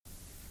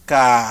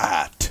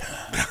Cut.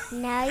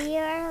 Now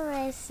you're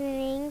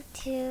listening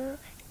to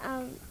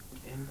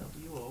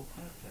NWO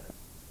podcast.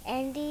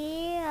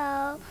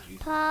 NDO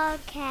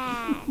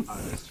podcast.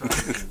 Let's try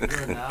it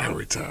again.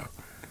 Every time.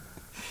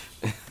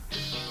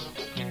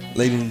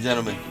 Ladies and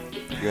gentlemen,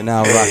 you're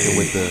now rocking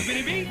with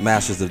the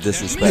Masters of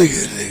Disrespect,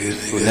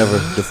 who never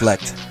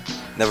deflect,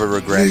 never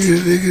regret.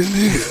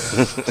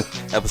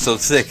 Episode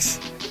 6.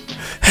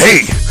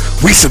 Hey,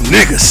 we some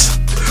niggas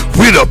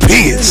with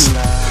opinions.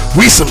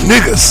 We some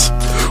niggas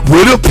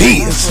with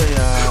opinions.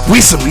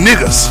 We some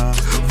niggas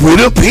with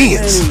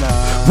opinions.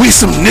 We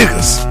some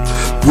niggas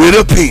with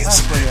opinions.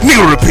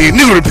 Nigga repeat,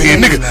 nigga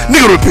repeat, nigga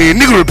repeat,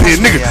 nigga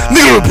repeat, nigga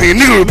repeat,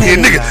 nigga repeat,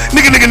 nigga repeat, nigga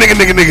repeat,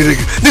 nigga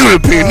repeat, nigga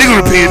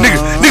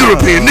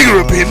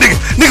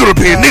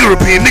repeat, nigga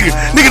repeat,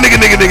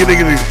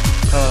 nigga.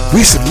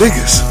 We some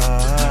niggas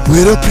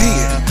with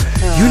opinion.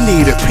 You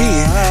need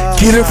opinion.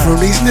 Get it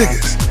from these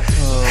niggas.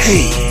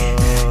 Hey,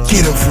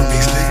 get them from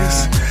these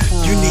niggas.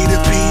 You need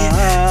opinion.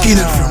 Get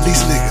it from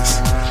these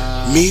niggas.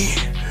 Me,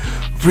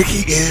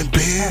 Ricky, and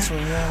Ben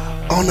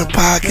on the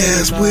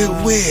podcast with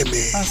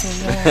women.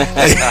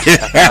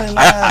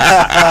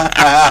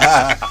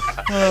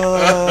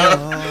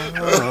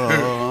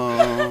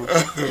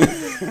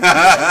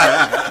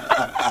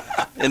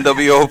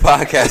 NWO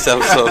podcast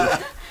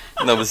episode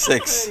number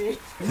 6.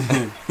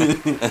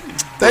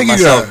 Thank you,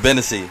 myself, guys.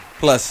 Bennessy,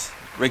 plus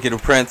Ricky the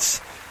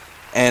Prince,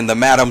 and the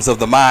Madams of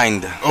the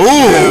Mind.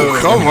 Oh,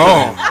 come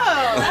on.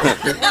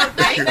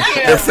 Thank you.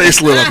 Their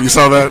face lit up. You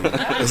saw that?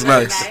 That's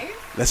nice.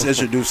 Let's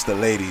introduce the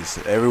ladies.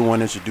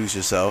 Everyone introduce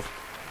yourself.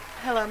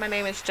 Hello, my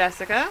name is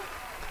Jessica.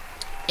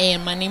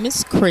 And my name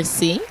is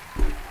Chrissy.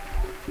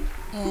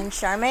 And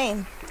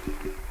Charmaine.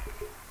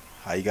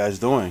 How you guys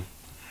doing?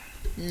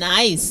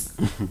 Nice.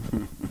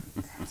 Doing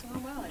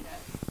well, I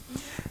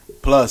guess.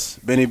 Plus,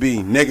 Benny B,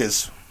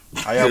 niggas.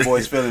 How y'all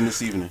boys feeling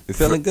this evening? We're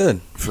feeling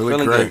good.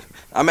 Feeling great. Good.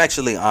 I'm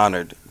actually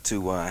honored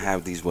to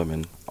have these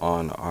women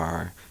on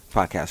our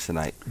podcast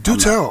tonight. Do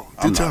tell.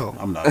 I'm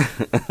not.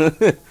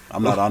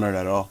 I'm not honored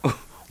at all.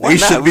 Why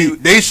not?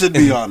 They should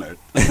be honored.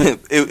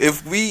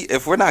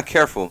 if we're not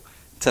careful,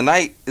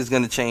 tonight is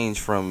going to change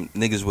from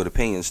niggas with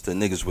opinions to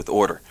niggas with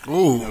order.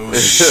 Ooh,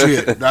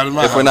 shit. Not in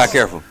my If we're not house.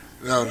 careful.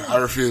 No, I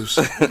refuse.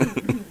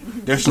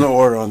 There's no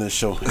order on this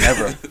show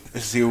ever.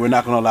 See, we're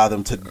not going to allow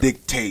them to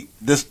dictate.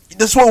 This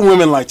is what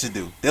women like to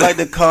do. They like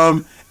to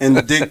come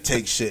and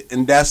dictate shit,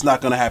 and that's not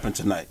going to happen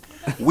tonight.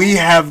 We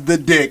have the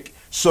dick,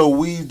 so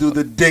we do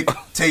the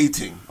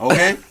dictating.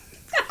 Okay?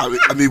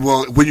 I mean,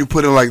 well, when you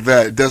put it like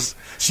that, it does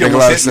She make a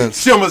lot of almost hit me.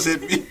 sense. She almost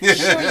hit me.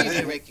 Sure you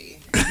did, Ricky.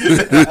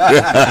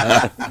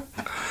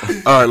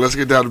 All right, let's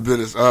get down to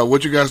business.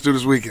 What you guys do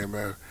this weekend,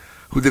 man?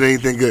 Who did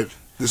anything good?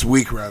 This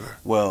week, rather.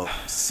 Well,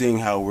 seeing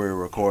how we're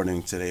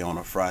recording today on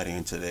a Friday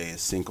and today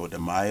is Cinco de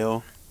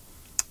Mayo,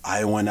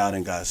 I went out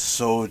and got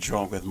so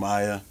drunk with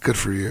Maya. Good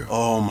for you.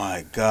 Oh,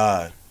 my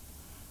God.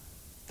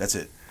 That's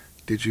it.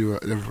 Did you,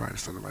 never mind,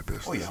 it's none of my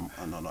business. Oh, yeah.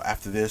 No.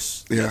 After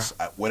this, Yeah. yes,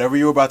 whatever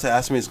you're about to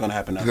ask me is going to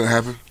happen now. It's going to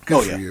happen? Good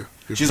Oh, for yeah. you.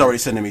 Good She's for already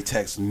sending me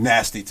texts,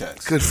 nasty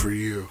texts. Good for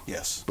you.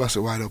 Yes, Bust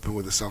it wide open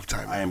with a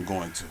self-timer. I am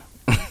going to.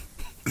 All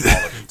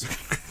of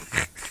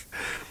it.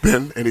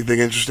 Ben, anything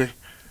interesting?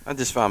 I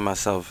just found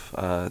myself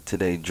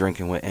today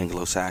drinking with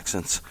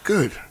Anglo-Saxons.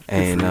 Good.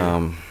 And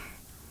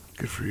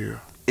Good for you.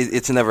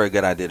 it's never a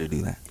good idea to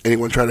do that.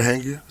 Anyone try to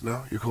hang you?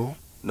 No? You're cool?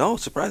 No,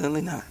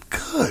 surprisingly not.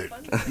 Good.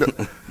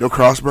 No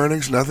cross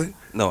burnings? Nothing?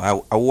 No,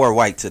 I wore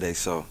white today,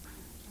 so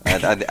I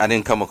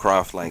didn't come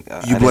across like I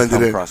You didn't blended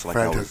come in. across like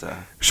I was.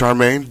 Fantastic.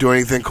 Charmaine, do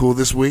anything cool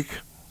this week?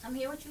 I'm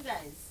here with you guys.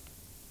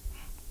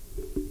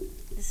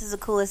 This is the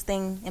coolest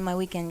thing in my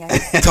weekend,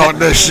 guys. Talk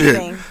that shit.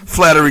 Thing.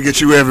 Flattery gets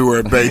you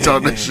everywhere, babe.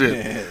 Talk that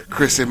shit.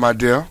 Chrissy, my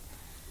dear.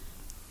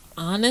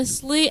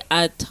 Honestly,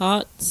 I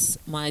taught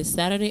my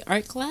Saturday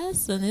art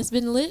class, and it's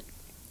been lit,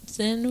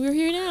 and we're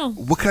here now.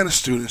 What kind of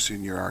students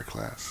in your art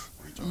class?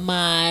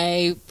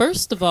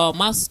 First of all,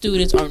 my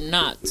students are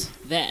not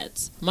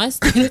that. My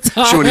students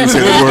are. She wouldn't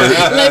even say the word.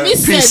 Let me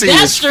set PC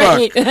that as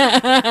fuck. straight.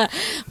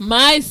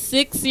 My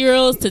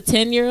 6-year-olds to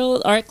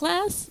 10-year-old art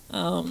class.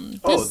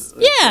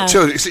 Yeah.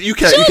 Children. See, you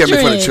can't make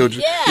fun of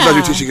children. Yeah. You thought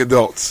you're teaching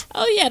adults.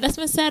 Oh yeah, that's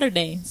my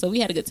Saturday. So we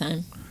had a good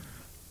time.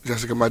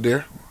 Jessica, my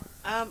dear.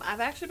 I've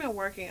actually been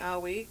working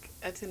all week,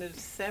 attended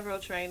several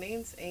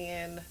trainings,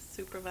 and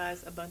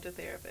supervised a bunch of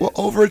therapists. Well,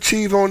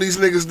 overachieve on these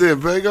niggas then,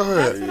 babe. Go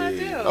ahead. That's what I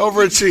do.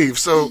 Overachieve.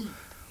 So,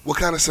 what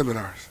kind of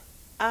seminars?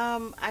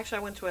 Actually,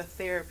 I went to a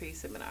therapy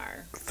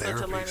seminar.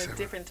 Therapy to learn seminar. a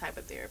different type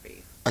of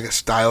therapy. Like a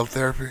style of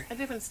therapy? A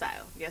different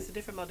style. Yes, a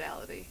different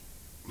modality.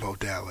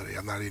 Modality.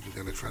 I'm not even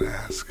going to try to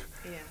ask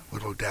Yeah,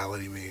 what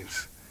modality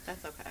means.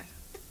 that's okay.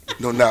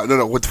 No.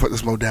 What the fuck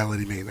does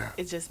modality mean now?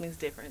 It just means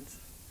difference.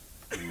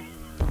 Then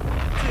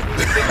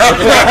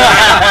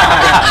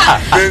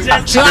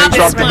Drop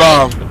drop the it,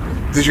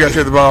 bomb. Did you guys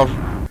hear the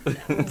bomb?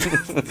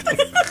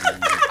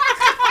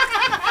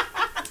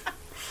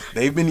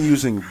 They've been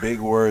using big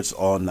words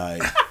all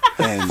night.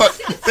 And But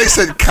they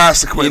said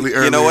consequently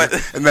earlier. You know what?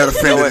 And that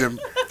offended him.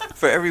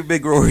 For every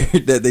big word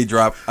that they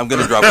drop, I'm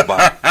gonna drop a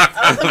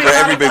bomb. to be For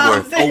every big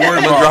word. bombs. I'm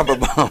gonna drop a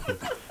bomb.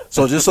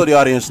 So just so the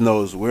audience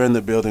knows, we're in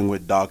the building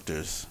with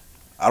doctors.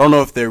 I don't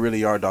know if they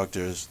really are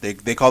doctors. They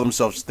call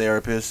themselves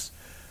therapists,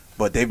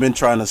 but they've been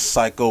trying to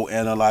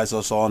psychoanalyze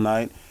us all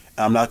night.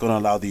 And I'm not going to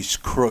allow these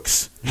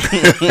crooks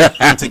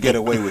to get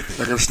away with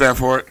Not it. gonna stand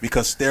for it.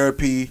 Because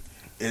therapy,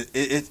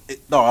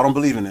 no, I don't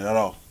believe in it at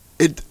all.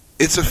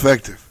 It's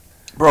effective.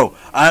 Bro,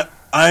 I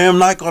am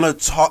not going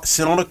to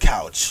sit on a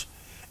couch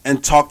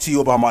and talk to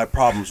you about my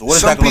problems. What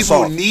is Some that going to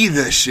people solve? need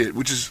that shit,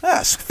 which is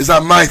Yes. it's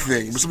not my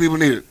thing, but some people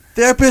need it.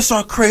 Therapists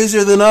are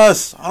crazier than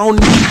us. I don't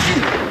need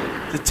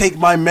you to take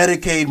my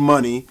Medicaid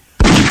money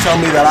to tell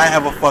me that I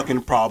have a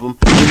fucking problem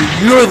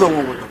and you're the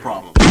one with the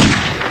problem.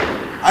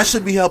 I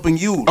should be helping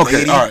you, Okay,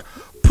 lady. all right.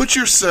 Put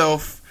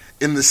yourself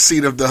in the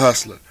seat of the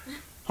hustler.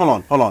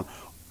 Hold on.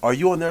 Are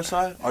you on their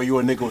side? Or are you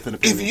a nigga with an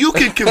opinion? If you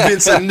can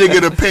convince a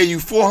nigga to pay you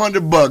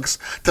 $400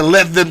 to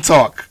let them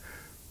talk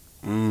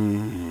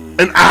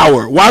an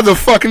hour, why the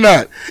fuck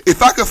not?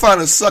 If I could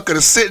find a sucker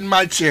to sit in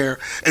my chair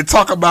and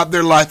talk about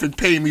their life and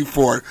pay me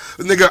for it,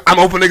 nigga, I'm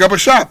opening up a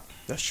shop.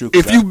 That's true.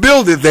 If you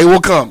build it, they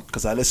will come.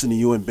 Because I listen to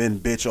you and Ben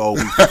bitch all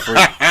week for free.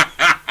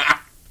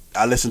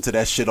 I listen to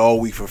that shit all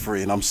week for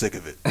free, and I'm sick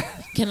of it.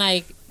 Can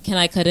I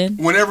cut in?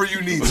 Whenever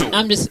you need to.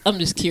 I'm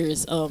just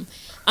curious.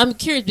 I'm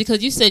curious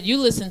because you said you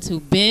listen to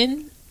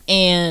Ben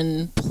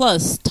and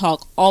Plus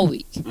talk all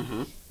week.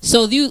 Mm-hmm.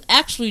 So you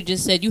actually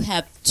just said you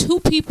have two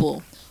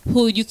people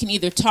who you can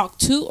either talk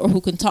to or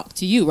who can talk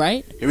to you,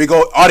 right? Here we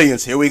go,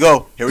 audience. Here we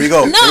go. No,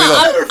 Go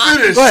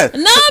ahead.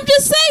 No, I'm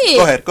just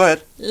saying. Go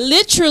ahead.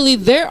 Literally,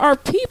 there are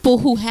people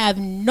who have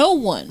no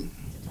one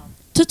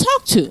to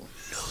talk to.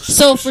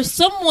 So for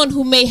someone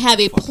who may have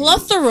a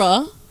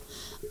plethora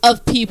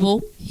of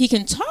people he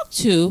can talk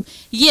to,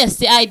 yes,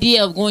 the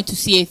idea of going to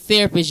see a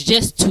therapist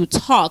just to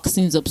talk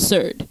seems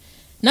absurd.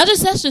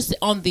 That's just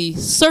on the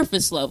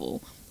surface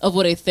level of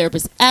what a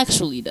therapist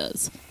actually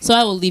does. So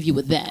I will leave you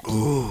with that.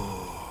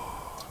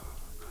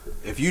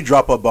 If you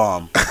drop a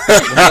bomb,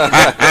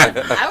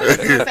 I was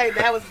just gonna say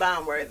that was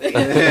bomb worthy.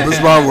 It's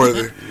bomb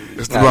worthy.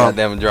 It's the Nah, bomb.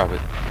 damn, drop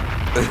it.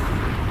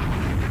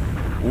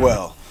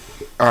 well,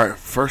 All right,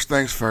 first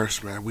things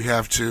first, man. We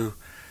have to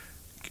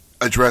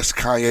address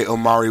Kanye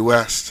Omari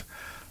West.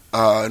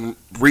 In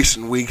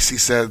recent weeks, he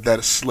said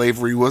that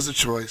slavery was a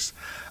choice.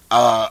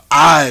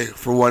 I,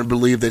 for one,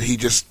 believe that he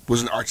just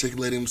wasn't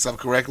articulating himself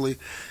correctly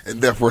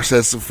and therefore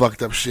said some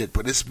fucked up shit.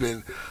 But it's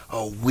been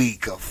a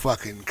week of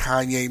fucking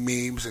Kanye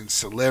memes and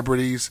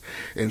celebrities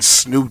and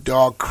Snoop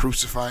Dogg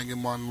crucifying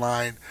him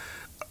online.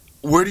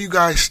 Where do you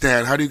guys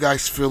stand? How do you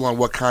guys feel on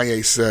what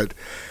Kanye said?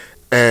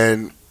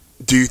 And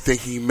do you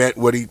think he meant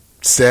what he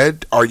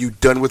said? Are you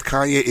done with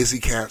Kanye? Is he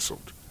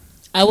canceled?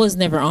 I was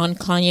never on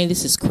Kanye.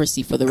 This is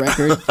Chrissy for the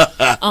record.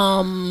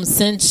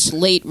 Since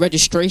late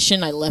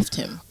registration, I left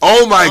him.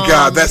 Oh my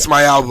God, that's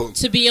my album.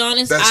 To be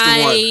honest, That's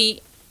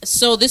the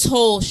so this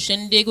whole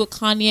shindig with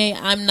Kanye,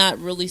 I'm not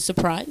really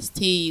surprised.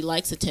 He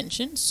likes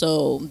attention,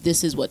 so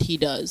this is what he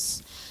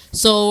does.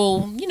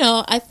 So,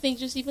 I think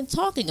just even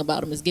talking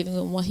about him is giving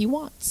him what he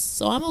wants.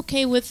 So I'm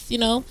okay with,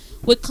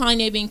 with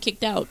Kanye being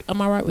kicked out.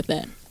 I'm all right with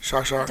that.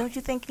 Shar. Don't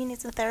you think he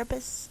needs a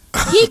therapist?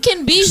 He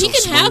can be, So he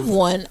can have smooth.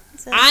 one.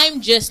 I'm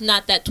just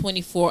not that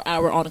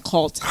 24-hour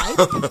on-call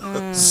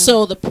type.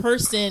 So the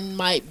person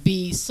might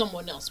be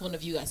someone else. One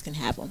of you guys can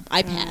have him.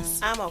 I pass.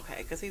 I'm okay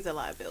because he's a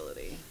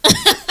liability.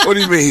 What do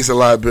you mean he's a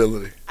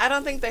liability? I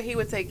don't think that he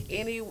would I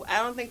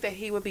don't think that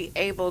he would be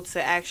able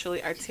to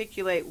actually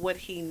articulate what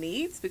he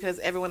needs because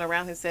everyone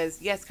around him says,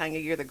 yes,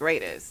 Kanye, you're the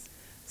greatest.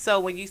 So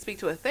when you speak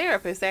to a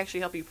therapist, they actually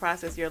help you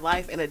process your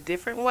life in a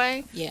different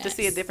way to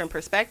see a different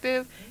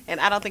perspective. And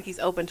I don't think he's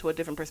open to a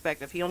different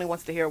perspective. He only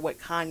wants to hear what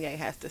Kanye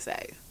has to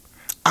say.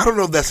 I don't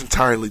know if that's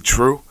entirely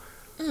true.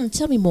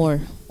 Tell me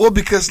more. Well,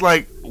 because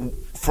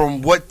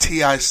from what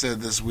T.I. said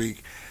this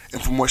week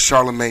and from what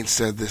Charlamagne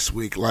said this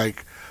week,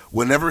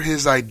 whenever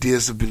his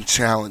ideas have been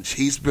challenged,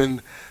 he's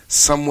been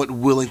somewhat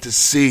willing to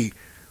see,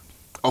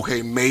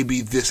 okay, maybe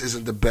this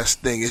isn't the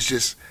best thing. It's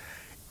just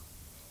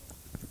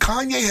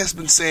Kanye has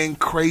been saying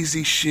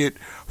crazy shit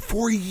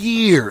for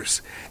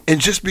years. And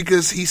just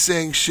because he's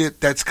saying shit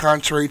that's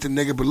contrary to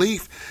nigga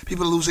belief,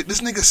 people lose it.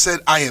 This nigga said,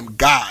 I am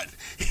God.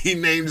 He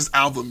named his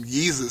album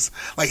Yeezus.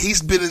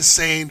 He's been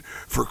insane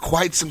for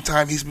quite some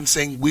time. He's been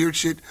saying weird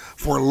shit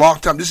for a long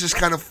time. This just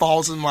kind of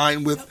falls in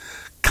line with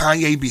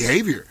Kanye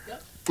behavior.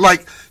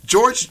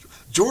 George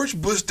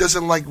Bush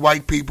doesn't like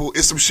white people.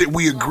 It's some shit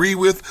we agree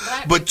with,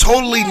 but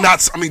totally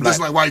not.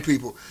 Doesn't like white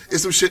people.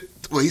 It's some shit.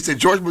 Well, he said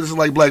George Bush doesn't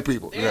like black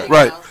people.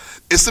 Right.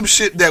 It's some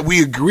shit that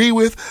we agree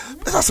with.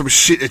 That's not some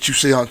shit that you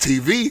say on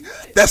TV.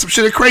 That's some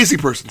shit a crazy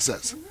person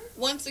says.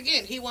 Once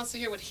again, he wants to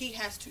hear what he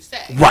has to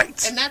say.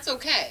 Right. And that's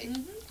okay.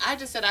 I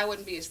just said I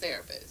wouldn't be his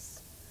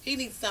therapist. He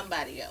needs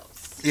somebody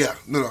else. Yeah,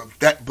 no,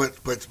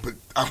 but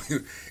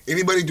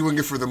anybody doing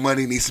it for the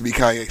money needs to be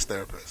Kanye's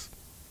therapist.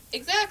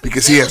 Exactly.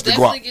 Because he has to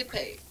go out. Get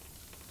paid.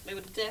 They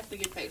would definitely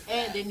get paid for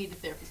And that. they need a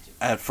therapist too.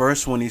 at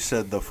first when he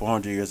said the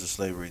 400 years of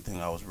slavery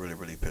thing, I was really,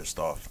 really pissed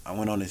off. I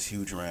went on this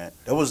huge rant.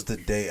 That was the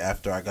day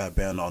after I got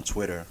banned on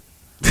Twitter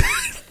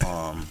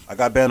I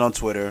got banned on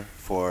Twitter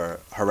for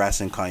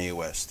harassing Kanye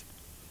West.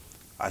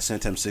 I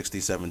sent him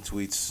 67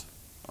 tweets.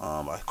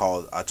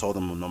 I told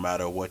him, no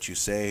matter what you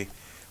say,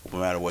 no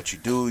matter what you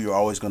do, you're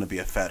always going to be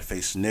a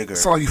fat-faced nigger.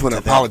 It's all you finna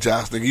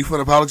apologize, nigga. You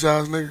finna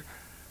apologize, nigga?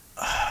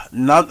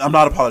 I'm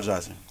not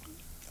apologizing.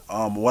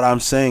 What I'm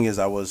saying is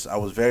I was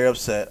very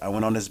upset. I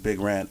went on this big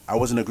rant. I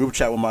was in a group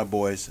chat with my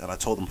boys, and I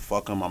told them,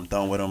 fuck them, I'm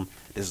done with them.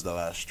 This is the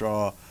last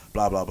straw,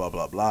 blah, blah, blah,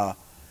 blah, blah.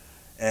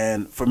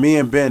 And for me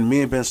and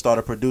Ben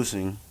started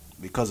producing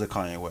because of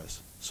Kanye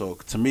West. So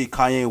to me,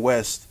 Kanye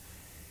West,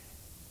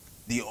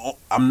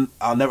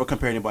 I'll never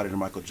compare anybody to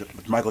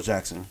Michael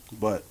Jackson,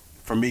 but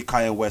for me,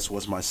 Kanye West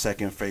was my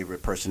second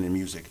favorite person in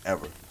music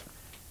ever.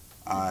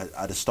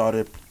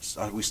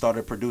 We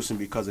started producing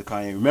because of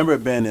Kanye. Remember,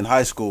 Ben, in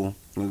high school,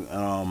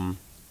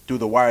 Through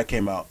the Wire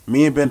came out.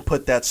 Me and Ben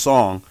put that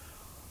song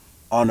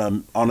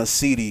on a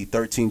CD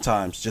 13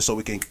 times just so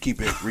we can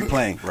keep it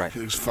replaying. Right.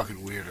 It was fucking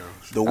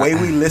weirdos. The way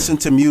we listen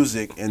to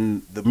music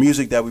and the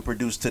music that we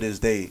produce to this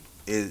day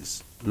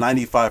is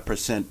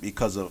 95%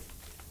 because of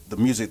the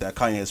music that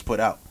Kanye has put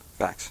out.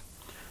 Facts.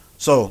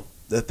 So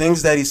the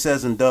things that he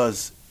says and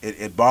does,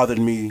 it bothered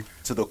me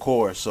to the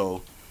core.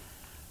 So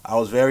I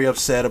was very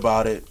upset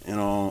about it,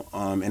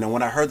 and then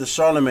when I heard the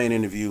Charlemagne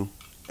interview,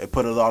 it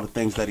put a lot of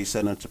things that he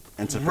said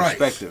into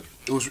perspective.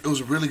 It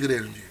was a really good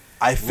interview.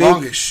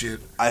 Long as shit.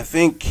 I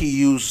think he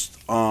used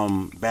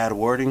bad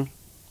wording,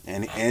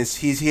 and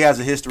he has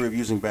a history of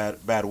using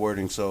bad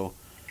wording. So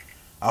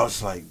I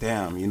was like,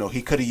 damn,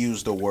 he could have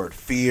used the word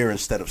fear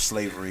instead of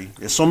slavery.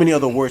 There's so many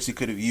other words he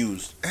could have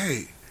used.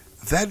 Hey,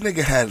 that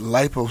nigga had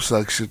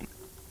liposuction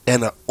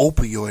and an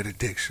opioid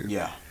addiction.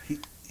 Yeah.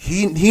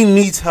 He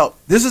needs help.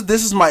 This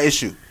is my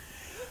issue.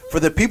 For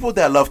the people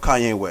that love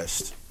Kanye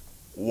West,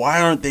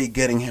 why aren't they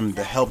getting him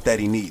the help that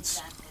he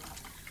needs?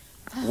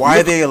 Why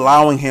are they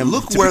allowing him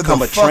to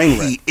become a train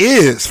wreck? He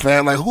is,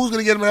 fam. Like, who's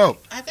gonna get him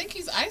help? I think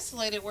he's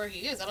isolated where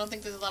he is. I don't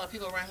think there's a lot of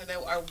people around him that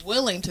are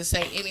willing to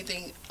say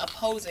anything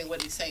opposing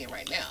what he's saying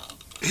right now.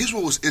 Here's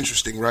what was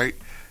interesting, right?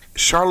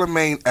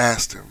 Charlemagne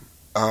asked him,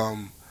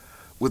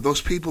 with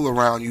those people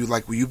around you,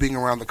 like, were you being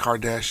around the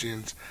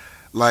Kardashians,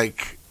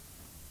 like,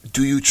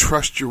 do you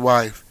trust your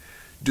wife?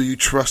 Do you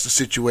trust the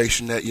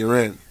situation that you're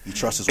in? You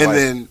trust his wife? And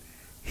then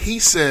he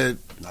said,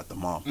 not the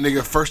mom.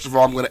 Nigga, first of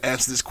all, I'm going to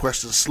answer this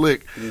question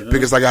slick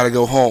because I got to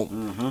go home.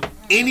 Mm-hmm.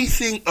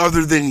 Anything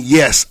other than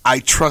yes, I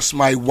trust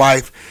my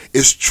wife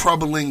is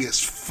troubling as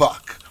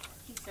fuck.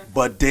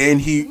 But then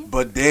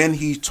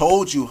he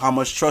told you how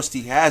much trust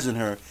he has in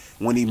her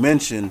when he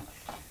mentioned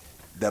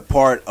that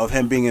part of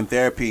him being in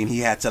therapy and he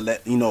had to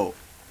let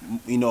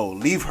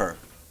leave her.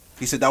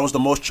 He said that was the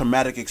most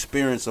traumatic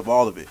experience of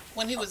all of it.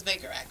 When he was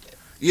Baker active.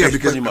 Yeah,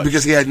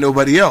 because he had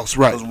nobody else,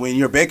 right? Because when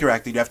you're Baker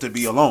active, you have to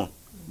be alone.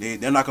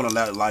 They're not going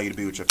to allow you to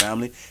be with your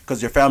family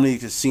because your family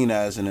is seen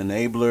as an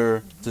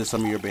enabler to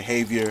some of your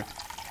behavior.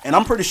 And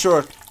I'm pretty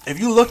sure if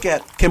you look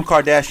at Kim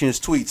Kardashian's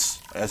tweets,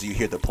 as you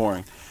hear the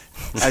pouring,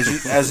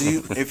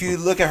 if you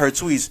look at her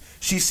tweets,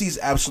 she sees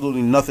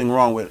absolutely nothing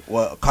wrong with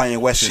what Kanye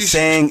West is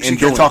saying and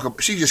doing.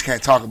 She just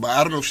can't talk about it.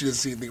 I don't know if she doesn't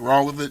see anything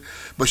wrong with it,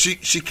 but she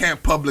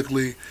can't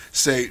publicly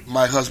say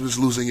my husband's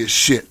losing his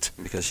shit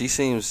Because she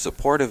seems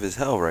supportive as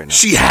hell right now.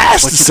 She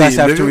has But to you see guys it,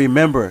 have nigga. to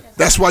remember,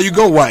 That's why you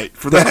go white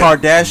for the that.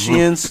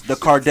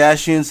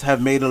 Kardashians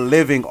have made a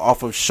living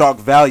off of shock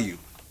value.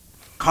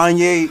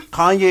 Kanye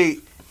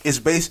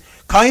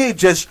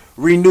just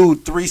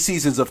renewed 3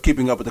 seasons of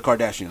Keeping Up with the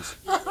Kardashians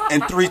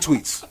and 3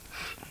 tweets.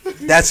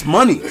 That's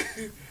money.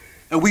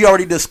 And we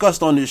already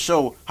discussed on this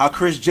show how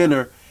Kris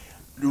Jenner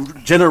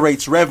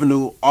generates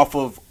revenue off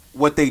of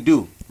what they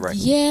do. Right.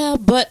 Yeah,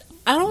 but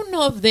I don't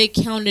know if they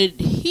counted.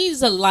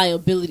 He's a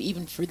liability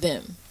even for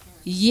them.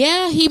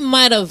 Yeah, he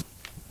might have.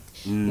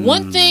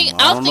 One thing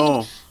I don't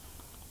know.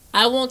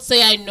 I won't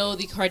say I know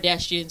the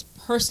Kardashians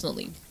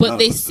personally, but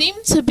they seem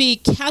to be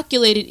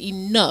calculated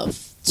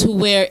enough to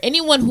where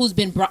anyone who's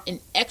been brought in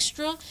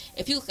extra,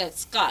 if you look at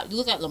Scott, you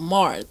look at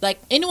Lamar, like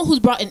anyone who's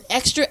brought in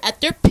extra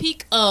at their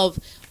peak of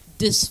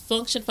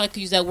dysfunction, if I could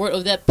use that word,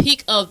 or that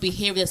peak of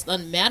behavior that's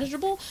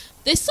unmanageable,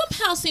 they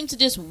somehow seem to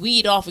just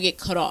weed off or get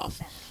cut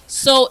off.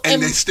 So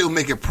and they still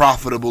make it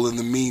profitable in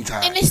the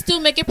meantime. And they still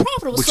make it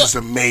profitable. Which is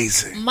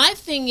amazing. My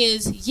thing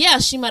is, yeah,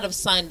 she might have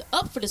signed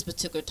up for this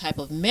particular type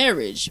of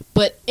marriage,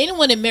 but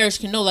anyone in marriage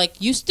can know, like,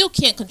 you still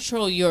can't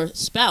control your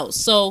spouse.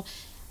 So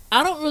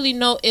I don't really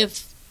know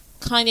if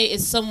Kanye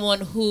is someone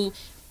who,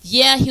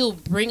 yeah, he'll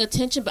bring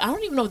attention, but I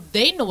don't even know if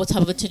they know what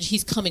type of attention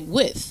he's coming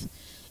with.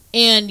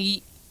 And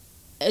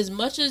as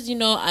much as,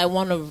 I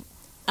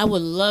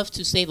would love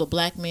to save a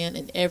black man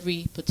in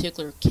every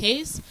particular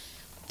case,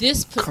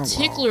 this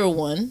particular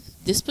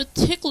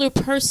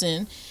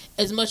person,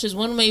 as much as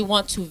one may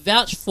want to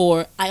vouch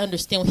for, I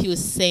understand what he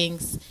was saying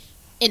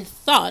in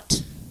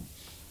thought,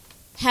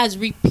 has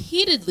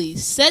repeatedly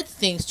said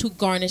things to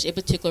garnish a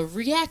particular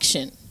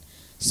reaction.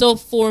 So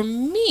for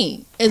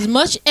me, as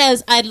much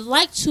as I'd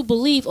like to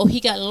believe, he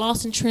got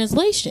lost in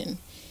translation,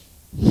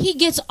 he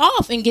gets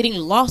off in getting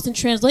lost in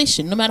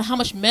translation, no matter how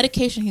much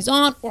medication he's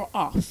on or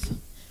off.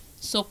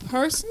 So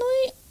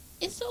personally,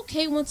 it's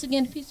okay. Once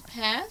again, if he's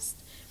passed,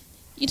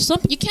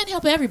 you can't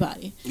help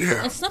everybody.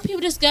 Yeah. And some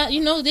people just got,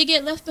 they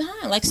get left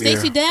behind. Like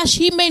Stacey Dash,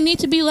 he may need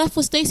to be left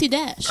with Stacey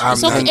Dash.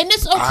 It's okay, and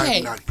it's okay.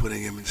 I'm not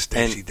putting him in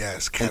Stacey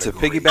Dash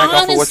category. And to piggyback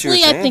off of what you were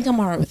saying, I think I'm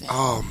alright with that.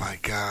 Oh my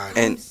God.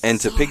 And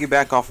to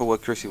piggyback off of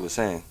what Chrissy was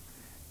saying,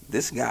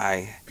 this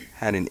guy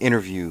had an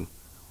interview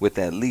with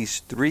at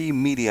least 3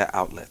 media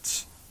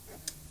outlets.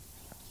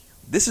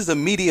 This is a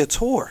media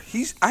tour.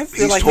 I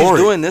feel like he's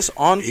doing this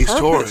on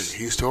purpose.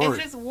 He's touring.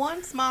 And just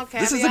one small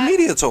caveat. This is a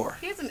media tour.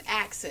 He has an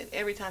accent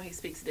every time he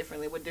speaks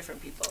differently with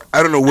different people.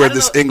 I don't know where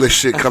this English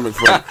shit coming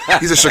from.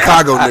 He's a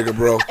Chicago nigga,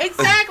 bro.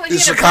 Exactly.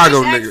 He's He a had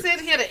Chicago British nigga.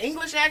 accent. He had an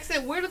English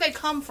accent. Where do they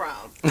come from?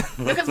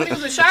 Because when he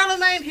was with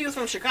Charlamagne, he was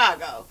from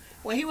Chicago.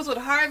 When he was with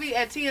Harvey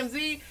at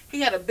TMZ,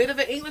 he had a bit of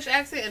an English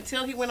accent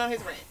until he went on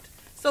his rant.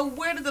 So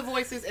where did the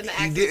voices and the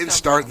accents He didn't come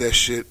start from? that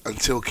shit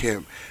until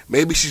Kim.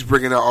 Maybe she's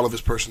bringing out all of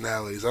his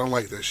personalities. I don't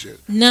like that shit.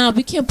 Nah,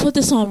 we can't put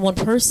this on one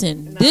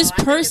person. No, This I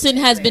think person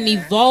it's has been fair.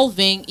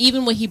 evolving,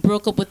 even when he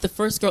broke up with the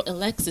first girl,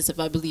 Alexis, if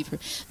I believe her.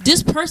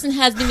 This person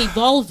has been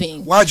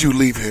evolving. Why'd you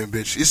leave him,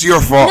 bitch? It's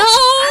your fault. No!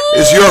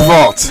 It's your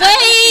fault. Wait!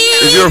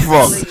 It's your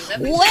fault.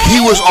 Wait! He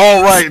was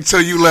all right until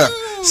you left.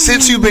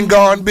 Since you've been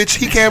gone, bitch,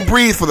 he can't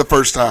breathe for the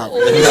first time.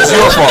 It's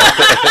your fault.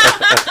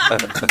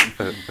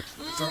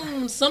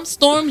 Some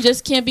storms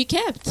just can't be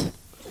kept.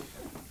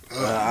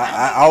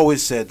 I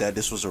always said that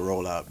this was a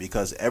rollout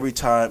because every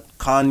time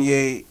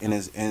Kanye, and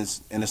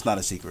it's not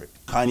a secret,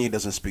 Kanye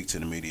doesn't speak to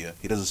the media.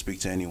 He doesn't speak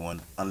to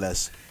anyone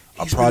unless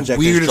a project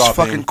weird is as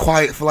dropping. fucking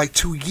quiet for like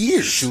 2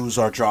 years. Shoes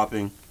are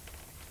dropping.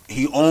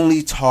 He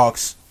only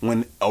talks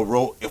when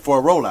for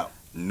a rollout.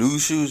 New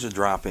shoes are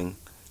dropping.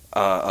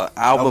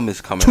 Album is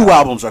coming out. 2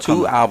 albums are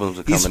coming Two out. albums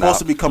are coming out. He's supposed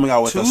to be coming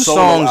out with 2 a solo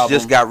songs album.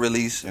 just got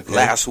released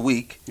last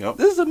week. Yep.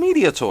 This is a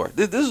media tour.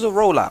 This is a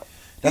rollout.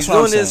 That's He's what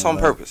I'm doing this saying,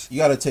 on man. purpose. You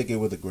got to take it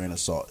with a grain of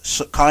salt.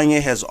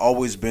 Kanye has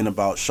always been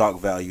about shock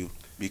value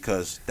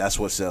because that's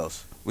what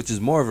sells. Which is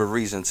more of a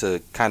reason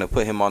to kind of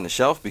put him on the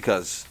shelf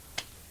because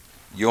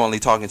you're only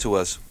talking to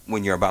us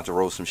when you're about to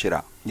roll some shit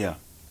out. Yeah,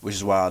 which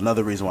is why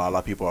another reason why a lot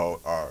of people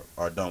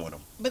are done with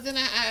him. But then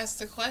I asked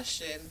the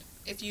question,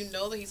 if you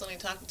know that he's only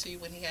talking to you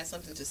when he has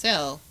something to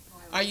sell,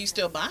 are you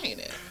still buying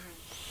it?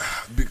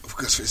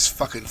 Because it's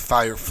fucking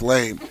fire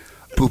flame.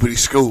 Poopity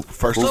scoop,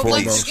 first and But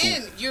once foremost.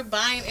 again, you're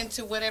buying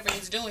into whatever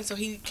he's doing so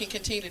he can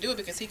continue to do it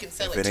because he can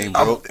sell If it it to ain't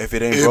you. broke, if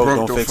it ain't It broke,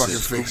 broke, don't fix fucking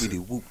it. fix it.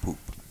 Scoopity whoop poop.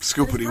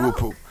 Scoopity whoop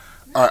poop.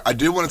 All right, I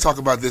did want to talk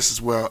about this as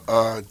well.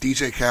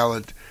 DJ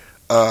Khaled,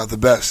 the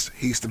best.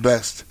 He's the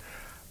best.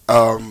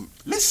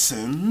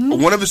 Listen,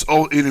 One of his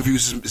old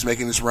interviews is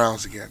making his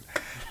rounds again.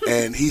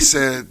 And he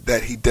said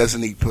that he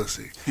doesn't eat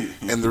pussy.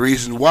 And the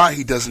reason why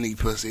he doesn't eat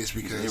pussy is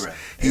because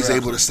he's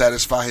able to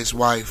satisfy his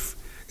wife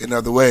in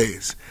other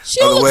ways.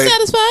 She Other looks ways-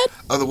 satisfied.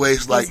 Other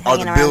ways like, He's are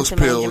the hanging bills around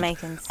too many paid?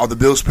 Jamaicans. Are the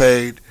bills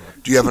paid?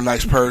 Do you have a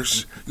nice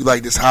purse? You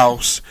like this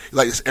house? You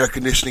like this air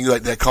conditioning? You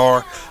like that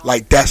car?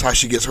 Like, that's how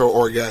she gets her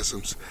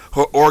orgasms.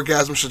 Her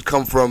orgasm should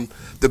come from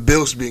the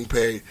bills being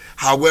paid.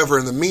 However,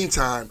 in the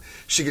meantime,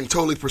 she can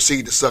totally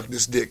proceed to suck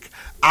this dick.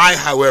 I,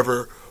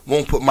 however,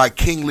 won't put my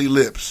kingly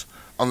lips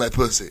on that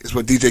pussy. Is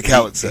what DJ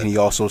Khaled said. and he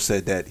also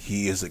said that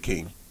he is a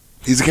king,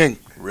 He's a king.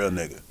 real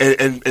nigga.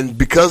 And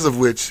because of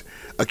which,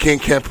 a king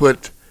can't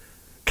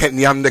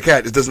yam the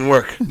cat. It doesn't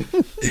work.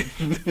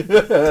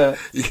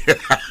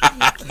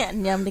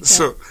 Can't yum the cat.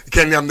 So you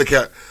can't yam the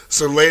cat.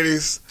 So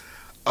ladies,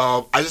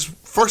 I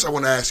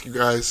want to ask you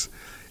guys: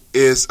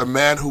 is a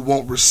man who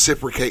won't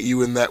reciprocate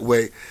you in that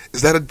way,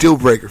 is that a deal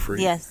breaker for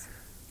you? Yes.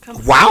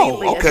 Wow.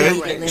 Completely a Okay.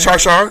 deal breaker.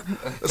 Shar,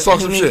 let's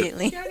talk some shit.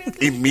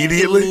 Immediately.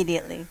 Immediately.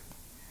 Immediately.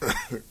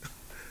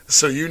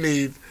 So you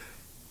need.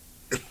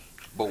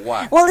 But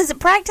why? Well, is it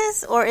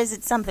practice or is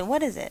it something?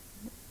 What is it?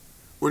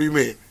 What do you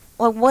mean?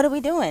 Well, what are we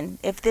doing?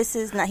 If this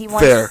is not, he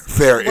wants.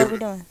 Fair. What are we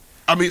doing?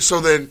 I mean, so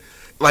then,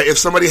 like, if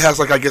somebody has,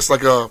 like, I guess,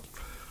 like a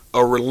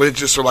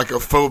religious or like a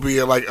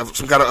phobia, like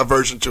some kind of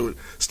aversion to it,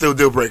 still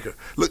deal breaker.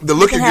 Look, the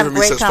look We you're can have giving me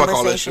great says fuck all that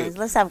conversations. shit.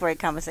 Let's have great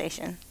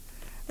conversation.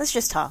 Let's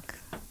just talk.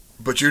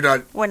 But you're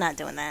not. We're not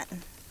doing that.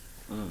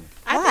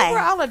 I Why? think we're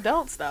all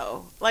adults,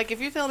 though. Like,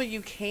 if you're telling me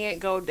you can't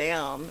go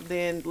down,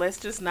 then let's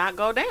just not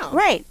go down.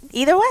 Right.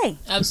 Either way.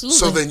 Absolutely.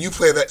 So then you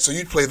play that. So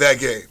you play that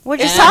game. We're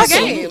just It's not a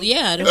talking. game. Absolutely.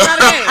 Yeah. It's not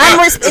a game.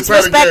 It's It's not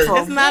a game. respectful.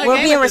 It's not a We're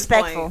game being at this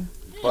respectful.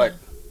 But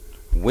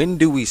when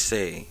do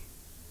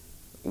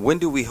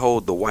we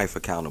hold the wife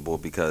accountable?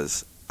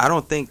 Because I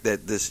don't think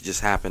that this just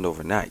happened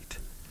overnight.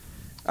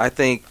 I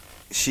think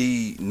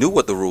she knew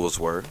what the rules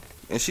were,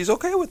 and she's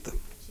okay with them.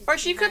 Or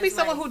she could be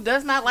someone who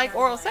does not like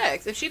oral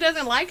sex. If she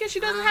doesn't like it, she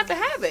doesn't have to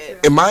have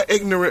it. Am I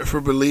ignorant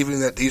for believing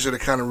that these are the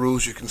kind of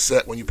rules you can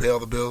set when you pay all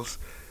the bills?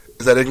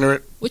 Is that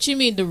ignorant? What you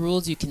mean the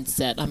rules you can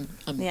set? I'm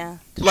Yeah.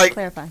 Like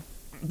Clarify.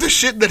 the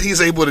shit that he's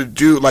able to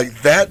do,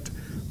 like that,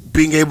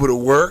 being able to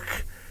work,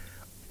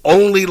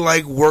 only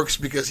like works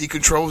because he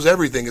controls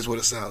everything. Is what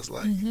it sounds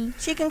like.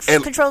 She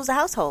And- controls the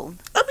household.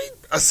 I mean,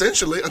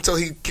 essentially, until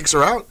he kicks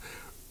her out,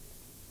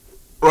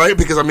 right?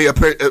 Because I mean,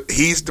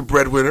 he's the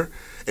breadwinner,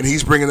 and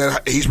he's bringing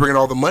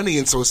all the money,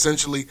 and so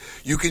essentially,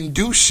 you can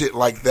do shit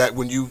like that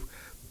when you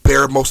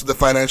bear most of the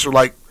financial,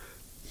 like,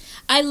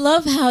 I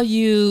love how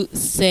you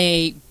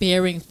say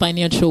bearing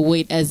financial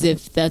weight as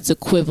if that's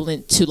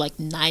equivalent to like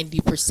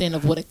 90%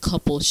 of what a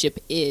coupleship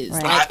is.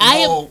 Right.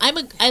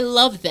 Like, I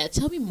love that.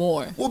 Tell me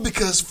more. well,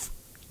 because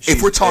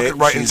if we're talking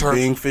right in she's terms,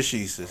 being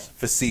facetious.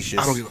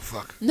 I don't give a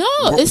fuck. No,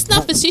 We're- it's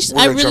not facetious. we're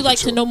I gonna really jump like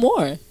to into know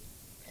more.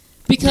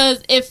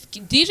 Because if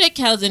DJ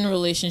Khaled's in a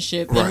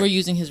relationship, and Right. we're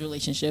using his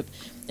relationship,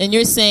 and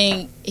you're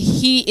saying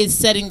he is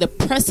setting the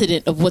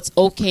precedent of what's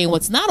okay and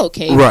what's not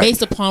okay Right.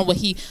 based upon what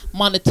he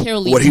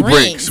monetarily What he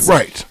brings,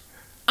 right?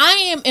 I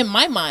am, in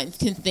my mind,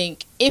 can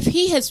think if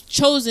he has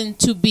chosen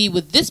to be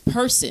with this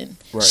person,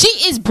 Right. she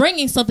is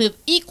bringing something of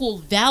equal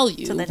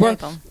value To the where-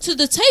 table. to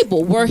the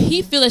table, where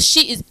he feels that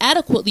she is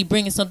adequately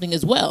bringing something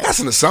as well. That's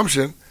an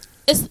assumption.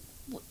 It's,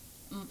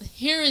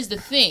 here is the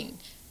thing.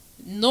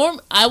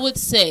 I would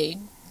say,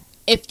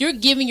 if you're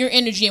giving your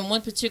energy in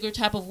one particular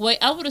type of way,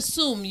 I would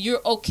assume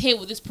you're okay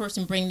with this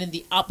person bringing in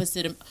the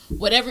opposite of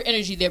whatever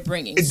energy they're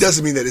bringing. It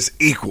doesn't mean that it's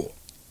equal.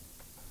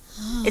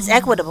 It's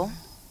equitable.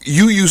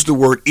 You used the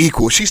word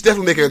equal. She's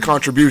definitely making a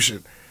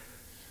contribution.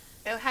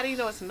 And how do you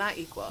know it's not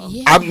equal?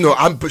 Yeah.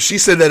 But she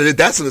said that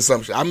that's an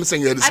assumption. I'm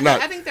saying that it's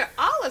not. I think they're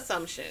all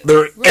assumptions.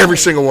 Every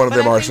single one of But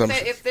them I are think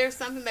assumptions. that if there's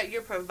something that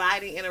you're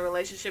providing in a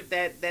relationship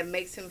that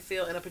makes him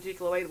feel in a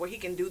particular way where he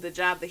can do the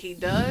job that he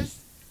does,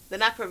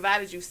 then I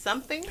provided you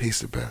something. He's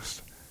the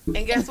best.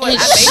 And guess what? And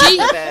I made she,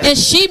 you the best. and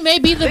she may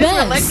be the This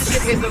best.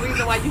 relationship is the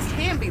reason why you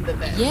can be the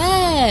best.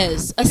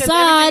 Yes. Because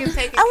Aside. everything is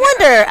taken I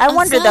care of.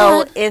 wonder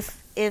though Aside.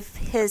 if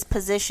his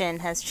position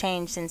has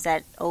changed since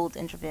that old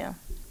interview.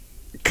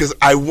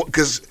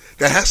 Because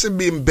that has to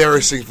be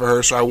embarrassing for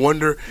her. So I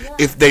wonder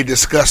if they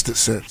discussed it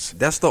since.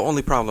 That's the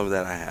only problem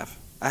that I have.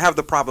 I have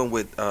the problem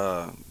with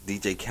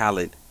DJ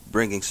Khaled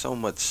bringing so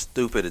much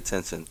stupid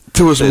attention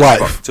To his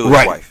wife. To his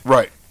Right. wife.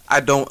 Right. I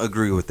don't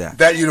agree with that.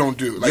 That you don't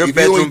do. Like, Your if you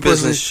bedroom ain't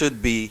business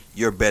should be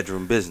your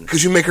bedroom business.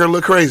 because you make her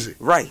look crazy.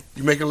 Right.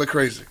 You make her look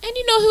crazy. And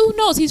you know, who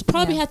knows? He's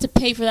probably had to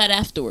pay for that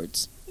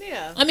afterwards.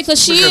 Yeah. I mean,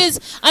 because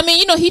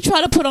he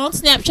tried to put on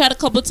Snapchat a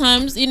couple of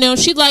times. You know,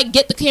 she'd like,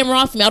 get the camera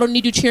off me. I don't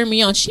need you cheering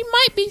me on. She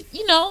might be,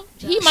 he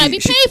might be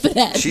paying for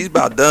that. She's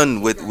about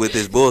done with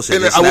his bullshit.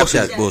 And His I will say,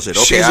 Snapchat bullshit.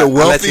 Okay, she's a I'll let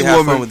wealthy you have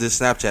woman. fun with this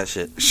Snapchat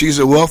shit. She's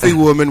a wealthy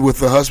woman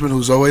with a husband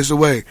who's always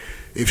away.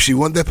 If she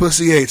want that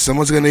pussy ate,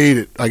 someone's gonna eat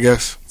it. I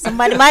guess.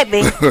 Somebody might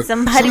be. Somebody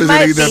Somebody's might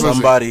gonna eat that be. pussy.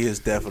 Somebody is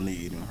definitely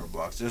eating her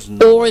box. There's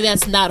no. Or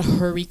that's not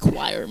her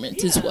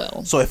requirement as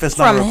well. So if it's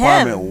not a From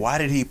requirement, him. why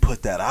did he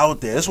put that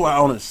out there? That's what I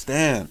don't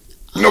understand.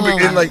 No,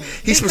 but and like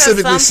he Because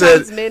specifically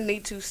sometimes said. men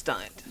need to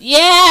stunt.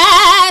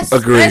 Yes.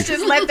 Agreed. Let's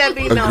just let that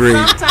be known. Agreed.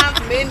 Sometimes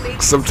men need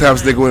to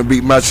Sometimes they want to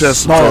beat my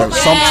chest. Sometimes.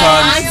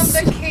 I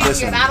am the king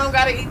Listen. and I don't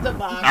gotta eat the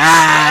box. You're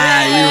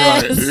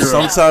right. You're right.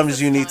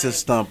 Sometimes you need to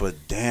stump, but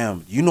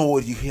damn, you know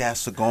what he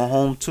has to go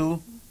home to?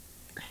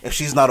 If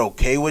she's not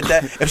okay with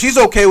that, if she's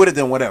okay with it,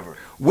 then whatever.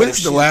 But When's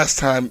if the she- last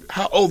time?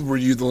 How old were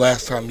you the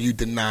last time you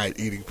denied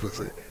eating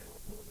pussy?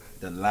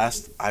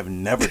 I've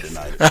never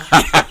denied it.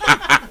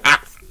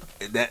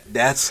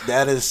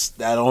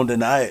 I don't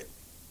deny it.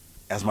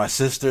 As my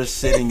sister's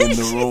sitting in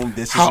the room,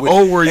 this How is with,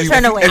 old were you?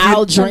 Turn away. If you-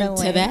 I'll Turn drink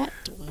away. to that.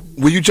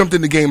 When you jumped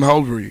in the game, how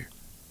old were you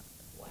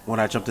when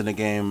I jumped in the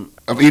game.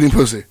 of eating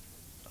pussy?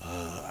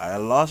 I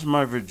lost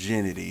my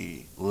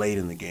virginity late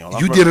in the game.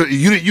 You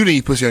didn't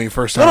eat pussy on your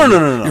first No, time.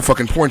 no. You're a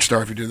fucking porn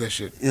star if you do that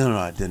shit. No,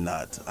 I did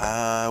not.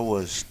 I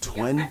was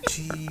 20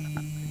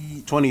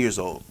 years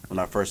old when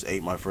I first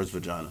ate my first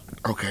vagina.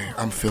 Okay,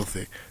 I'm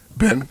filthy.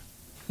 Ben,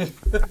 You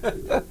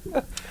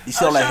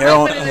see all that hair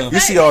on? You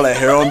see all that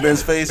hair on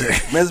Ben's face?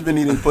 Ben's been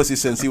eating pussy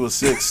since he was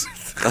 6.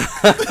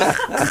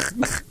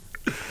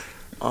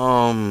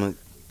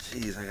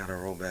 Jeez, I gotta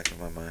roll back in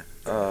my mind.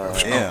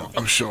 Yeah.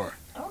 I'm sure.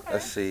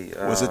 Let's see.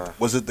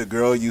 Was it the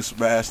girl you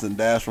smashed and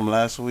dashed from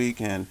last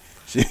week? And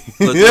she.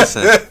 Look,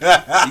 listen, you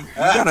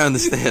gotta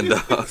understand,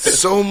 dog.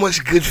 So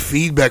much good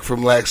feedback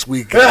from last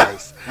week,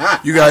 guys.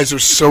 You guys are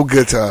so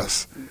good to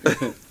us.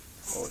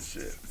 Oh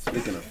shit!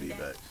 Speaking of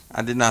feedback,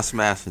 I did not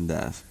smash and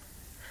dash.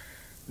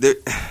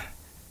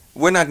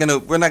 We're not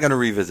gonna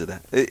revisit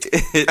that.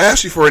 I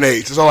asked you for an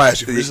age. That's all I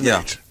asked you for. Just an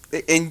Yeah. age.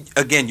 And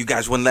again, you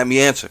guys wouldn't let me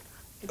answer.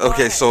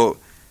 Okay, ahead. so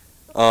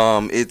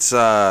it's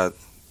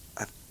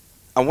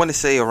I want to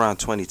say around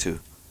 22.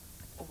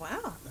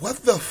 Wow. What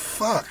the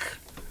fuck?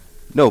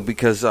 No,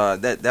 because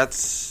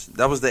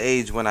that was the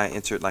age when I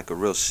entered like a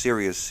real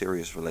serious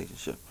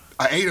relationship.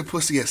 I ate a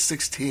pussy at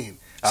 16.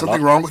 I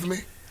Something love- wrong with me?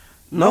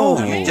 no,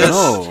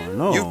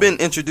 No. You've been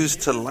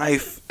introduced to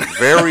life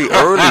very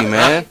early,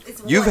 man.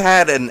 You've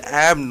had an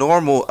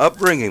abnormal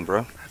upbringing,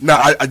 bro. No,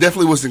 I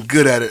definitely wasn't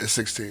good at it at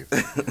 16.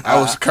 I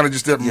was kind of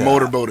just there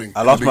motorboating.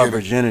 I lost in my the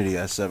beginning. virginity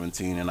at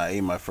 17, and I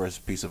ate my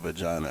first piece of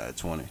vagina at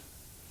 20.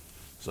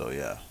 So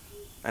yeah,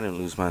 I didn't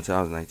lose mine until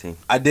I was 19.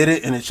 I did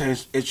it, and it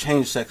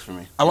changed sex for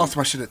me. I lost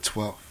my shit at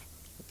 12.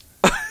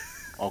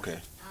 Okay.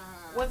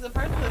 Was the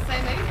person the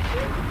same age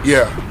as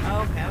Yeah, you?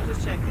 Oh, okay, I was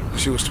just checking.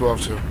 she was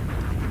 12 too.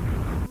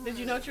 Did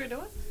you know what you were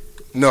doing?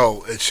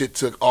 No, it shit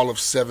took all of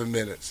 7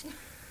 minutes.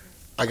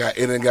 I got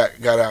in and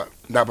got out.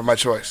 Not by my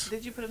choice.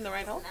 Did you put it in the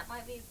right hole? That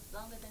might be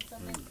longer than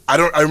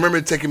I remember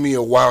it taking me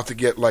a while to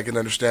get like an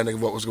understanding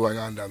of what was going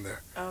on down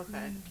there.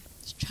 Okay.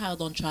 It's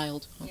child on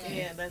child. Okay.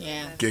 Yeah, that's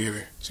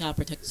Giggity. Child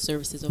protective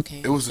services.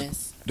 Okay. It was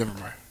Yes. never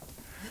mind.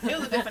 It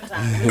was a different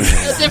time. A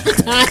different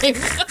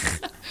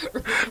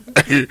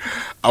time.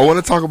 I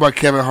want to talk about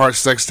Kevin Hart's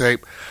sex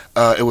tape.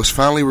 It was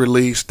finally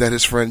released that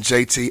his friend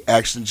JT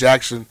Action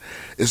Jackson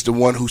is the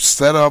one who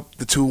set up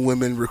the two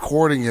women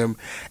recording him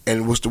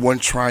and was the one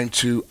trying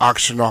to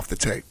auction off the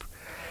tape.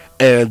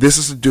 And this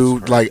is a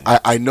dude, like,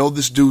 I know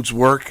this dude's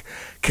work.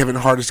 Kevin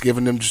Hart has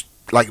given him just,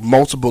 like,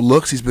 multiple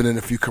looks. He's been in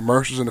a few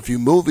commercials and a few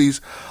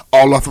movies,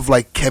 all off of,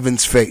 like,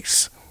 Kevin's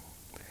face.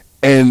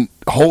 And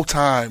the whole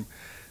time,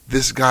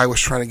 this guy was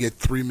trying to get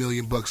 $3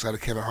 million out of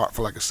Kevin Hart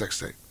for, like, a sex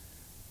tape.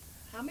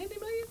 How many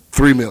million?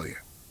 $3 million.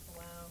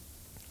 Wow.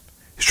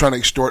 He's trying to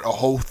extort a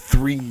whole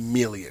 $3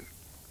 million.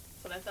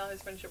 So that's all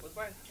his friendship was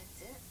worth.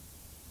 That's it.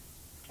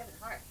 Kevin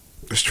Hart.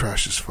 It's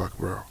trash as fuck,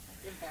 bro.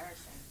 It's embarrassing.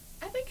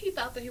 I think he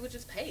thought that he would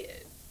just pay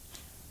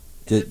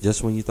it.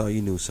 Just when you thought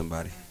you knew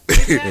somebody,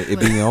 Exactly. it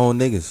be your own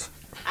niggas.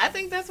 I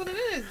think that's what it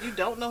is. You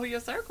don't know who your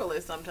circle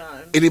is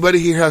sometimes. Anybody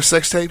here have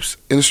sex tapes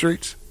in the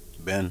streets?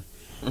 Ben.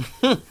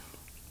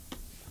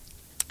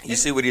 You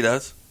see what he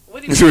does?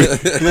 What do He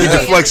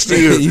deflects to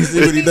you. You see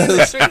what he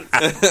does?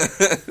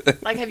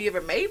 Like, have you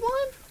ever made one?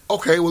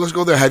 Okay, well, let's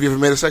go there. Have you ever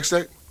made a sex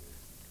tape?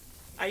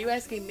 Are you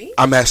asking me?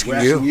 I'm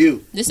asking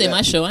you. This ain't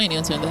my show. I ain't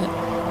answering that.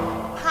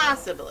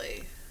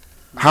 Possibly.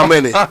 How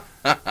many?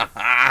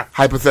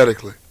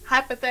 Hypothetically.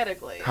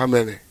 Hypothetically. How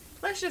many?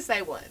 Let's just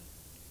say one.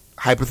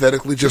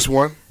 Hypothetically, just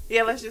one?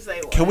 Yeah, let's just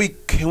say one.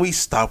 Can we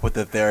stop with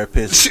the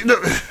therapist?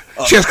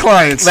 She has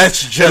clients.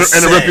 Let's just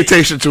and a say.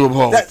 reputation to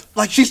uphold. That,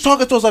 like, she's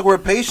talking to us like we're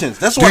patients.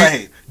 That's what I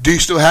hate. Do you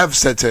still have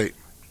said tape?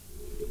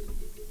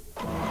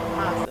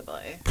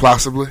 Possibly.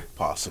 Possibly.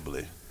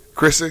 Possibly.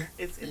 Chrissy,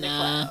 It's in Nah.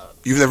 the cloud.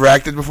 you've never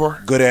acted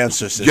before? Good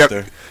answer,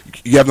 sister.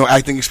 You have no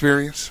acting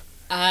experience?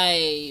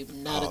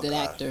 I'm not a good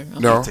God. actor.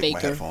 I'm No. a Take my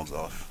faker. headphones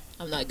off.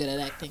 I'm not good at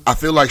acting. I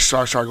feel like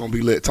Shar gonna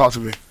be lit. Talk to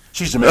me.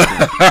 She's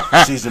Jamaican.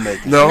 She's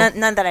Jamaican. No?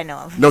 None that I know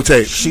of. No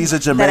tapes. She's a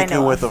That I Jamaican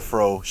know with of. a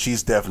fro.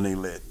 She's definitely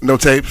lit. No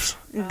tapes.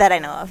 That I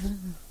know of.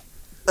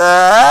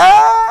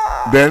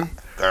 Ben,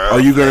 are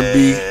you gonna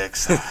be?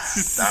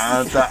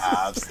 Down to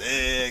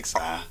optics.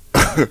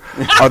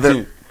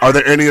 Are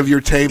there any of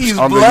your tapes He's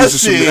on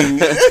blushing.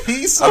 the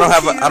He's so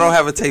I don't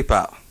have a tape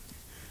out,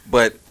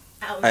 but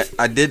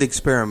I did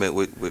experiment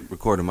with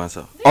recording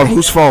myself. on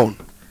whose phone?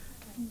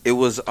 It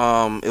was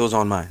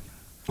on mine.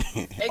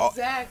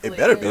 Exactly. It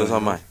better be. It was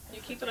on mine. You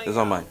keep it on It was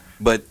your on phone. mine.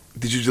 But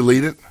Did you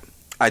delete it?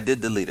 I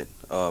did delete it.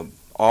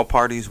 All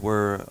parties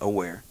were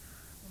aware.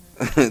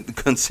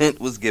 Consent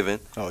was given.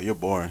 Oh, you're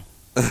boring.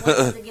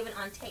 Was it given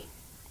on tape?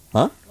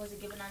 Huh? Was it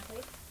given on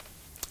tape?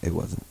 It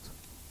wasn't.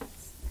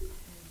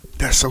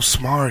 That's so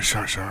smart,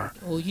 Shar.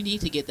 Oh, you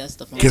need to get that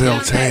stuff on. Get it tape.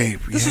 on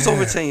tape. This was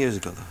over 10 years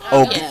ago, though.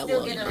 Oh, Yeah,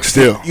 well, you know.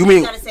 Still. you You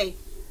mean gotta say,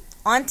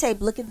 on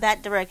tape, look in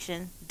that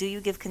direction. Do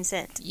you give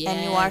consent? And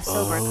you are Yes.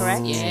 sober,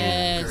 correct?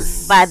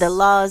 Yes. By the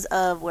laws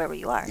of wherever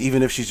you are.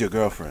 even if she's your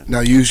girlfriend?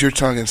 Now use your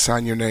tongue and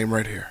sign your name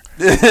right here.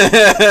 There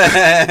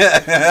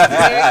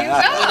you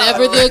go.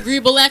 Whatever the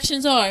agreeable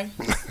actions are.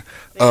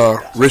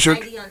 Richard,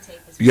 ID on tape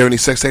is you have any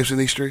sex tapes in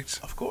these streets?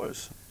 Of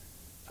course.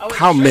 Oh, it's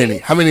How many?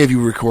 straight? How many have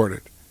you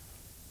recorded?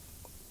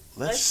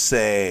 Let's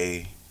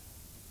say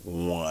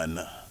one.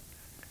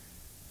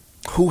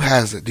 Who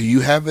has it? Do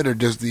you have it or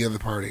does the other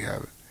party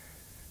have it?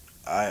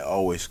 I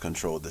always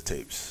control the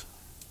tapes.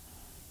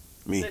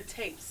 Me, The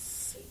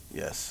tapes.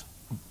 yes.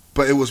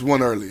 But it was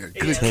one earlier.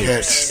 Good Yeah.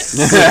 catch.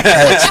 Good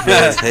catch,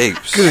 man.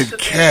 Tapes. Good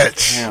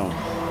catch.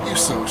 Damn. You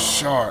so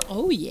sharp.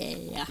 Oh,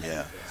 yeah.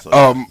 Yeah.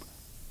 So,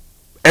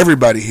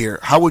 Everybody here,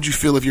 how would you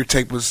feel if your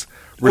tape was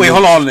wait, released?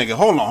 hold on, nigga.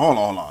 Hold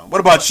on.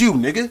 What about you,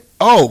 nigga?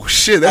 Oh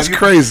shit, that's Have you-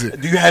 crazy.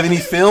 Do you have any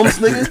films,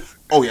 nigga?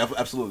 Oh yeah,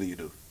 absolutely you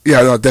do.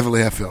 Yeah, no, I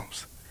definitely have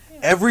films.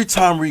 Every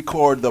time we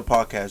record the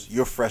podcast,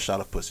 you're fresh out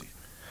of pussy.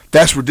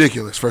 That's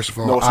ridiculous. First of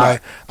all, No, it's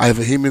not. I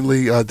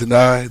vehemently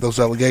deny those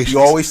allegations. You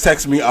always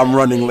text me, I'm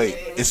running late.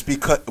 It's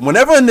because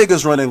whenever a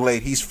nigga's running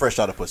late, he's fresh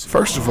out of pussy.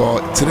 First of all,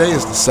 today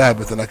is the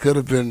Sabbath, and I could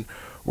have been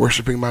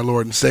worshiping my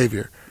Lord and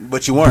Savior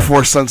But you weren't.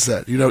 before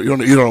sunset. You don't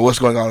know what's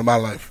going on in my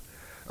life.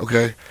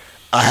 Okay,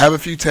 I have a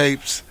few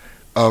tapes.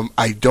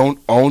 I don't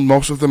own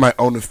most of them. I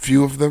own a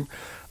few of them.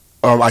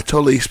 I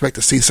totally expect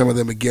to see some of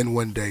them again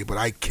one day, but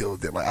I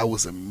killed them. Like, I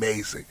was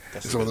amazing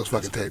in some of those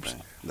fucking tapes.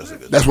 That's a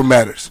good That's what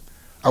matters.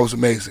 I was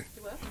amazing.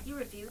 You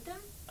reviewed them?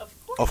 Of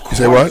course. Of You course.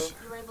 say what?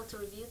 You were able to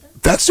review them?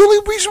 That's the only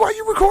reason why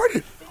you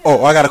recorded.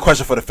 Oh, I got a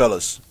question for the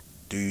fellas.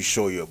 Do you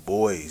show your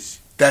boys?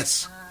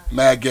 That's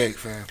mad gay,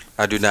 fam.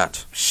 I do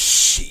not.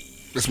 Shit.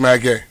 That's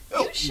mad gay.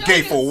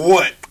 Gay for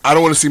what? I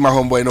don't want to see my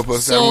homeboy no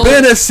pussy. So-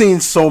 Ben has seen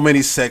so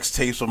many sex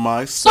tapes of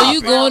mine. So Stop you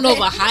it. going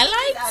over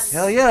highlights?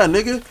 Hell yeah,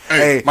 nigga.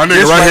 Hey, my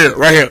nigga, this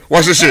right here.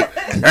 Watch this shit.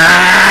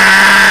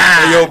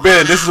 Hey, yo,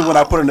 Ben, this is when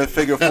I put in the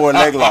figure 4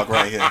 leg lock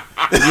right here.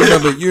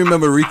 You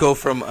remember Rico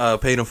from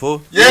Paid in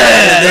Full? Yeah,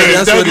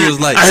 That's what he was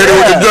like. I hit it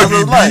with the that's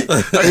Dougie, what it's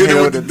like. I hit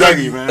it with the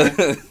Dougie,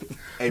 man.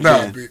 Hey, Nah,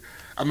 Ben. B.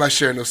 I'm not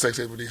sharing no sex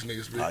tape with these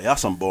niggas, B. Y'all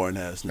some boring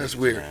ass niggas. That's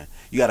weird. Man.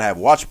 You gotta have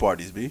watch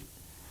parties, B.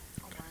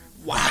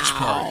 Watch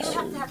parties. You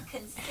have to have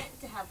consent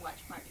to have watch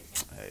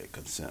parties. Hey,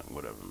 consent,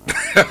 whatever, man.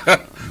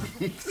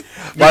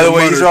 By the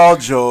way, these are all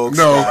jokes.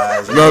 No.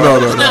 guys.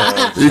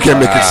 No. You can't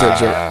make consent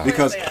joke.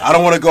 Because I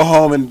don't want to go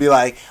home and be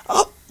like,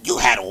 oh, you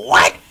had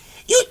what?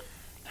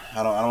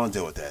 I don't want to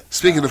deal with that.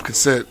 Speaking of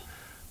consent,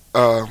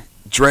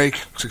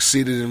 Drake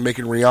succeeded in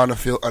making Rihanna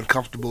feel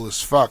uncomfortable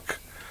as fuck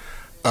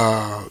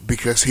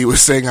because he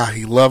was saying how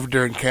he loved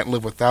her and can't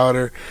live without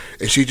her,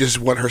 and she just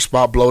want her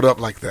spot blowed up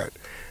like that,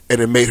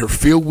 and it made her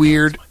feel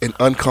weird and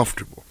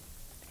uncomfortable.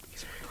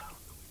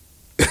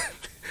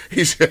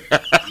 He's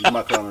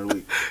my clown of the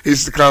week.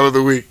 He's the clown of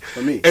the week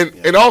for me.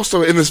 And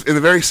also in the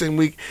very same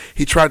week,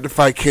 he tried to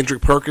fight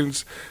Kendrick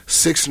Perkins,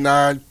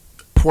 6'9",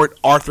 Port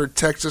Arthur,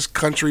 Texas,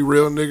 country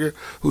real nigga,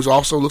 who's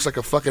also looks like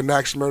a fucking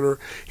axe murderer.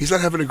 He's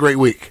not having a great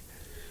week.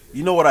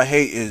 You know what I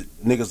hate is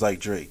niggas like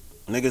Drake.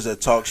 Niggas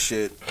that talk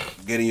shit,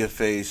 get in your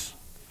face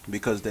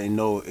because they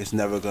know it's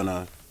never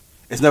gonna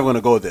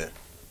go there.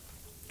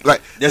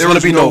 Like there's there gonna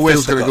was be no no way it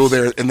was gonna go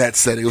fisticuffs. there in that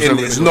setting.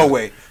 There's no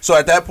way. So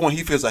at that point,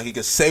 he feels like he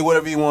can say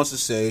whatever he wants to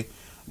say,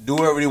 do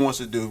whatever he wants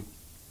to do,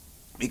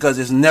 because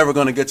it's never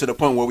gonna get to the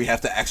point where we have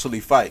to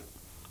actually fight.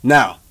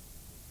 Now,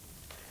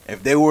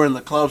 if they were in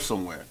the club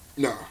somewhere,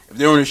 no. If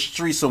they were in the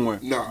street somewhere,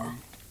 no.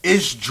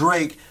 Is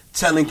Drake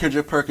telling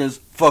Kendrick Perkins,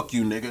 "Fuck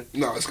you, nigga"?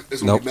 No, it's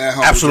gonna be mad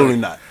humble. Absolutely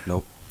not.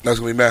 Nope. That's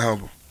gonna be mad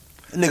humble.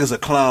 That nigga's a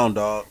clown,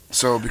 dog.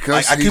 So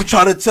because I keep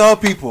trying to tell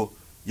people,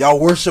 y'all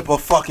worship a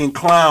fucking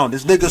clown.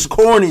 This nigga's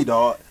corny,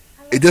 dog.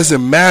 It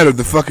doesn't matter.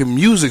 The fucking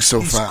music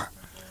so far.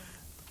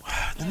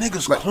 The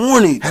nigga's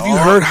corny, dog. Have you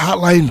heard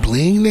Hotline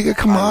Bling, nigga?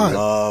 Come on. I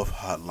love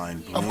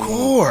Hotline Bling. Of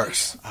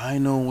course. I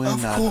know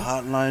when that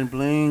Hotline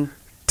Bling.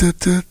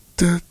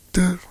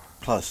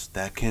 Plus,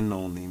 that can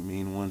only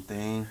mean one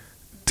thing.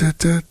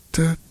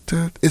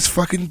 It's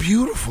fucking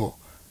beautiful.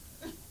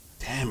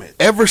 Damn it.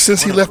 Ever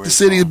since he left the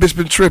city, the bitch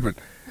been tripping.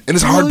 And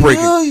it's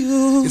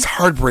heartbreaking. It's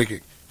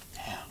heartbreaking.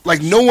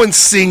 Like, no one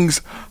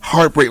sings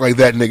heartbreak like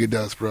that nigga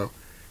does, bro.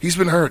 He's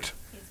been hurt.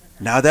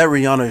 Now that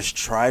Rihanna has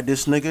tried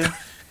this nigga,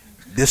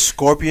 this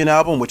Scorpion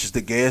album, which is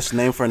the gayest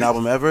name for an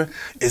album ever,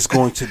 is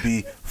going to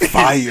be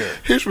fire.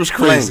 Here's what's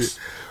crazy. Flames.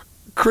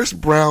 Chris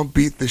Brown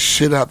beat the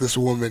shit out this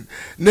woman.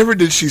 Never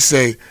did she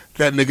say,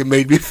 that nigga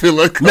made me feel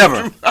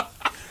uncomfortable. Never.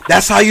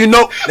 That's how you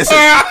know. Listen,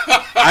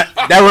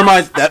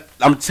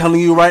 I'm telling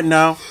you right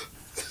now,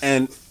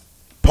 and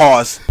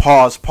pause.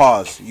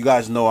 You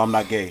guys know I'm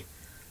not gay.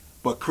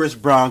 But Chris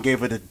Brown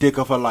gave her the dick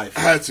of her life.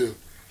 Had to.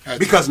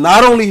 Because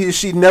not only did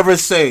she never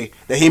say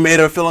that he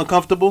made her feel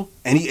uncomfortable,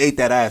 and he ate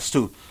that ass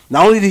too.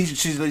 Not only did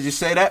she just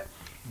say that,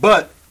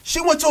 but she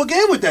went to a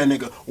game with that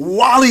nigga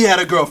while he had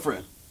a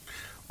girlfriend.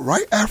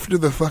 Right after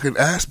the fucking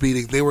ass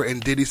beating, they were in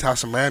Diddy's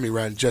house in Miami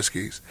riding jet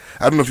skis.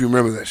 I don't know if you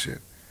remember that shit.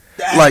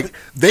 Like,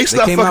 they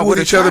stopped fucking with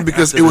each other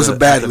because it was a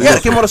bad look. Yeah,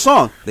 they came out with a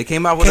song. They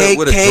came out with a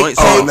joint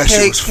song. Oh, and that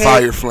shit was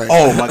fire flame.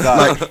 Oh, my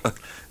God. Like,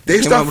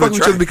 they stopped fucking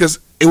with each other because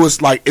it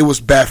was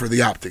bad for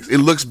the optics. It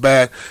looks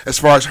bad as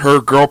far as her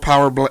girl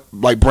power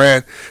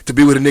brand. To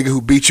be with a nigga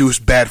who beat you is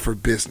bad for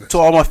business. To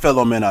all my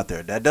fellow men out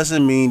there, that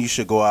doesn't mean you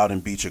should go out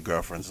and beat your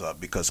girlfriends up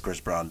because Chris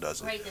Brown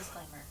does it. Great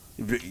disclaimer.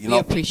 You know, We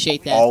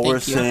appreciate that. All Thank we're you.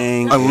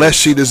 saying, Unless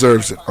she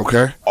deserves it,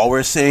 okay? all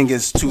we're saying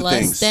is two Plus,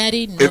 things.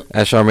 Daddy, no,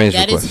 That's Charmaine's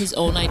that is request. his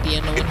own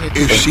idea. No one here.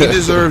 If she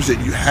deserves it,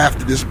 you have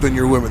to discipline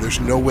your women. There's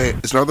no way.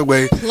 There's no other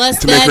way Plus,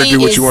 to make her Daddy do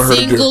what is you want her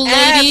to do. single,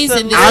 ladies,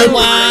 and this is Absolutely.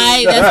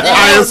 why.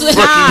 I am That's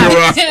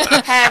fucking you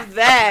up. Have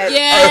that.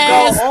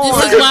 Yes, go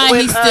this on is why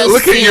with he's us. still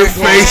Look at your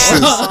single. faces.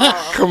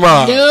 Come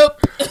on. Nope.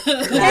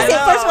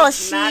 First of all,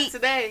 not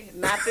today,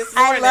 not this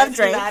I morning. love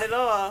Drake. Not at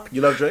all.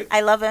 You love Drake?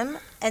 I love him.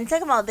 And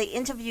second of all, the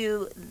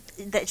interview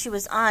that she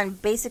was on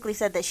basically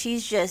said that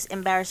she's just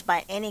embarrassed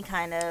by any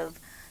kind of,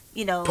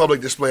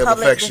 Public display of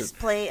affection.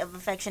 display of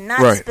affection, not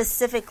Right.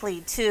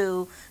 specifically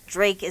to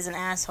Drake is an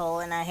asshole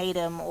and I hate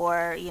him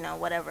or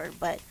whatever.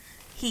 But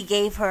he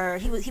gave her,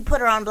 he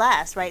put her on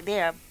blast right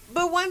there.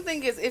 But one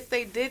thing is, if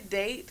they did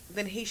date,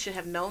 then he should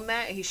have known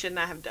that, and he should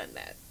not have done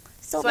that.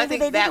 So I maybe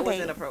think they that did was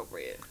date.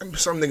 inappropriate.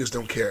 Some niggas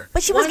don't care.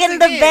 But she was Once getting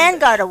the again,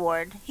 Vanguard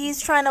Award. He's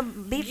trying to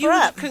beat You her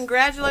up.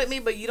 congratulate me,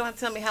 but you don't have to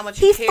tell me how much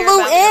He you care flew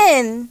about me.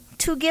 in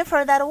to give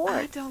her that I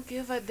award. don't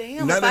give a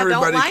damn. Not If I don't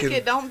everybody like can-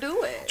 it, don't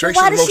do it. Drake's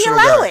Why an did she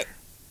emotional allow guy. it?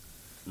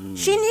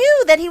 She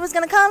knew that he was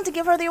going to come to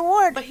give her the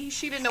award. But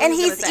she didn't know And what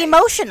he was he's gonna say.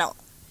 emotional.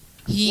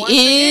 He Once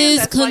again, is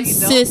that's why you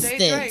don't date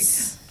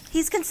consistent.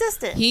 He's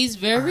consistent. He's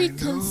very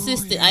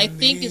consistent. I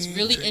think it's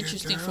really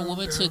interesting for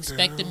women to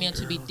expect a man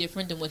to be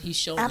different than what he's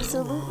shown you.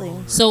 Absolutely.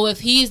 So if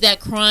he's that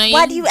crying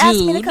Why do you ask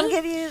me to dude, come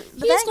give you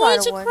the he's going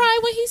Vanguard to Award? cry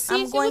when he sees I'm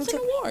you going with an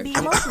to award. be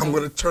I'm emotional.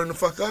 going to turn the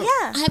fuck up.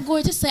 Yeah. I'm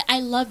going to say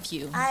I love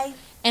you. I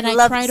And I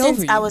loved cried since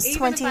over you. I was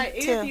Even if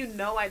 22. you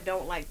know I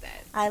don't like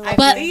that. I love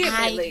But you.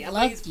 vehemently, I I'm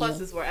love these you.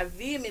 pluses where I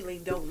vehemently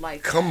don't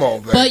like Come that. on,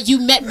 baby. But you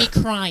met me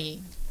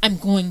crying. I'm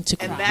going to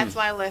cry. And that's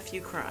why I left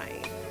you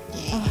crying.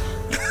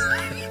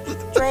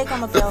 Drake,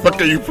 I'm available.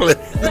 What are you playing?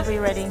 Whenever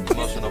you're ready.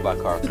 Emotional by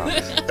Carl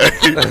Thomas.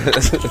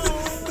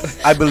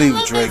 I believe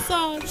love Drake that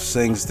song.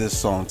 sings this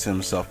song to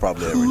himself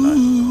probably every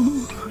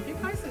night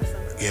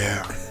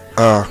Yeah.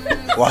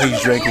 while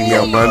he's drinking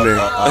Yeah, a Monday.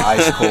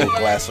 ice cold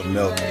glass of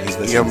milk. He's Yeah,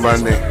 listening to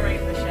Monday.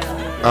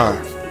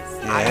 yeah.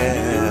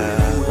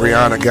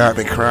 Rihanna got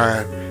me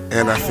crying,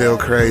 and I feel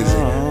crazy.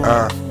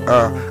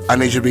 I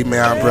need you to be my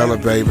umbrella,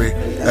 baby.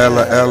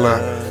 Ella,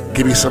 Ella,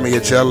 give me some of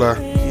your Jella.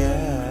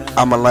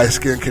 I'm a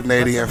light-skinned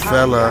Canadian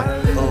fella.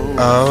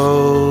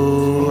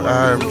 Oh,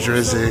 I'm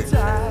Drizzy.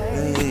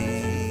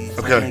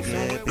 Okay.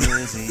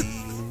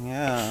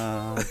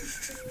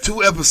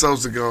 2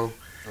 episodes ago,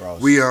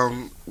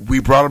 we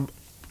brought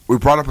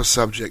up a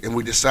subject, and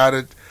we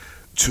decided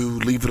to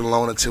leave it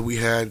alone until we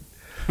had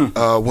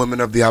women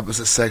of the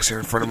opposite sex here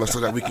in front of us, so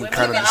that we can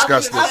kind of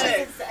discuss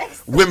this.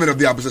 Women of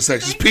the opposite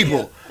sex, just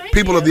people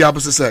of the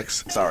opposite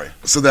sex. Sorry.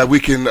 So that we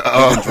can We've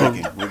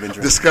been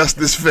drinking. discuss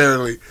this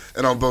fairly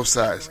and on both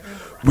sides.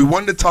 We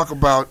wanted to talk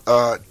about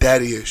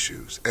daddy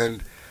issues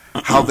and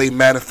how they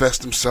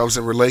manifest themselves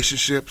in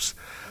relationships,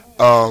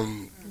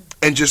 and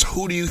just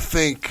who do you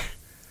think?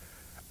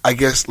 I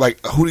guess,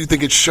 like, who do you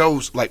think it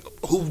shows? Like,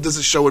 who does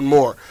it show in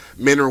more,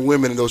 men or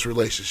women in those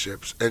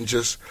relationships? And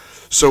just,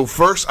 so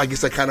first, I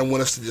guess I kind of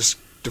want us to just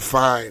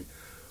define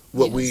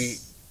what we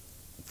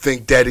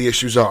think daddy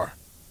issues are.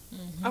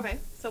 Okay,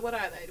 so what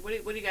are they?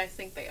 What do you guys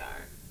think they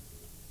are?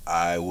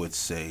 I would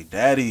say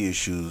daddy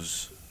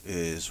issues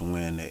is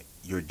when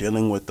you're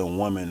dealing with a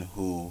woman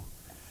who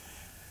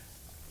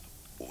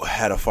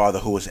had a father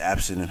who was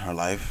absent in her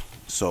life.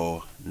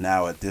 So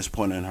now at this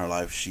point in her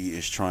life, she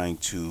is trying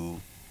to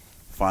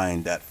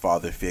find that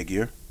father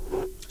figure.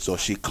 So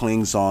she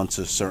clings on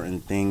to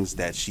certain things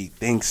that she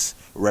thinks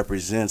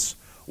represents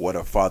what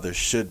a father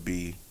should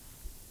be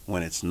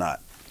when it's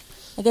not.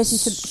 I guess you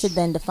should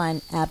then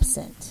define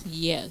absent.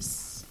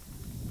 Yes.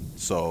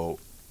 So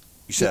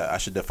you said I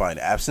should define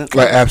absent?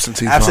 Like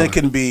absentee Absent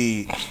father. can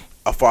be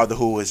a father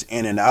who was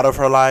in and out of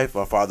her life,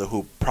 a father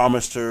who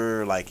promised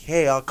her, like,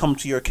 hey, I'll come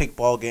to your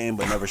kickball game,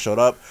 but never showed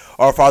up,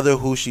 or a father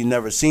who she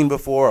never seen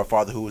before, a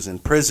father who was in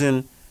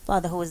prison,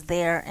 Father who was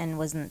there and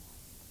wasn't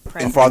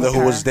present. a father with who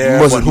her. was there,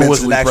 Wasn't but who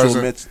was an mentally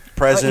actual present.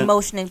 present, Or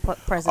emotionally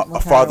present a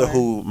with her. father or-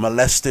 who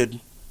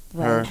molested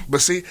her. Right.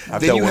 But see,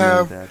 I've then dealt you with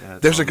have,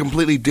 that. there's a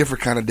completely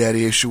different kind of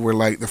daddy issue where,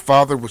 like, the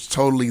father was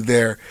totally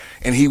there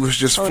and he was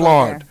just Totally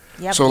flawed. there.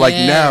 Yep. So, like,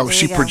 Yeah, now there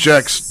she you go.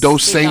 projects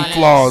those Big same ass.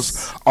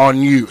 flaws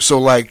on you. So,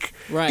 like,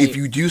 Right. if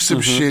you do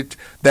some shit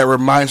that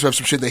reminds her of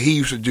some shit that he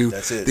used to do,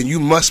 That's it. then you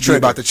must be Trigger.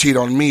 about to cheat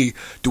on me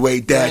the way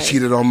dad Right.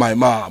 cheated on my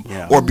mom.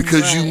 Yeah. Or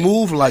because you Right.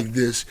 move like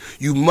this,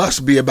 you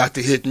must be about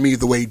to hit me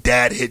the way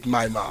dad hit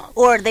my mom.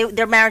 Or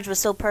their marriage was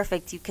so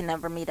perfect you can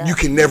never meet up. You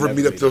can never Never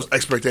meet up meet to those up.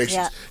 expectations.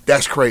 Yeah.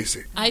 That's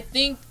crazy. I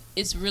think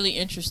it's really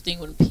interesting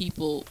when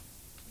people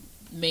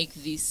make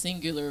the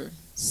singular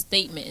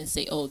statement and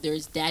say, "Oh,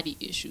 there's daddy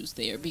issues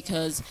there,"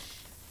 because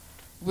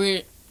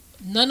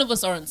none of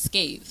us are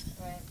unscathed.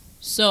 Right.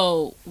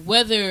 So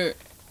whether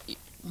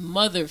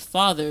mother,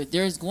 father,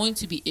 there's going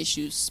to be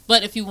issues.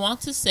 But if you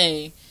want to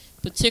say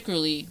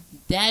particularly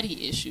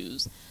daddy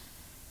issues,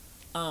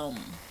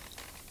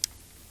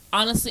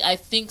 honestly, I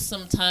think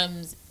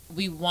sometimes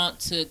we want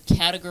to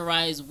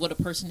categorize what a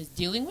person is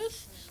dealing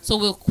with. So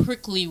we'll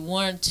quickly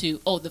warn to,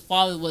 oh, the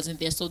father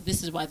wasn't there, so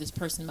this is why this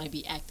person might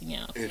be acting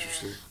out.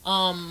 Interesting.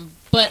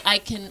 But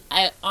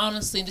I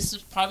honestly, this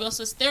is probably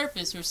also as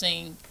therapists who are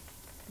saying,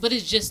 but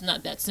it's just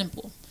not that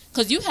simple.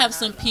 Because you have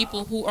some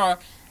people who are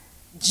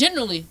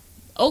generally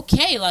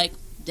okay, like,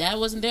 dad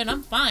wasn't there and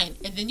I'm fine.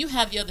 And then you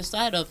have the other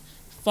side of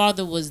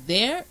father was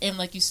there, and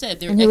like you said,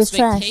 there And are he was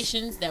trash.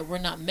 expectations that were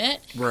not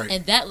met, Right.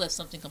 and that left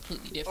something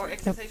completely Or different.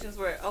 expectations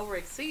were over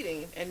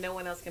exceeding, and no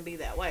one else can be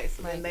that way.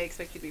 So then they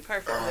expect you to be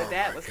perfect. and their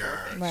dad was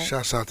perfect. Right.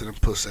 Shouts out to them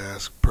puss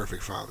ass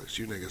perfect fathers.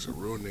 You niggas are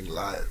ruining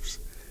lives.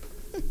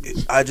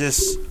 I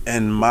just,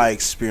 in my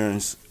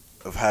experience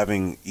of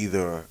having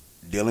either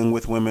dealing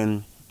with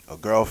women, a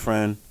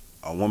girlfriend,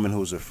 a woman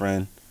who's a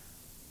friend,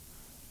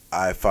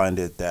 I find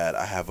it that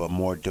I have a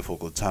more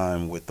difficult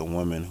time with the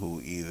woman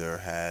who either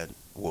had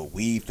what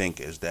we think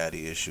is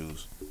daddy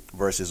issues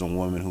versus a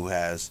woman who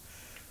has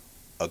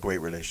a great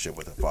relationship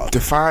with her father.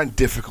 Define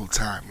difficult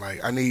time.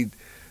 Like, I need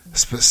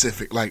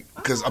specific, like,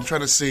 because I'm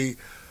trying to see,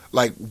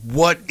 like,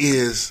 what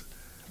is,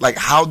 like,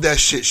 how that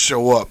shit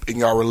show up in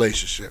your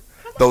relationship.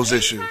 Those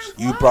issues.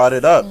 You brought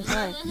it up.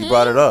 You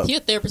brought it up. He a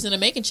therapist in the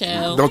making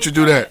child. Don't you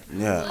do that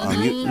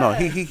Yeah.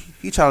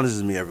 He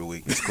challenges me every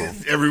week. It's cool.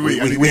 every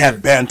week. We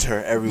have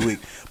banter every week.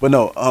 But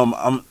no,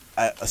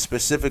 a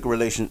specific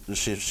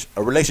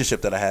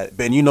relationship that I had.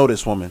 Ben, you know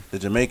this woman, the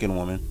Jamaican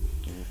woman.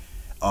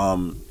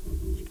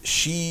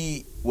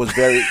 She was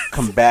very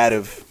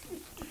combative.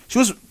 It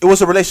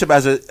was a relationship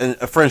as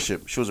a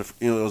friendship.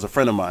 It was a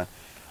friend of mine,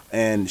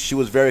 and she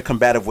was very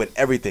combative with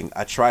everything.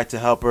 I tried to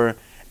help her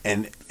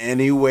in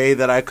any way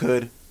that I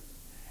could.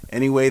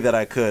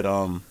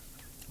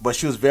 But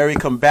she was very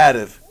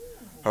combative.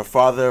 Her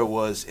father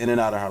was in and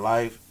out of her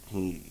life.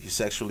 He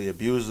sexually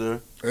abused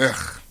her.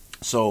 Ugh.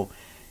 So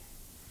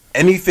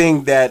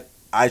anything that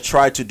I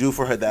tried to do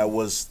for her that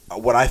was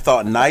what I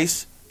thought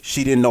nice,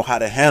 she didn't know how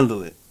to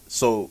handle it.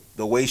 So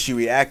the way she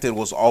reacted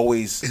was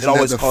always Isn't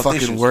that the caused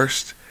fucking issues.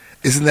 worst?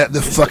 Isn't that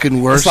the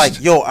fucking worst? It's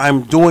like, yo,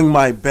 I'm doing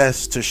my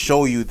best to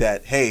show you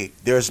that, hey,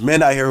 there's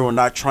men out here who are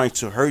not trying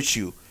to hurt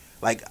you.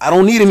 Like, I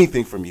don't need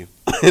anything from you.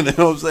 You know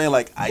what I'm saying?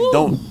 Like, I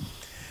don't.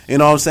 You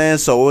know what I'm saying?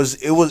 So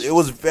it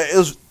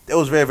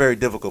was very, very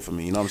difficult for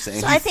me. You know what I'm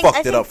saying? So He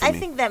fucked it up for I me.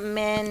 think that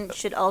men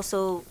should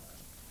also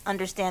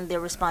understand their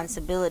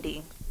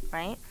responsibility,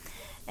 right?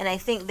 And I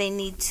think they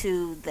need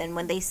to then,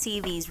 when they see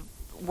these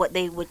what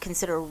they would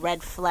consider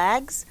red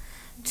flags,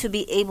 to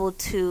be able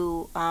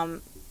to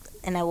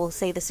and I will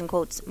say this in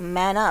quotes,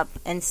 man up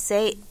and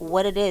say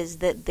what it is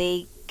that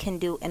they can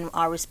do and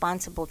are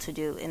responsible to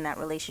do in that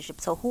relationship.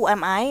 So who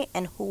am I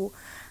and who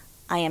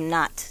I am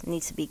not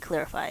needs to be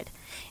clarified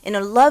in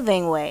a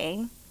loving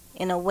way,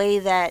 in a way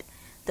that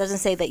doesn't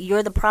say that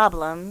you're the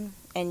problem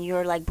and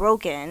you're like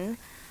broken,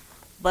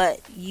 but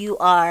you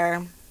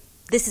are,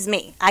 this is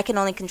me. I can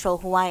only control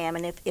who I am,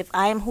 and if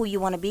I am who you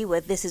want to be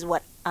with, this is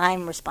what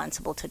I'm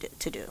responsible to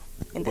do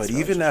in this But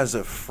even as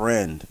a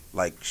friend,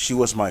 like, she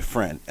was my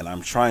friend, and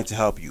I'm trying to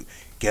help you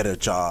get a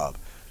job.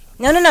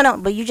 No.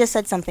 But you just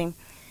said something.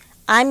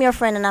 I'm your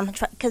friend, and I'm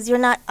because you're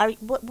not.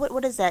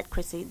 What is that,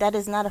 Chrissy? That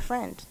is not a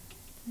friend.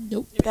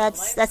 Nope.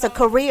 That's a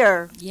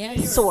career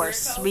Yes.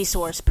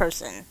 resource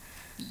person.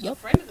 Yep.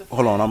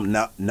 Hold on,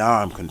 now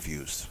I'm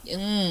confused.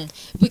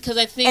 Because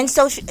I think And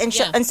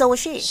so was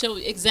she. So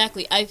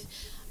exactly,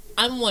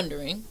 I'm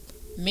wondering.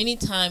 Many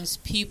times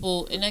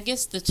people, and I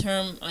guess the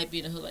term might be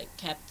in the hood, like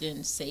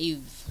Captain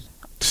Save.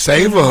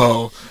 Save a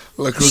hoe.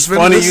 Look who's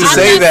Funny you I'm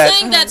say not that.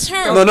 saying that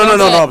term.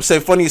 No. Say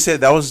funny you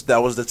said that was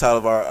the title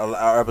of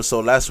our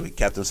episode last week,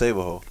 Captain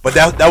Saberho. But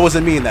that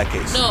wasn't me in that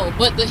case. No,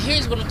 but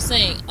here's what I'm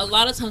saying. A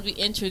lot of times we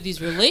enter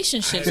these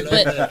relationships,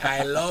 but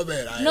I love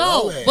it. I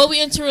love it. but we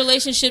enter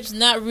relationships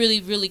not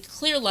really, really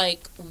clear.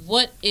 Like,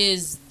 what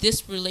is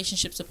this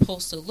relationship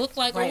supposed to look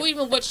like, Right. or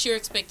even what your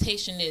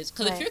expectation is?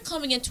 Because Right. if you're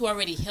coming in to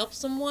already help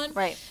someone,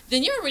 Right.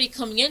 then you're already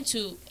coming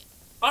into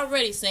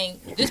already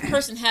saying this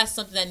person has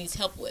something that needs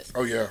help with.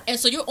 Oh, yeah. And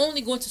so you're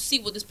only going to see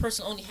what this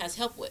person only has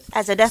help with.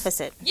 As a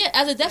deficit. Yeah,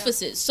 as a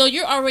deficit. So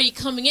you're already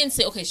coming in and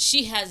say, okay,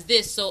 she has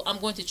this, so I'm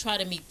going to try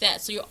to meet that.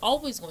 So you're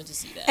always going to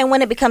see that. And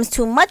when it becomes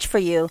too much for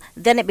you,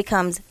 then it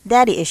becomes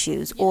daddy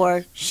issues,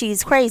 or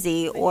she's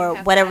crazy, or have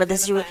to whatever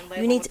this identify and you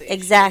label need what to the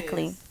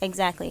issue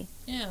exactly.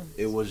 Yeah.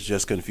 It was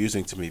just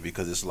confusing to me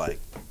because it's like,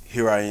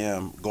 here I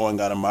am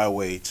going out of my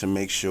way to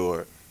make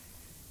sure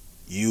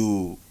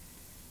you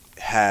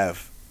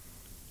have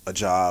a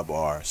job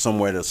or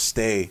somewhere to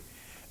stay,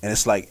 and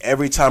it's like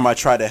every time I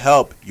try to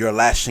help, you're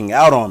lashing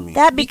out on me.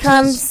 That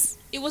becomes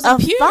It was a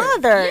pure.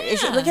 father Yeah.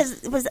 issue,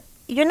 because it was,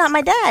 you're not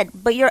my dad,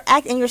 but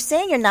and you're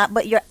saying you're not,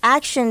 but your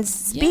actions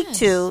speak Yes.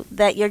 to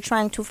that you're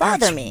trying to father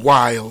That's me.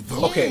 wild,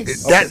 though. Okay.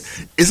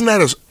 Isn't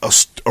that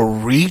a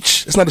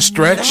reach? It's not a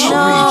stretch.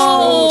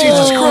 No.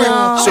 Jesus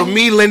Christ. So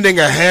me lending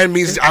a hand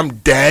means I'm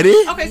daddy?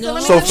 Okay, so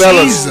let me So just-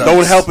 fellas, Jesus.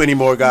 don't help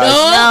anymore, guys.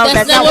 No,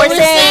 that's not what we're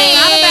saying.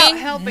 It's not about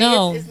helping.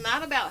 No. It's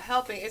not about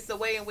helping. It's the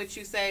way in which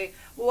you say,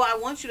 well, I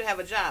want you to have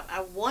a job.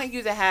 I want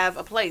you to have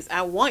a place.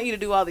 I want you to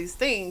do all these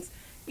things.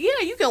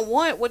 Yeah, you can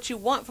want what you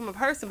want from a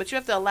person, but you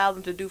have to allow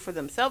them to do for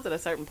themselves at a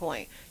certain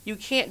point. You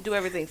can't do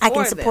everything for I them.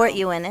 can support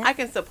you in it. I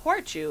can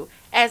support you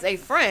as a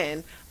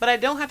friend, but I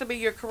don't have to be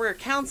your career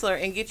counselor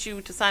and get you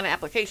to sign an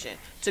application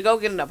to go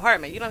get an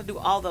apartment. You don't have to do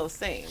all those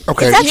things.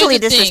 Okay. It's actually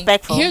Here's the thing.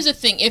 disrespectful. Here's the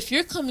thing. If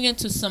you're coming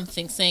into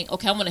something saying,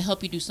 okay, I want to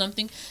help you do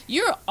something,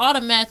 you're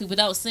automatically,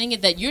 without saying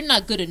it, that you're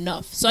not good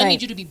enough. So I Right.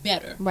 need you to be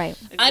better. Right.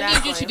 I need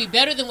you Exactly. to be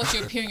better than what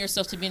you're appearing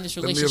yourself to be in this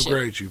Let me relationship.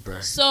 upgrade you,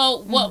 back.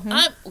 So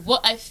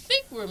what I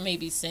think we're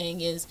maybe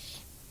saying is,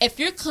 if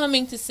you're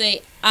coming to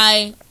say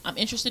I'm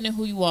interested in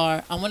who you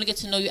are, I want to get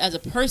to know you as a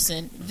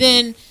person,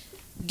 then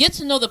get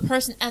to know the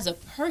person as a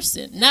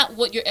person, not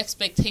what your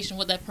expectation,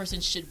 what that person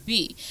should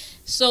be.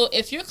 So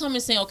if you're coming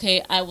saying,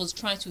 okay, I was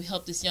trying to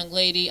help this young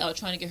lady, I was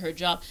trying to get her a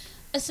job,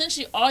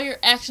 essentially all your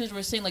actions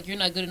were saying like you're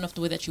not good enough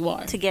the way that you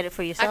are. To get it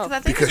for yourself. I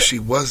think Because she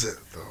wasn't,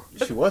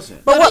 though. She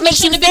wasn't. But But what you makes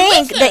you shouldn't be with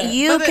think her. that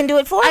you But can do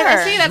it for her?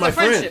 I see it as My a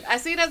friendship. friend. I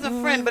see it as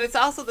a friend, but it's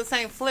also the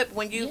same flip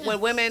when when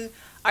women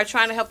are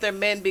trying to help their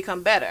men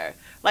become better.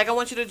 Like, I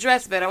want you to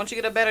dress better. I want you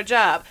to get a better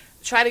job.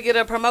 Try to get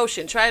a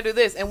promotion. Try to do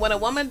this. And when a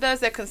woman does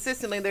that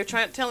consistently, they're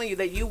telling you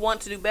that you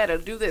want to do better.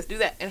 Do this, do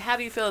that. And how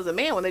do you feel as a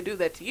man when they do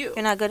that to you?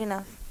 You're not good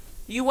enough.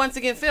 You once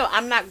again feel,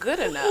 I'm not good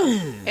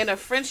enough. In a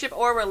friendship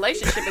or a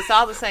relationship, it's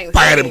all the same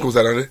By them thing. goes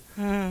out on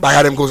it.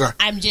 By them goes out.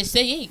 I'm just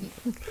saying.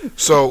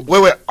 So,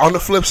 wait. On the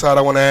flip side,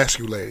 I want to ask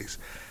you, ladies,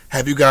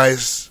 have you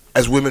guys,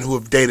 as women who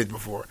have dated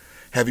before,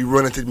 have you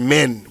run into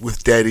men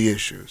with daddy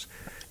issues?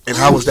 And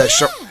how was that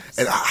show?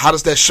 And how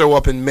does that show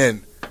up in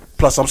men?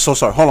 Plus, I'm so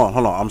sorry. Hold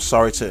on. I'm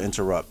sorry to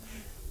interrupt.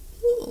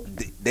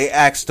 They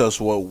asked us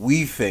what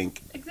we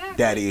think Exactly.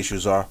 daddy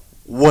issues are.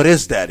 What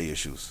is daddy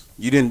issues?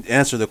 You didn't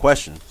answer the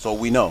question, so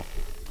we know.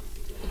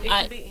 It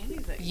I- could be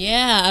anything.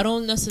 Yeah, I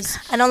don't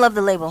necessarily. I don't love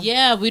the label.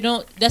 Yeah, we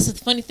don't. That's the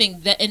funny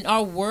thing, that in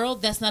our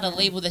world, that's not a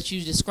label that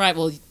you describe.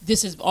 Well,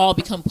 this has all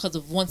become because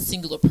of one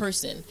singular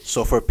person.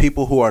 So for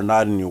people who are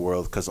not in your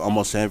world, because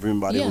almost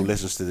everybody Yeah. who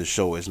listens to the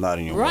show is not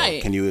in your Right.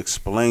 world, can you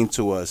explain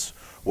to us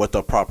what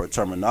the proper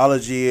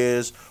terminology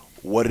is?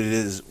 What it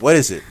is? What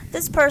is it?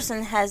 This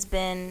person has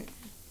been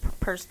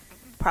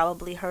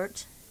probably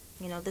hurt.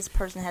 You know, this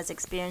person has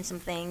experienced some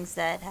things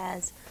that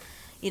has,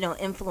 you know,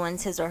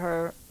 influenced his or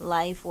her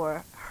life,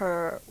 or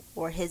her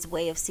or his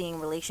way of seeing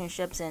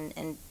relationships,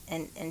 and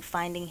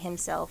finding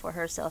himself or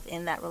herself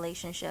in that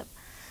relationship.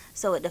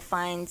 So it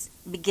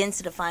begins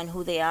to define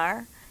who they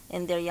are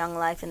in their young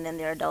life and then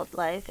their adult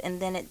life,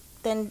 and then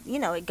you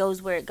know, it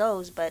goes where it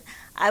goes. But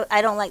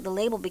I don't like the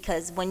label,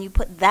 because when you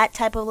put that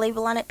type of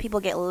label on it,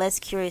 people get less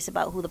curious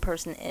about who the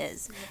person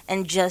is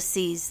and just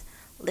sees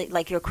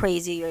like you're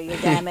crazy, or you're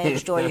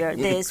damaged, or you're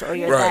this, or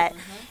you're Right.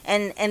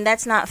 that, and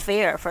that's not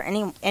fair for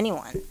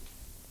anyone.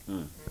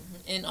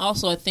 And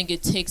also, I think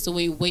it takes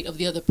away weight of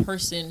the other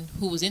person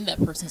who was in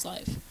that person's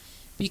life,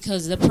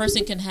 because the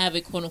person can have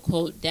a quote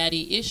unquote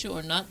daddy issue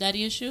or not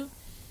daddy issue,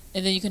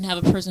 and then you can have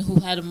a person who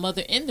had a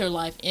mother in their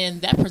life,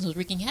 and that person was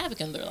wreaking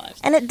havoc in their lives.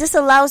 And it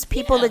disallows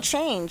people Yeah. to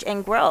change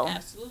and grow.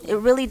 Absolutely. It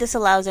really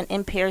disallows and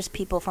impairs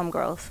people from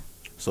growth.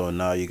 So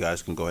now you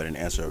guys can go ahead and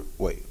answer.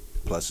 Wait,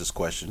 plus this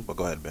question, but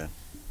go ahead, Ben.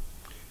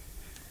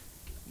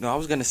 No, I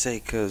was gonna say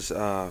because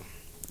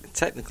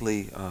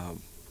technically,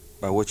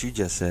 by what you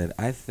just said,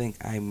 I think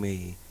I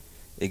may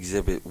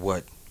exhibit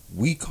what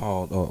we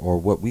called or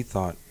what we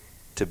thought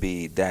to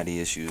be daddy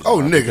issues. Oh,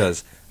 nigga.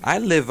 Because I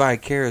live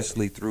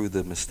vicariously through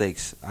the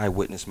mistakes I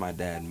witnessed my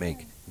dad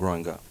make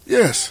growing up,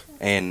 Yes.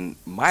 and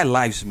my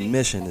life's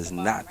mission is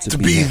not To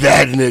be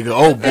that nigga.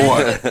 Oh,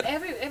 boy.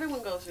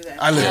 Everyone goes through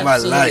that. I live my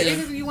Absolutely. life.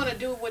 Either you want to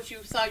do what you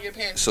saw your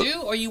parents So-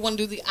 do, or you want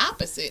to do the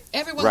opposite.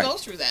 Everyone Right.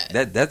 goes through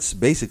that. That's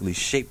basically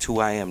shaped who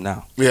I am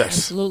now. Yes.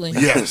 Absolutely.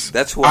 Yes.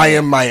 That's who I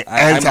am my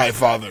I'm-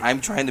 anti-father. I'm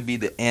trying to be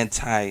the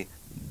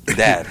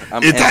anti-dad.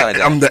 I'm It's-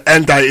 anti-dad. I'm the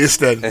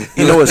anti-isted.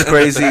 You know what's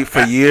crazy?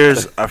 For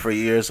years, I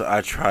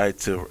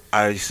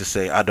used to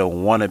say I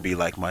don't want to be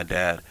like my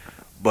dad,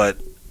 but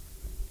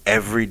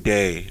every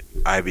day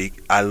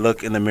I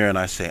look in the mirror and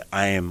I say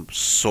I am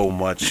so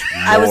much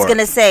more. I was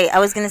gonna say,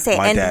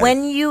 my and dad.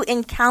 when you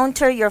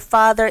encounter your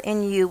father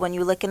in you, when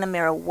you look in the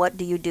mirror, what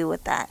do you do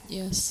with that?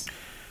 Yes.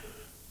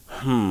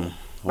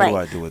 What do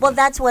I do with Well, it?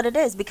 that's what it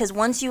is, because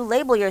once you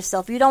label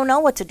yourself, you don't know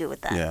what to do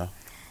with that. Yeah.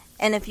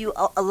 And if you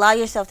allow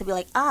yourself to be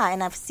like,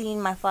 and I've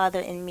seen my father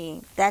in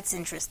me, that's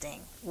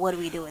interesting. What do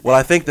we do with Well,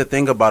 I that? think the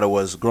thing about it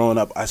was growing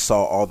up, I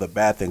saw all the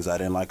bad things I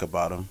didn't like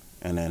about him,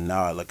 and then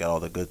now I look at all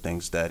the good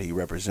things that he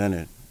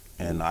represented,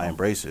 and I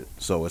embrace it.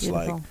 So it's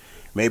Beautiful. like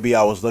maybe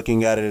I was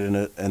looking at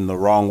it in the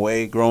wrong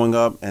way growing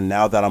up, and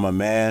now that I'm a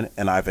man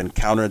and I've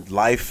encountered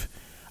life,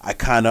 I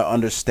kind of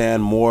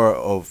understand more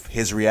of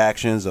his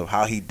reactions, of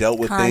how he dealt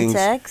with things,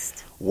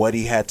 Context. what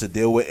he had to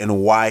deal with,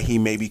 and why he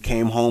maybe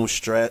came home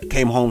stressed.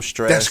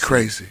 That's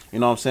crazy. You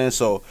know what I'm saying?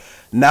 So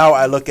now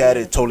I look at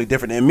it totally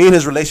different, and me and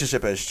his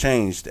relationship has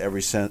changed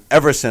ever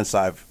since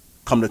I've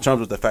come to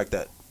terms with the fact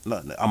that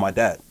look, I'm my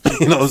dad.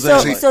 You know what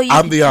I'm saying? So you,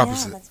 I'm the yeah,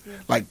 opposite. that's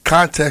beautiful. Like,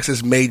 context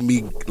has made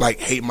me like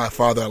hate my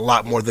father a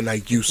lot more than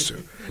I used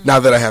to. Now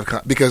that I have,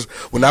 because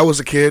when I was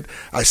a kid,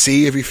 I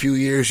see every few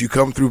years you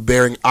come through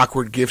bearing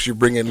awkward gifts. You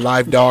bring in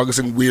live dogs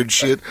and weird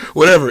shit,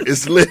 whatever.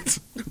 It's lit.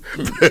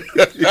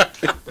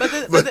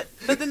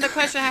 But then the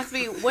question has to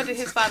be, what did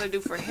his father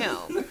do for him?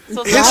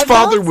 So His Live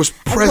father dogs? was As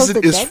opposed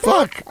present to as dead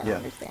fuck. dogs? I don't Yeah.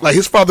 understand. Like,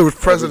 his father was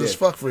present as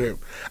fuck for him.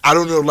 I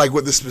don't know like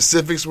what the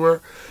specifics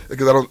were,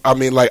 because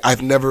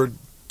I've never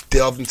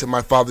delved into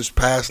my father's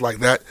past like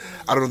that.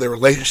 I don't know their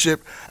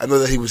relationship. I know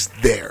that he was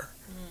there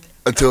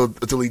until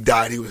he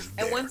died. He was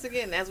there. And once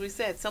again, as we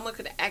said, someone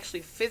could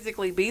actually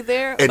physically be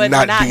there, And but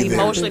not not be there.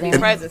 emotionally be And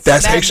present.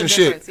 that's So Haitian the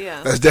shit. difference,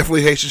 yeah. That's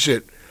definitely Haitian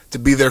shit. To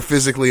be there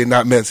physically and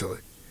not mentally.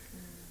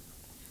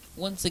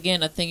 Once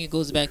again, I think it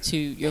goes back to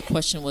your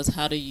question was,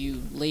 how do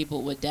you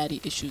label what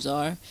daddy issues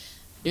are?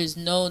 There's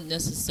no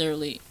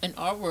necessarily, in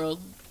our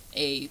world,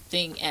 a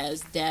thing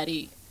as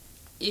daddy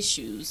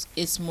issues.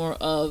 It's more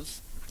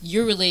of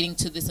you're relating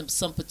to this in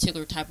some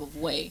particular type of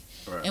way.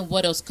 Right. And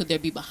what else could there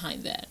be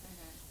behind that?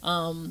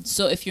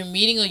 So if you're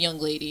meeting a young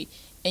lady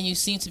and you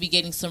seem to be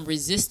getting some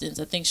resistance,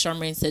 I think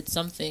Charmaine said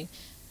something.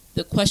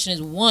 The question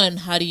is, one,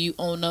 how do you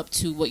own up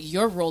to what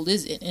your role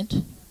is in it?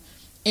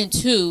 And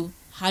two,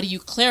 how do you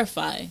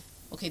clarify,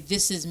 okay,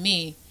 this is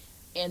me,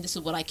 and this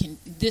is what I can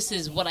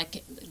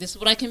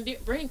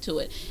bring to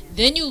it.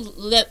 Then you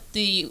let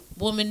the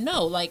woman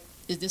know, like,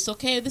 is this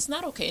okay or this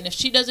not okay? And if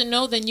she doesn't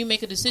know, then you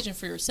make a decision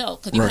for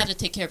yourself, because you Right. have to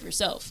take care of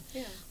yourself.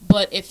 Yeah.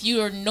 But if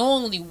you are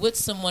knowingly with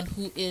someone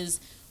who is,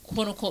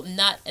 quote unquote,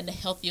 not in the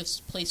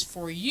healthiest place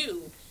for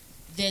you,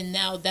 then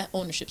now that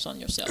ownership's on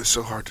yourself. It's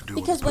so hard to do.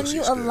 Because when when the you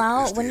pussy's the-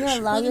 allow is the when you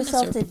issue. allow Well,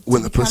 yourself that's to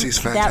When the become pussy's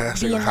that-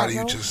 fantastic, be in how that do you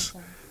role- just?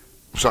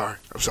 I'm sorry.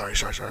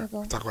 Sorry.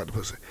 Okay. Talk about the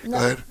pussy. No. Go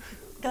ahead.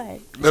 Go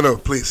ahead. No,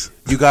 please.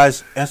 You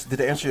guys, did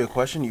they answer your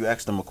question? You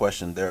asked them a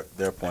question. Their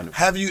point of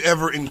Have you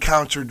ever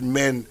encountered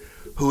men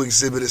who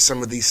exhibited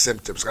some of these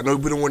symptoms? I know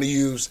we don't want to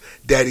use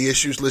daddy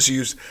issues. Let's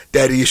use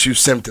daddy issue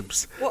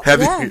symptoms. Well,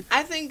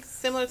 I think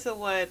similar to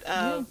what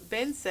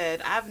Ben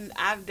said,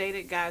 I've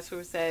dated guys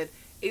who said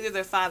either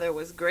their father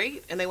was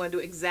great and they want to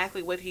do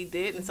exactly what he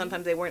did, and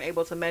sometimes they weren't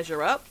able to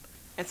measure up,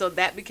 and so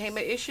that became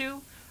an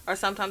issue. Or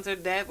sometimes their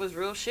dad was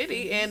real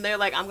shitty, and they're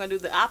like, I'm going to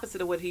do the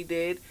opposite of what he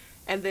did.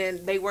 And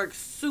then they worked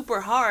super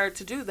hard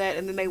to do that,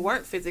 and then they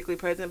weren't physically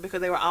present because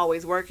they were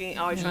always working,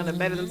 always trying to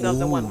better themselves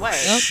in one way.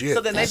 Shit,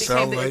 so then they that became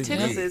sound the like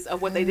antithesis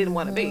of what they didn't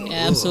want to be.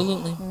 Yeah,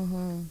 absolutely.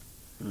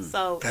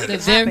 So That it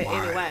is can happen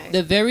wild. anyway.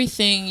 The very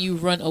thing you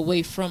run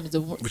away from is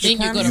the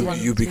thing you're going to run.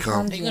 You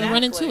become. You're going to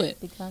run into it.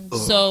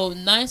 Becomes- So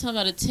 9 times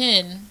out of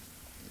 10,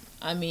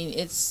 I mean,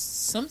 it's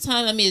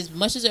sometimes. I mean, as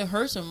much as it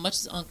hurts or much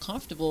as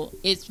uncomfortable,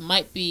 it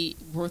might be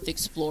worth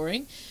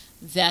exploring.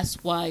 That's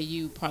why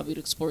you probably would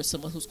explore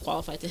someone who's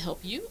qualified to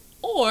help you,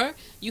 or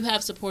you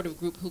have supportive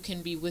group who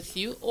can be with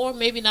you, or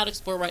maybe not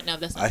explore right now.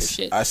 That's not your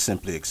shit. I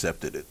simply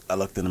accepted it. I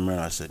looked in the mirror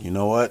and I said, you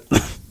know what?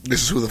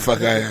 This is who the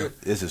fuck I am.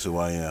 This is who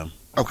I am.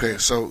 Okay,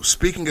 so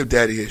speaking of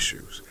daddy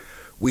issues,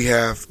 we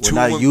have We're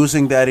not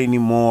using that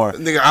anymore.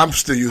 Nigga, I'm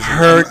still using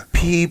Hurt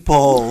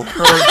people.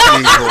 Hurt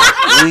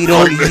people. We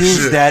don't Fuck that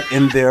use shit. that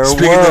in their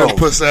Speaking world. of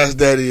puss ass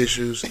daddy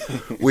issues,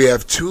 we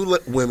have two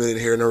women in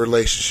here in a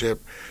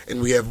relationship, and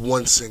we have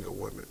one single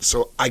woman.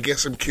 So I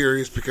guess I'm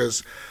curious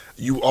because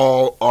you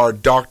all are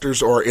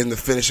doctors or in the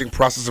finishing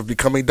process of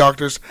becoming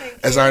doctors,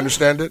 as I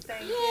understand it.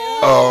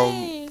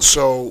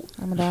 So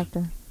I'm a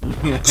doctor.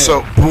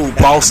 ooh,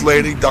 boss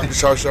lady, Dr.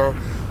 Shaw Shaw.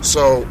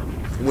 So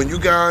when you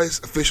guys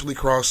officially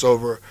cross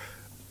over,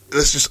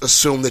 let's just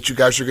assume that you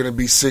guys are going to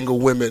be single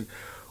women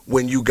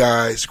when you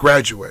guys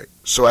graduate.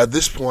 So at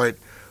this point,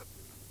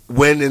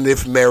 when and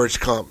if marriage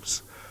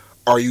comes,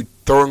 are you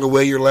throwing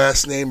away your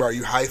last name? Are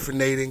you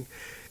hyphenating?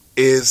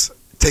 Is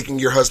taking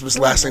your husband's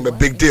last name a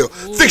big deal?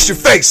 Fix your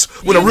face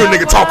when a real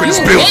nigga talking this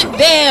You building. went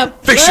there,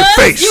 Fix your bud.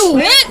 face. You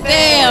went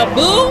there,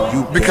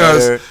 boo.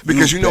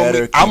 Because you know me,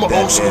 better I'm keep an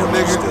old that school damn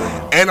nigga,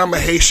 still. and I'm a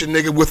Haitian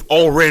nigga with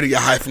already a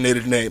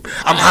hyphenated name.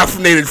 I'm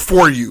hyphenated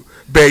for you,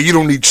 babe. You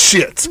don't need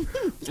shit,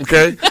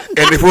 okay?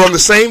 And if we're on the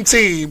same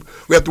team,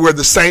 we have to wear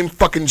the same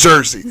fucking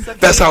jersey.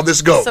 That's how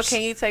this goes. So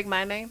can you take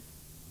my name?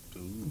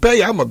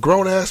 Babe, I'm a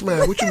grown ass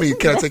man. What you mean?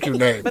 Can I take your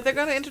name? But they're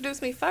going to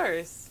introduce me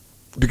first.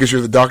 Because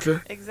you're the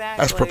doctor?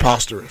 Exactly. That's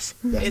preposterous.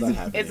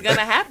 It's going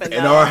to happen.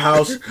 In though. our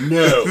house,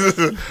 no.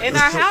 In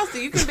our house,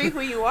 you can be who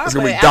you are. It's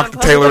gonna be but Dr.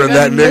 Adam Taylor and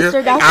that Post-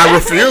 nigga. I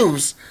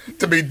refuse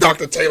to be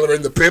Dr. Taylor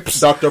and the Pips.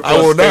 Dr. I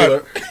will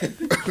Taylor.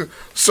 not.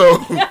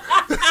 So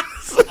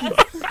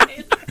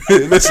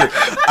Listen,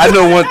 I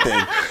know one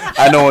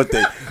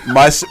thing.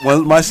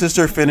 When my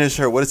sister finished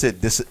her, what is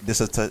it,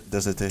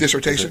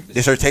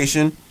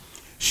 dissertation,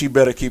 she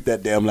better keep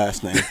that damn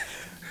last name.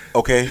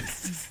 Okay?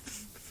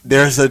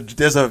 There's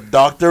a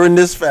doctor in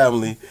this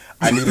family.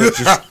 I need to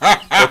just,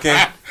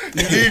 okay?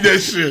 you need that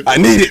shit. I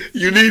need it.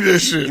 You need that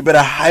shit. You better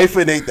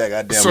hyphenate that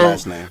goddamn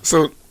last name.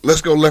 So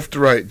let's go left to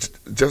right.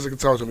 Jessica,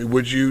 talk to me.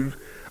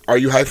 Are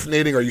you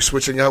hyphenating? Are you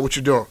switching out? What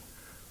you doing?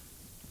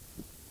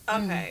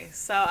 Okay,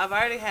 so I've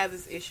already had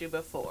this issue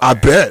before. I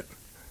bet.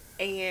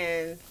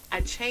 And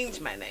I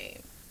changed my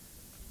name.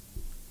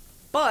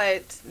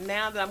 But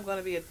now that I'm going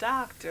to be a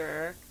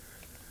doctor,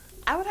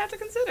 I would have to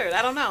consider it.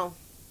 I don't know.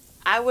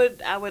 I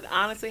would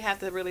honestly have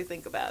to really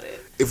think about it.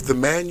 If the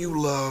man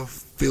you love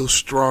feels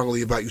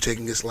strongly about you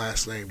taking his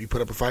last name, do you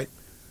put up a fight?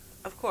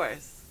 Of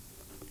course.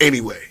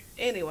 Anyway.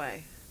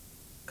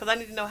 Because I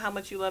need to know how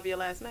much you love your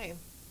last name.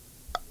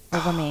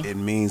 Over me. It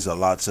means a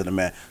lot to the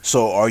man.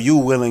 So are you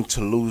willing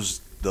to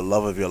lose the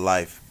love of your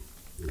life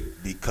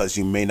because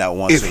you may not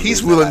want If to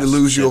he's lose willing the to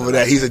last lose you name? over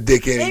that, he's a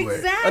dick anyway.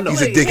 Exactly.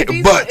 He's a dick.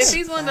 If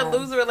he's willing to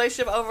lose a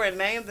relationship over a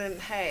name, then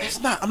hey.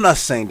 I'm not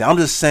saying that. I'm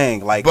just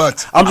saying, like,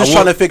 But I'm just I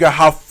trying want- to figure out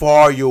how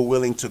far you're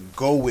willing to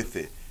go with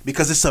it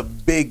because it's a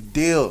big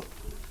deal.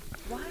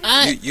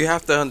 You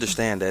have to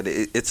understand that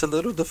it's a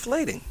little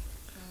deflating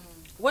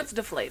What's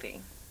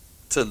deflating?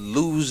 to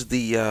lose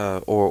the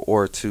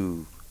or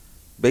to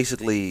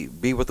basically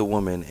be with a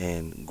woman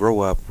and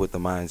grow up with the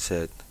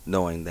mindset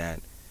knowing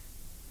that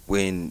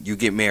when you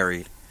get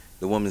married,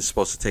 the woman's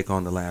supposed to take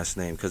on the last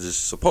name because it's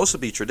supposed to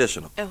be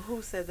traditional. And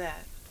who said that?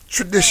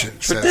 Tradition.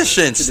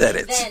 Tradition said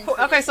it.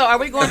 Okay, so are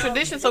we going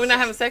tradition so we're not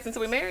having sex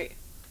until we married?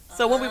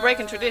 So when we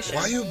breaking tradition?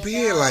 Why you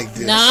being like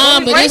this? Nah,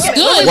 but it's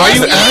good. Why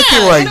you Yeah.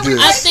 acting like this?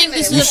 I think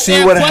this is You a see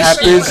fair what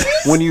question. happens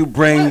when you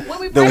bring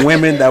the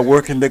women that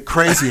work in the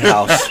crazy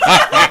house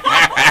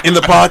in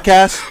the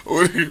podcast?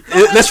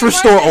 Let's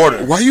restore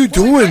order. Why you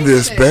doing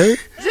this, babe?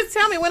 Just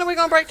tell me, when are we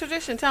going to break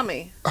tradition? Tell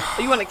me.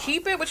 You want to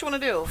keep it? What you want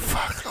to do?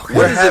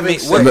 What does it mean?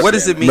 What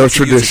does it mean No to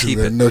you to tradition, keep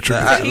then. it? No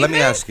tradition. Let me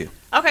ask you.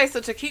 Okay, so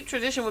to keep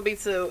tradition would be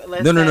to,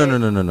 let's No.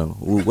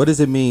 say- What does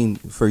it mean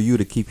for you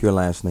to keep your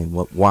last name?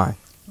 Why?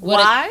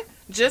 Why?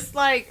 Just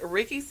like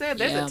Ricky said,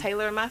 there's Yeah. a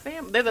tailor in my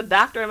family. There's a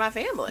doctor in my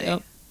family.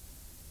 Yep.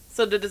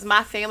 So does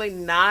my family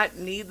not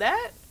need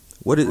that?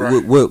 What is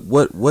Right.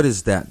 what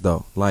is that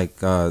though? Like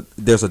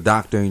there's a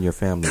doctor in your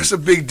family. That's a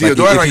big deal. Like,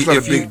 Don't act if like you- it's not a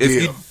if you- big if you-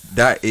 deal.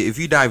 if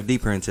you dive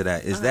deeper into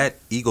that, is that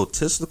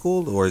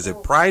egotistical or is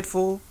it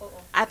prideful?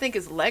 I think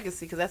it's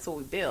legacy because that's what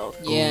we build.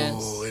 Yes.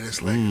 Oh, it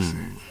is legacy.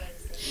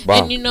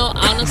 And you know,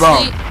 honestly,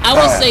 I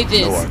will say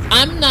this.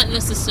 I'm not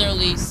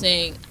necessarily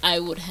saying I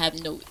would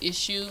have no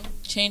issue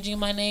changing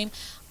my name.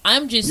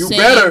 I'm just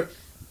saying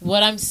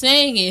what I'm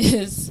saying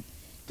is,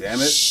 damn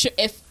it.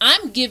 If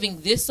I'm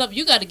giving this up,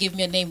 you got to give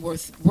me a name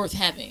worth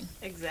having.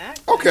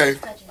 Exactly. Okay.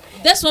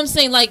 That's what I'm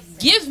saying. Like,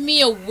 give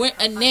me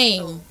a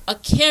name, a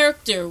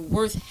character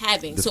worth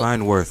having.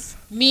 Define worth.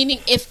 Meaning,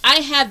 if I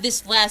have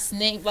this last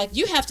name, like,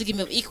 you have to give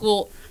me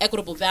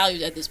equitable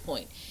value at this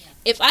point.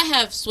 If I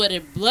have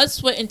sweated blood,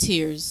 sweat, and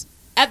tears,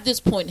 at this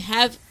point,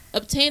 have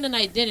obtained an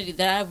identity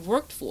that I've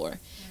worked for,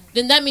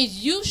 then that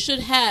means you should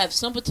have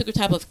some particular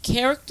type of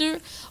character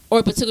or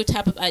a particular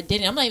type of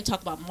identity. I'm not even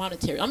talking about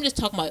monetary. I'm just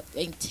talking about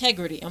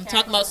integrity. I'm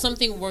talking about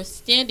something worth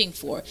standing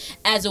for.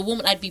 As a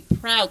woman, I'd be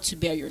proud to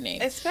bear your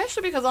name.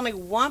 Especially because only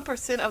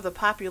 1% of the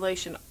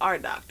population are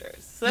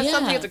doctors. So that's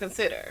something you have to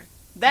consider.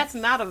 That's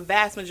not a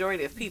vast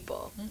majority of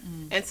people.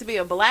 And to be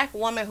a black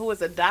woman who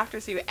is a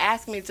doctor, so you're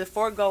asking me to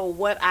forego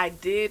what I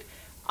did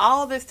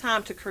all this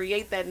time to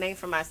create that name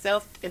for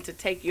myself and to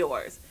take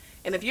yours.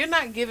 And if you're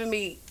not giving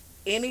me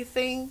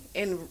anything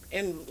in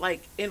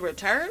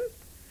return,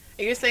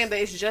 and you're saying that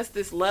it's just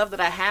this love that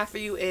I have for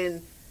you,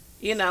 and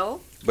you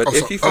know. But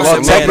if you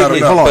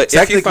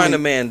find a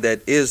man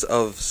that is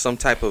of some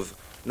type of,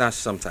 not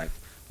some type,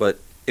 but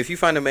if you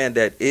find a man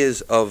that is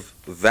of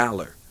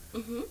valor.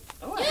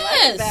 Oh,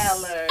 I like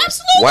valor.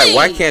 Absolutely.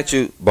 Why can't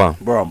you bomb?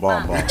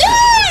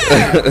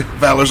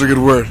 Valor's a good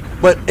word.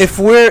 But if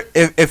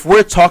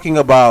we're talking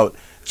about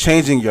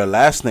changing your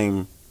last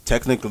name,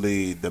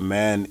 technically the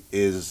man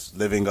is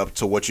living up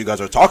to what you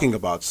guys are talking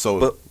about.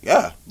 So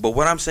yeah. But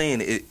what I'm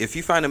saying, if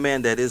you find a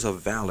man that is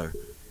of valor,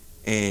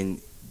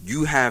 and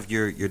you have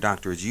your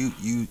doctorates,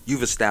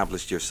 you've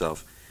established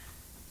yourself,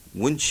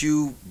 wouldn't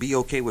you be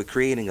okay with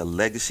creating a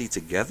legacy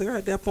together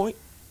at that point?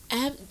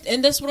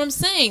 And that's what I'm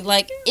saying.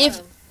 Like,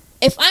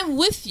 if I'm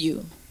with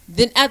you,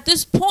 then at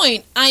this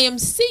point, I am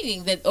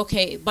seeing that,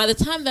 okay, by the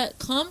time that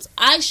comes,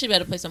 I should be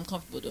at a place I'm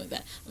comfortable doing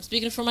that. I'm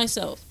speaking for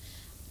myself.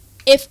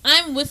 If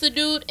I'm with a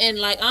dude and,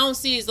 like, I don't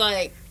see it's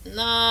like,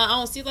 nah, I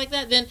don't see it like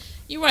that, then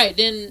you're right.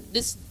 Then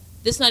this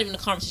not even a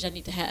conversation I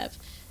need to have.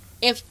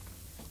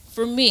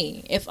 For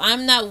me, if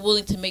I'm not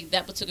willing to make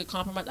that particular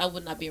compromise, I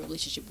would not be in a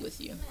relationship with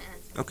you.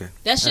 Okay.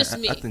 That's just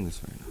me. I think that's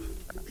fair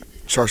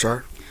enough.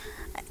 Shar.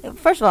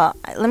 First of all,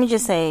 let me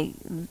just say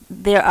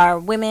there are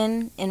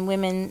women and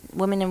women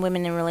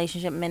in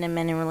relationship, men and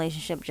men in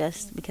relationship.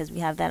 Just because we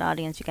have that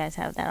audience, you guys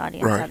have that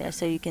audience out there.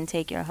 So you can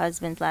take your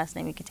husband's last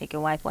name, you can take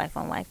your wife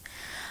on wife.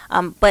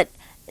 But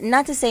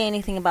not to say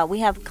anything about, we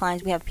have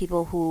clients, we have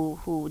people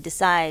who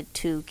decide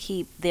to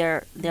keep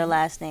their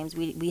last names.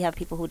 We have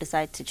people who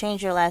decide to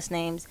change their last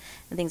names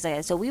and things like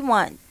that. So we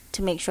want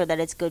to make sure that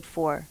it's good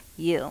for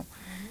you.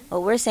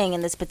 What we're saying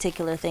in this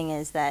particular thing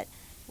is that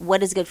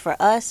what is good for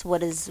us,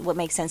 what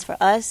makes sense for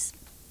us,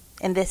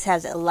 and this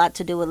has a lot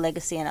to do with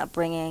legacy and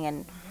upbringing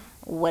and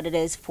what it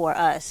is for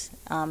us.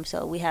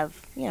 So we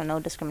have, no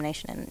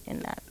discrimination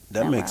in that.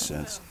 That makes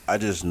sense. I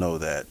just know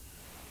that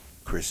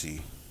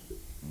Chrissy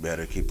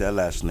better keep that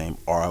last name,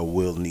 or I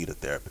will need a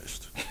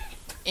therapist.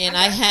 And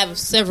I have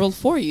several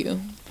for you.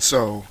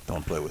 So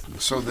don't play with me.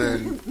 So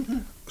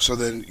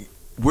then,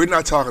 we're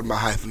not talking about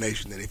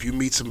hyphenation. Then, if you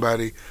meet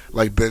somebody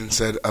like Ben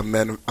said, a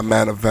man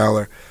of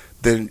valor,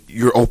 then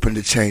you're open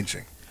to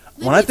changing.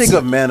 When I think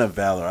of man of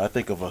valor, I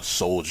think of a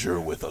soldier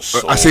with a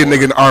sword. I see a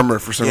nigga in armor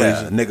for some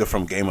reason. Yeah, a nigga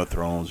from Game of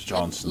Thrones,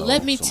 Jon Snow.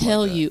 Let me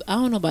tell you, I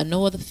don't know about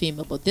no other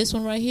female, but this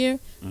one right here,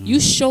 you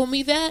show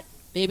me that,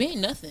 baby,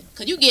 ain't nothing.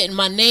 Because you getting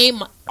my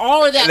name,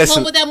 all of that,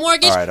 come with that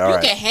mortgage, all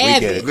right. You can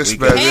have it.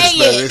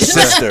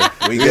 Sister,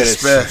 we get it.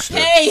 Sister.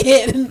 Pay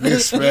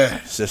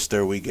it.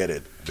 Sister, we get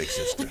it. Big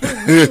sister.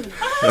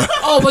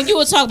 Oh, when you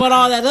were talking about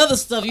all that other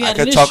stuff, you had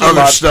to talk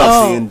about pussy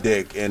and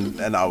dick, and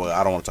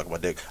I don't want to talk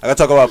about dick. I got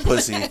to talk about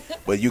pussy,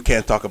 but you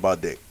can't talk about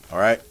dick. All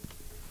right,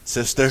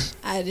 sister.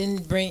 I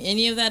didn't bring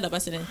any of that up. I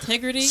said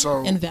integrity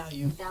and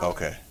value.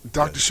 Okay,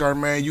 Dr.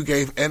 Charmaine, you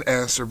gave an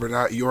answer, but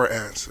not your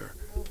answer,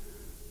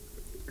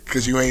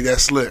 because you ain't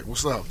that slick.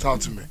 What's up? Talk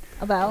to me.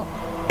 About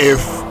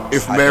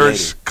if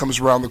marriage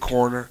comes around the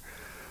corner,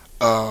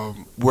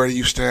 where do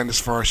you stand as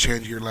far as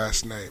changing your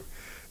last name?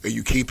 Are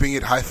you keeping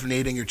it,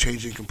 hyphenating, or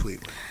changing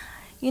completely?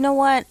 You know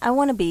what? I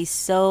want to be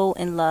so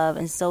in love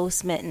and so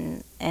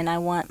smitten, and I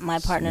want my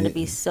partner to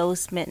be so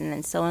smitten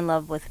and so in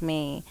love with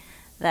me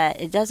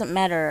that it doesn't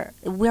matter.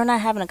 We're not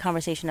having a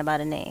conversation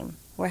about a name.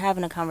 We're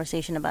having a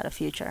conversation about a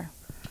future.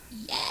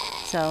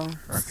 So.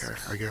 Okay,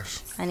 I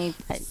guess.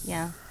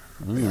 Yeah.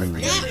 You're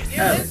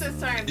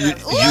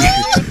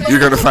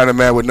going to find a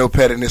man with no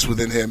pettiness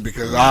within him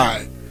because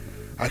I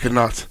could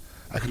not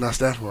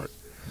stand for it.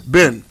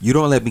 Ben. You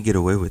don't let me get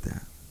away with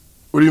that.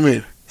 What do you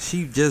mean?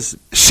 She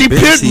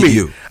picked me.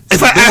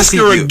 If I ask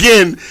her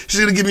again, she's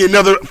going to give me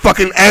another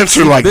fucking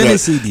answer like that.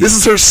 This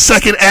is her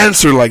second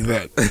answer like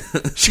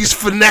that. She's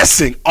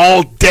finessing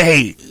all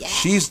day. Yeah.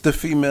 She's the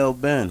female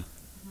Ben.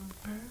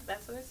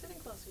 That's why they're sitting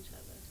close to each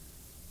other.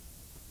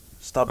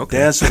 Stop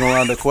dancing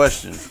around the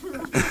question.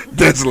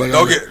 That's like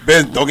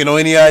Don't get no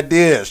any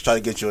ideas. Try to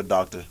get you a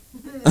doctor.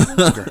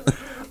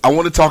 I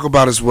want to talk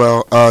about as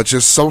well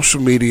just social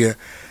media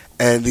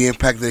and the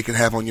impact they can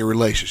have on your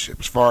relationship.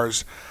 As far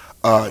as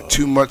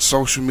too much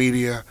social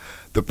media,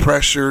 the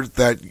pressure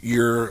that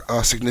your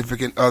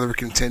significant other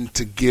can tend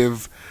to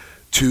give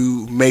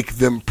to make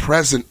them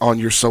present on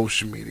your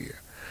social media,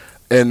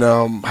 and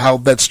how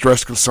that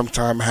stress can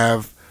sometimes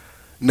have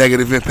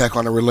negative impact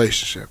on a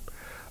relationship.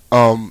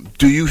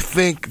 Do you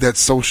think that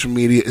social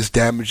media is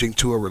damaging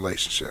to a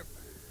relationship?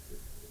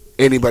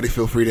 Anybody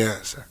feel free to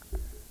answer.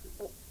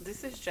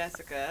 This is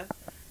Jessica,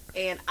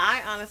 and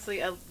I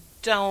honestly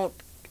don't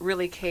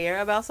really care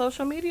about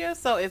social media.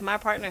 So if my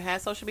partner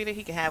has social media,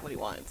 he can have what he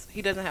wants.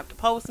 He doesn't have to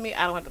post me.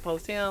 I don't have to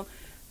post him.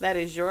 That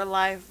is your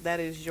life. That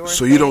is your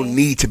So thing. you don't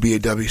need to be a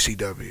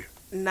WCW.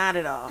 Not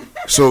at all.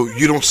 So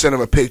you don't send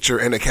him a picture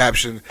and a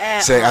caption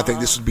saying, "I think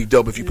this would be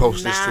dope if you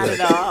post this Not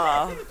today." at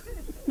all.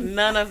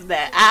 None of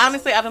that.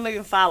 I don't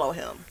even follow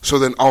him. So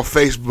then on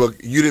Facebook,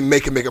 you didn't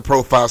make him make a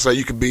profile so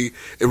you could be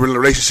in a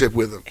relationship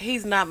with him.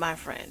 He's not my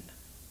friend.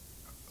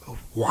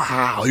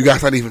 Wow, you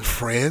guys not even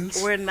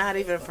friends? We're not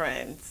even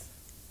friends.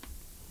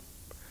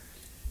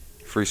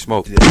 Free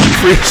smoke. Free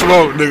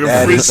smoke, nigga.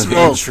 That Free is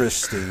smoke.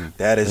 interesting.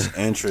 That is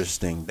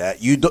interesting.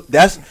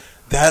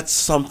 That's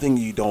something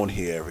you don't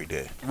hear every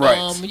day.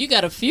 Right. You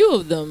got a few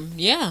of them,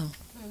 yeah.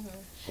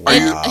 Wow,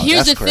 And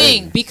here's that's the crazy.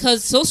 thing,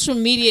 because social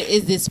media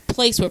is this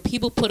place where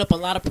people put up a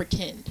lot of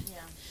pretend. Yeah.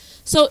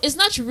 So it's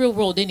not your real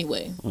world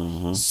anyway.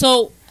 Mm-hmm.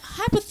 So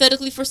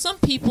hypothetically, for some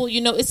people,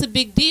 it's a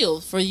big deal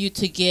for you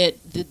to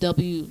get the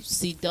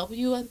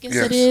WCW, I guess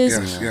it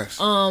is. Yes.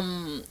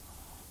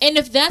 And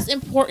if that's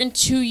important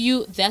to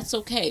you, that's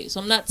okay.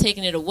 So I'm not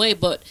taking it away,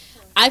 but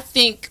I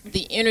think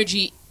the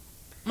energy,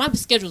 my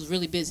schedule is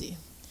really busy.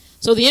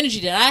 So the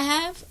energy that I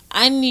have,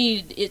 I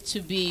need it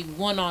to be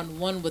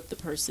one-on-one with the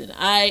person.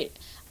 I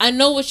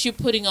know what you're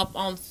putting up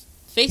on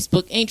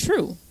Facebook ain't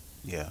true.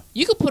 Yeah.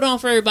 You could put on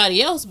for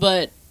everybody else,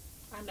 but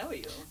I know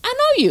you. I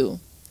know you.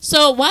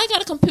 So why I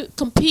gotta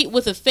compete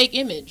with a fake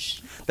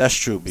image? That's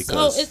true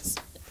because So it's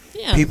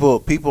yeah.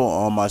 people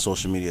on my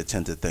social media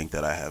tend to think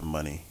that I have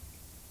money.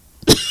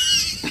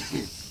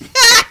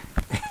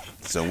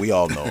 So we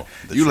all know.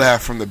 You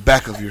laugh from the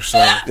back of your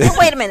soul. But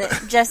wait a minute,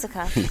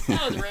 Jessica. That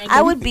was random.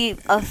 I would be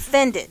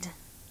offended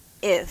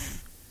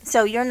if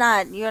you're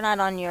not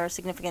on your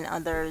significant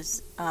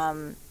other's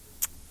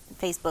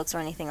Facebooks or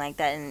anything like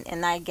that,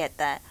 and I get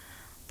that,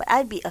 but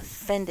I'd be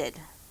offended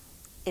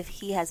if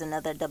he has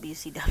another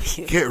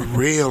WCW. Get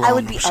real. I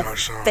would be Shar.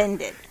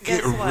 offended.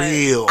 Get Guess what?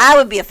 real. I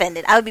would be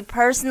offended. I would be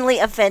personally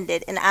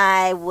offended, and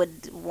I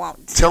would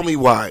want. Tell me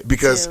why.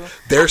 Because to.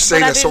 they're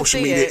saying But I that didn't social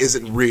see media it.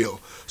 isn't real.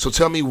 So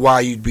tell me why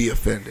you'd be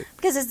offended.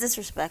 Because it's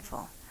disrespectful.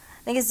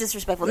 I think it's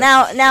disrespectful.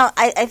 Now,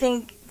 I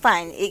think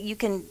fine. You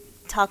can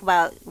talk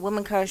about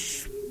Woman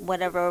Crush,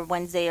 whatever,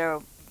 Wednesday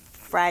or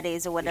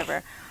Fridays or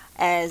whatever.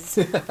 As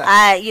you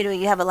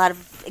have a lot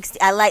of.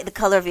 I like the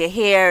color of your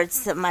hair.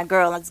 It's my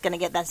girl. It's gonna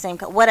get that same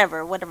color.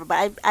 Whatever.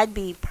 But I'd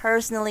be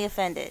personally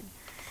offended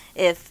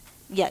if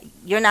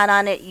you're not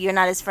on it. You're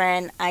not his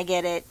friend. I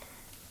get it.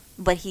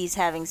 But he's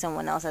having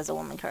someone else as a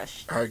woman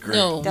crush. I agree.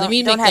 No, let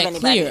me make don't have that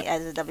anybody clear.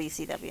 as a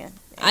WCW.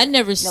 I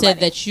never said Nobody.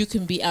 that you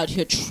can be out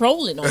here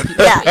trolling on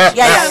people. Yeah.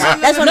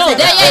 That's what No, I'm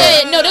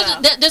saying. No,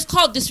 that's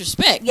called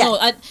disrespect. Yeah.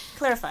 No,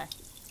 Clarify.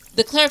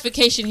 the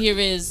clarification here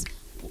is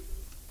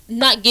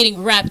not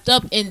getting wrapped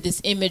up in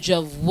this image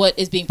of what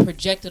is being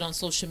projected on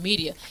social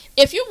media.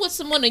 If you're with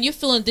someone and you're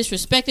feeling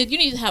disrespected, you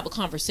need to have a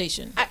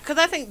conversation. Because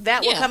I think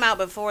that would Yeah. come out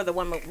before the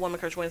Woman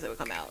Crush Wednesday would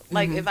come out.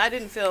 Like, if I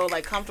didn't feel,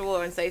 like, comfortable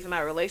or safe in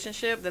my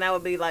relationship, then I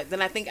would be like, then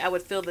I think I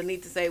would feel the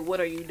need to say, what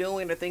are you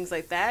doing, or things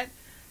like that.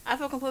 I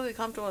feel completely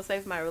comfortable and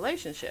safe in my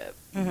relationship.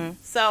 Mm-hmm.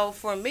 So,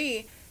 for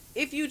me,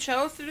 if you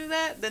chose to do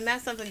that, then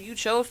that's something you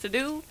chose to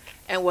do,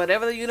 and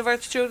whatever the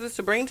universe chooses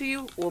to bring to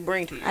you, will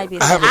bring to you. I'd be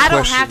I have a I don't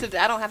question.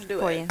 have to do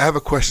For it. you. I have a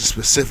question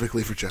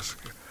specifically for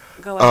Jessica.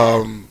 Go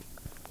ahead.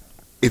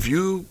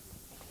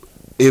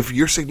 If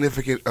your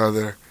significant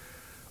other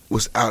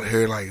was out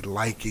here like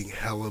liking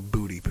hella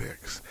booty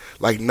pics,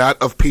 like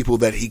not of people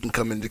that he can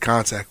come into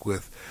contact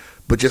with,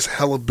 but just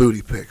hella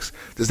booty pics,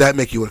 does that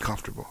make you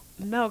uncomfortable?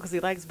 No, because he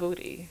likes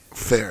booty.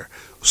 Fair.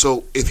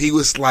 So if he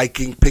was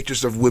liking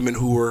pictures of women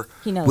who were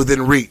He knows.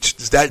 within reach,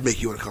 does that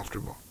make you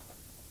uncomfortable?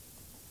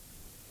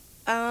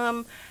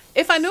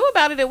 If I knew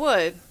about it, it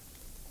would.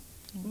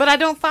 But I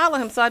don't follow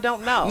him, so I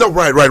don't know. No,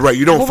 right.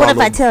 You don't Well, follow what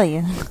if I him. tell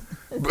you?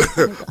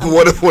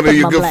 What if one of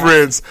your my good black.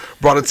 friends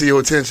brought it to your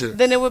attention?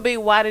 Then it would be,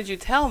 why did you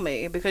tell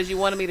me? Because you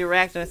wanted me to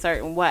react in a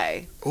certain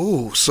way.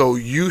 Ooh, so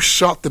you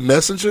shot the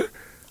messenger?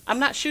 I'm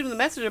not shooting the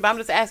messenger, but I'm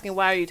just asking,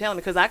 why are you telling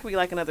me? Because I could be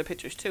liking other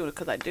pictures too,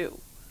 because I do.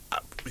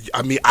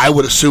 I mean, I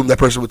would assume that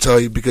person would tell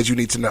you because you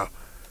need to know.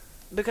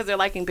 Because they're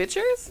liking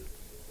pictures?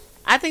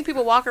 I think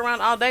people walk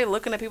around all day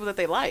looking at people that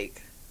they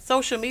like.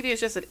 Social media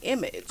is just an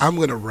image. I'm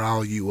gonna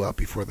rile you up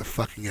before the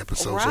fucking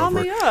episode's Rile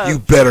over. me up. You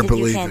better You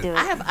believe can't it. do it.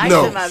 I have ice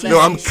No, in my no,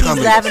 I'm veins. coming.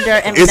 She's lavender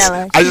and It's,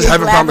 vanilla. I just She's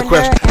haven't found the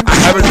lavender question. and I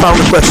haven't vanilla. found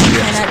the question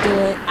yet. Cannot do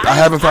it. I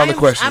haven't found the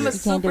question I'm a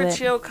yet. can't do super it.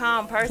 chill,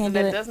 calm person Can't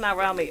do that it. does not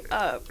rile me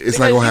up. It's because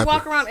not gonna you walk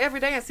happen. around every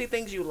day and see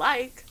things you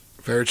like.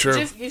 Very true.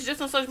 It's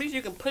just on social media.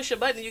 You can push a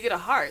button and you get a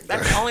heart.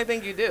 That's the only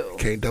thing you do.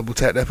 Can't double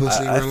tap that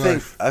pussy in I real think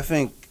life. I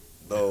think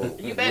though.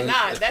 You bet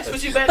not. That's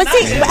what you bet But not.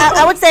 see, do.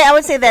 I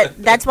would say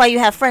that's why you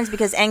have friends,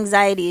 because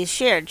anxiety is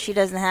shared. She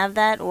doesn't have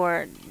that,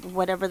 or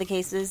whatever the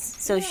case is.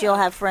 So she'll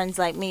have friends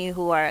like me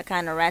who are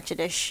kind of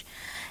ratchetish,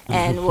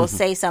 and will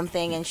say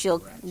something, and she'll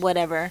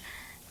whatever,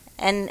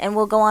 and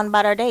we'll go on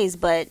about our days.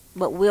 But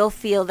we'll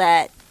feel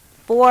that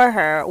for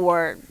her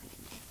or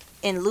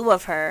in lieu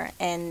of her,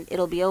 and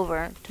it'll be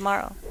over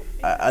tomorrow.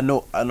 I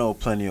know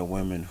plenty of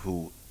women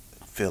who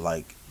feel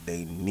like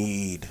they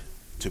need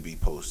to be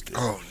posted.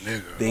 Oh,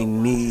 nigga. They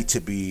need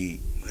to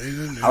be.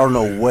 Nigga. I don't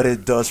know what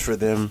it does for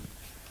them.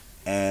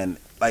 And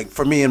like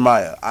for me and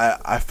Maya,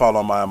 I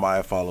follow Maya.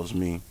 Maya follows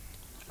me.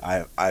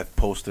 I've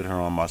posted her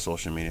on my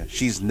social media.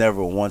 She's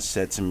never once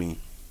said to me,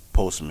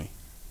 "Post me,"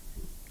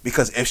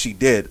 because if she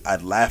did,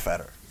 I'd laugh at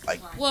her. Like,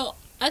 Well,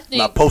 I I'm think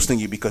not posting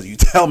you because you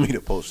tell me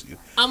to post you.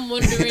 I'm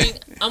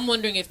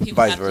wondering if people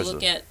Vice have versa. to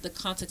look at the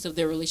context of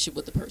their relationship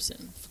with the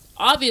person.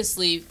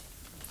 Obviously,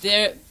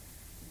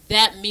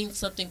 that means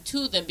something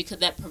to them because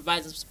that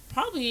provides them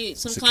probably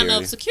some kind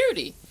of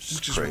security, It's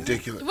just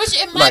ridiculous. which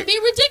it might Like, be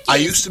ridiculous. I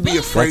used to be but-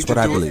 afraid That's what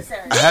to I do believe. it.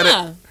 I had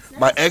Yeah. it.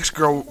 My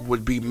ex-girl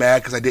would be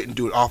mad because I didn't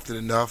do it often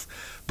enough.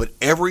 But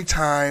every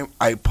time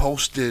I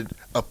posted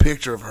a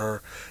picture of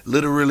her,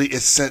 literally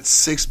it sent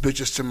 6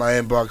 bitches to my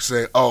inbox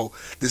saying, "Oh,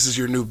 this is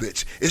your new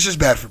bitch." It's just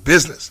bad for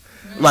business.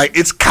 Like,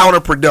 it's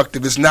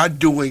counterproductive. It's not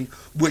doing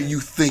what you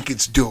think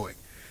it's doing.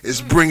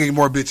 It's bringing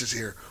more bitches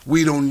here.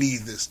 We don't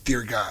need this,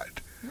 dear God.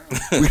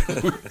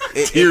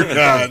 Dear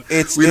God,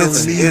 we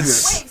don't need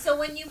this. Wait, so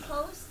when you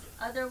post,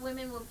 other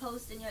women will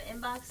post in your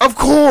inbox? Of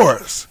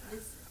course.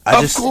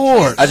 Of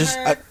course.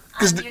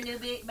 I'm your new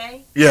big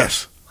bae?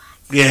 Yes.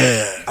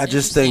 Yeah. I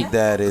just think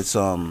that it's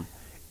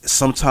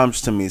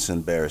sometimes to me it's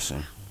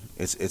embarrassing.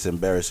 It's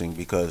embarrassing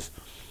because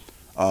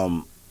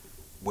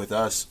with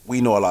us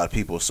we know a lot of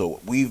people, so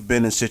we've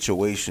been in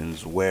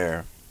situations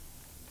where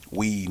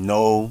we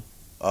know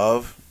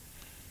of,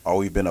 or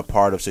we've been a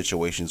part of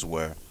situations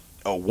where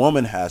a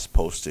woman has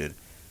posted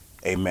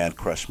a man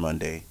crush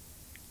Monday,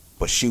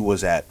 but she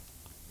was at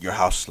your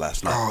house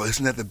last night. Oh,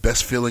 isn't that the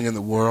best feeling in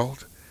the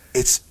world?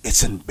 It's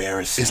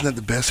embarrassing. Isn't that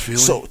the best feeling?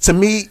 So to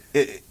me,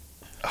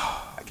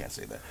 I can't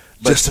say that.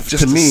 But just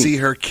to me, see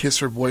her kiss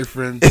her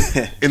boyfriend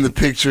in the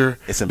picture,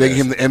 It's making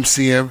him the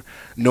MCM,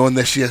 knowing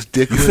that she has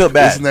dick. You feel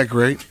bad. Isn't that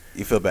great?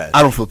 you feel bad.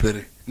 I don't feel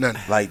pity. None.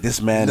 Like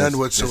this man, None this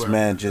whatsoever.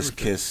 man just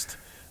kissed.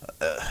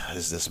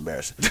 It's just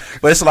embarrassing,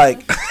 but it's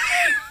like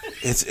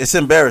it's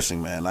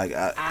embarrassing, man. Like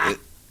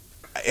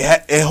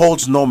it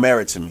holds no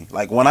merit to me.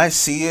 Like when I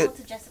see it,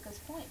 To Jessica's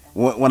point.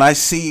 when I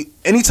see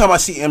anytime I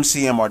see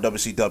MCM or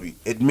WCW,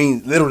 it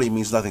literally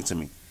means nothing to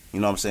me. You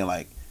know what I'm saying?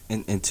 Like,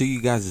 And to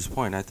you guys'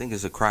 point, I think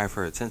it's a cry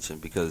for attention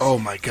because Oh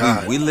my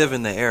God. we live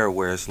in the era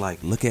where it's like,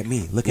 look at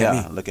me, look Yeah,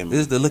 at me, look at me. This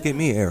is the look at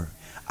me era.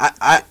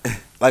 I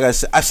like I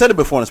said, I've said it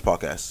before on this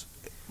podcast.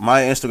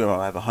 My Instagram,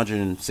 I have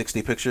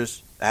 160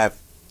 pictures. I have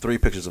 3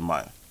 pictures of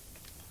Maya.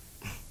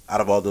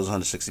 Out of all those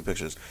 160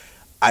 pictures,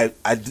 I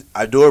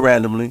do it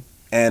randomly,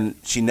 and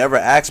she never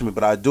asks me,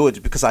 but I do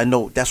it because I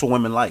know that's what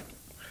women like.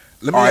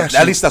 Let me Or ask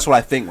at you, least that's what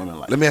I think women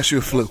like. let me ask you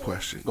a flip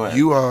question. Go ahead.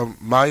 You,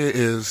 Maya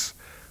is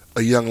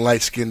a young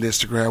light-skinned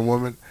Instagram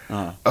woman.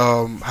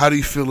 Uh-huh. How do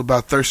you feel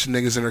about thirsty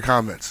niggas in her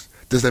comments?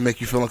 Does that make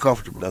you feel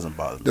uncomfortable? Doesn't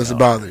bother me. Does it No.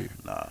 bother you?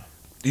 Nah,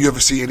 Do you ever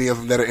see any of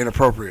them that are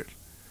inappropriate?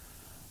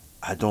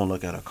 I don't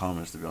look at her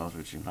comments, to be honest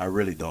with you. I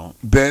really don't.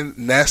 Ben,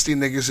 nasty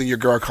niggas in your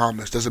girl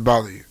comments. Does it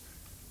bother you?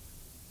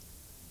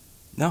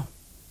 No.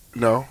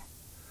 No.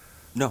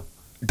 No.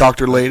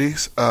 Dr.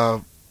 Ladies,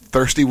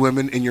 thirsty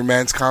women in your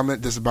man's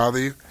comment. Does it bother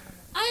you?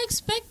 I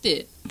expect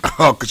it.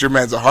 Oh, because your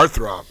man's a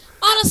heartthrob.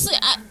 Honestly,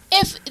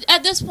 if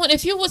at this point,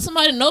 if you're with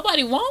somebody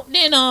nobody want,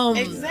 then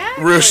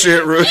Exactly. Real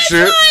shit, real it's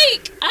shit.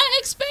 like I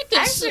expect it.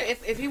 Actually,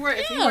 if you were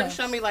to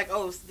show me like,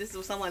 oh, this is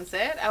what someone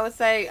said, I would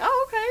say,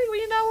 oh, okay. Well,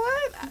 you know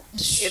what?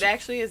 It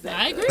actually is that.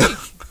 I good. agree.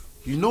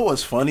 You know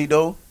what's funny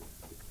though?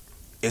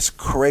 It's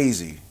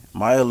crazy.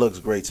 Maya looks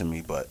great to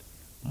me, but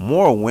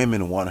more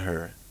women want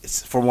her.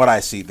 It's from what I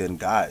see than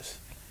guys.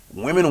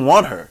 Women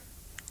want her,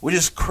 which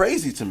is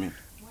crazy to me.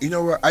 You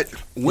know what?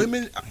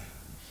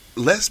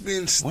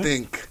 Lesbians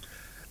think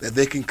that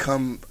they can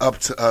come up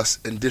to us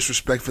and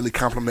disrespectfully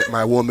compliment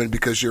my woman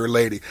because you're a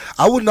lady.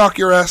 I would knock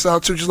your ass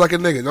out too, just like a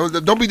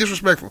nigga. Don't be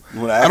disrespectful.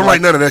 I don't like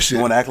none of that shit.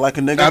 You want to act like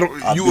a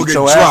nigga? I'll You will beat get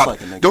your ass dropped.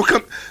 like a nigga. Don't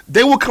come.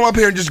 They will come up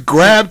here and just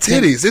grab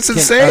titties. It's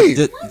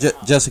insane.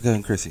 Jessica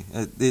and Chrissy,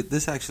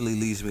 this actually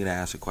leads me to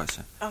ask a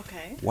question.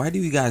 Okay. Why do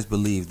you guys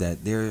believe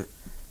that they're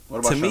What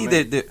about to me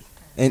Charmaine? they're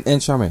and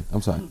Charmaine,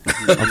 I'm sorry.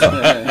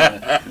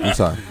 I'm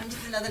sorry. I'm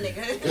just another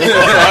nigga.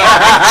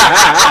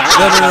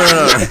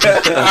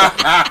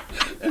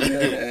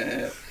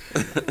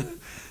 No.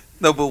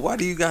 No, but why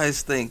do you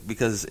guys think?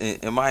 Because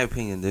in my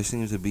opinion, there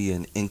seems to be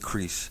an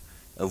increase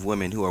of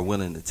women who are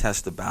willing to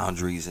test the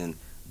boundaries and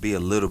be a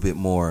little bit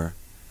more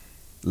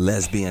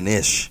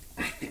lesbian-ish.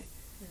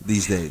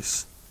 these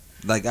days.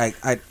 Like I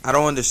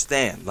don't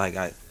understand. Like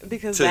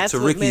Because to that's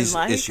what Ricky's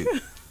men like. issue.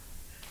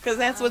 Because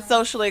that's what's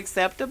socially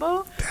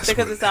acceptable. That's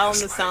Because what it's all in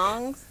it's the like.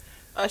 songs.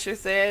 Usher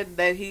said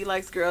that he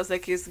likes girls that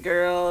kiss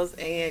girls,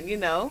 and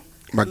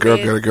My girl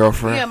men- got a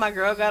girlfriend. Yeah, my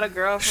girl got a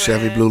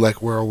girlfriend. Chevy Blue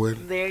like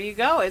whirlwind. There you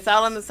go. It's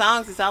all in the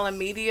songs. It's all in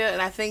media,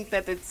 and I think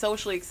that it's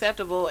socially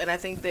acceptable, and I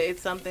think that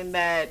it's something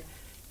that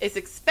is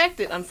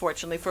expected,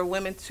 unfortunately, for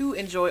women to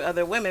enjoy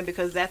other women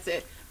because that's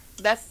it.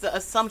 That's the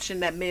assumption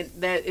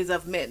that is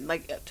of men.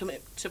 Like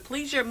to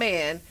please your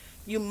man,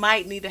 you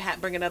might need to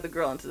bring another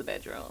girl into the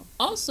bedroom.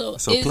 Also,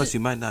 So plus,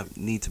 you might not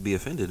need to be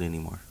offended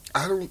anymore.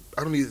 I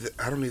don't need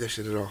that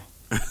shit at all.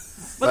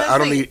 But Like, I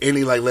don't need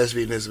any like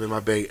lesbianism in my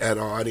bait at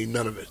all. I need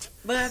none of it.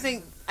 But I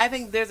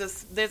think there's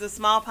a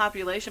small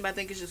population, but I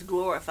think it's just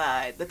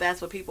glorified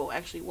that's what people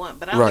actually want.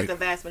 But I don't Right. think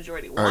the vast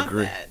majority want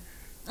agree. that.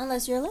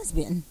 Unless you're a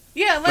lesbian.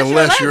 Yeah,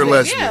 Unless you're a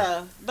lesbian.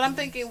 Yeah, but I'm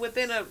thinking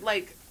within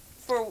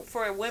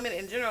for women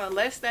in general,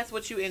 unless that's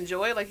what you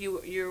enjoy, like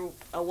you're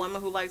a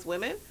woman who likes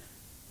women,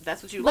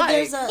 that's what you But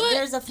like.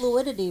 there's a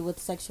fluidity with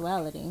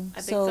sexuality.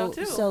 I think so,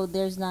 too. So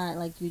there's not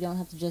like you don't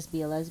have to just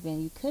be a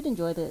lesbian. You could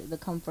enjoy the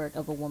comfort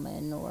of a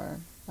woman, or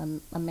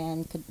a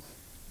man could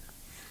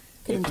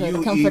enjoy you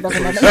the comfort eat of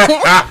another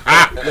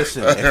man.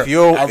 Listen, I if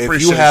you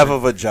appreciate have you. a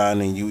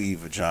vagina and you eat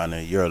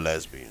vagina, you're a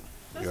lesbian.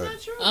 That's You're,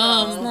 not true.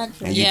 It's not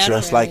true. and Yeah, I you don't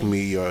dress like really.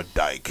 me, you're a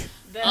dyke.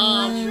 That's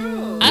not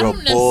true. I You're a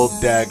don't bull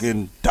necess-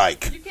 dagging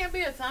dyke. You can't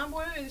be a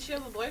tomboy and she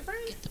has a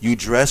boyfriend. You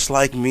dress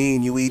like me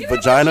and you eat You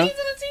vagina. have jeans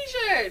and a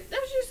t-shirt.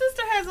 That's what your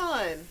sister has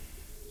on.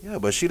 Yeah,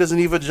 but she doesn't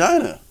eat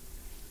vagina.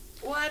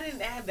 Well, I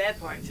didn't add that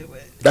part to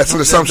it. That's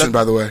an assumption,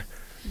 by the way.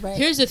 Right.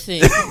 Here's the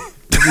thing.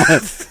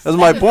 That's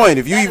my point.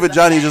 If you That eat is a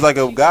vagina, you're just like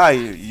a fact. guy.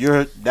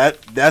 You're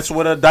that's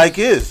what a dyke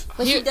is.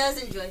 But Here- she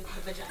does enjoy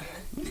the vagina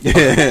In a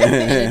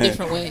Yeah.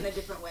 different in way. a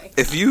different way.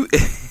 If you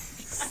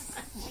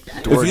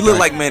look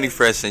like Manny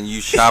Fresh and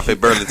you shop at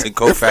Burlington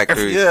Coat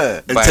Factory,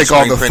 Yeah. And buying take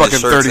all the screen-printed fucking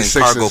shirts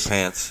and cargo 36s.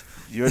 pants.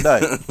 You're a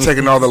dyke.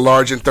 Taking all the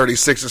large and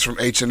 36s from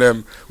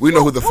H&M. We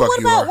know who the Well, fuck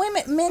what you about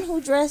are. men who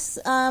dress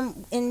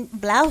in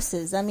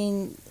blouses? I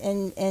mean,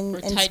 and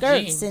Or tight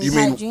skirts jeans. and You tight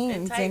mean- jeans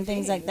And and, tight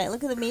things like that. jeans.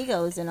 Look at the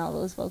Migos and all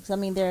those folks. I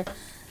mean, they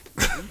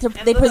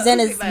little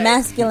present as booty bags.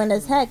 masculine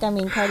as heck. I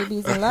mean, Cardi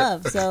B's in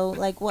love. So,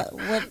 like, what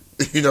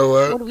You know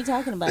what? are we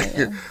talking about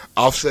here?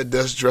 Offset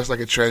does dress like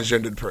a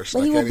transgendered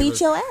person. But he I will can't beat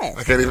even- your I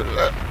ass. can't even.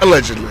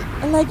 Allegedly.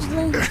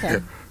 Allegedly.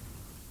 Okay.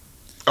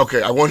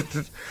 Okay, I wanted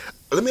to.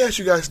 Let me ask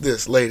you guys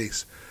this,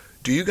 ladies.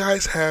 Do you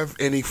guys have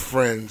any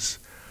friends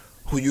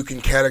who you can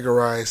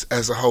categorize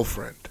as a hoe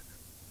friend?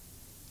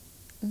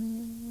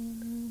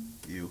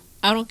 You.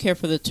 I don't care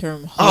for the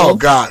term Oh, hoe.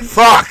 God.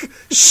 Fuck.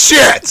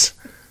 Shit.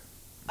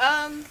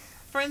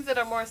 Friends that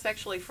are more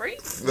sexually free.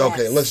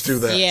 Okay, let's do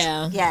that.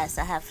 Yeah. Yes,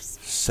 I have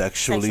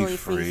Sexually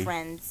free.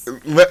 friends.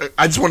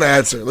 I just want to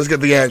answer. Let's get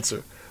the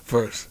answer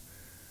first.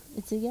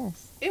 It's a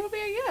yes. It would be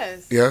a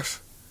yes.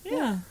 Yes?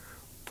 Yeah.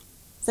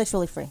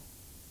 Sexually free.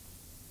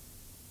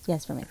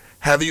 Yes, for me.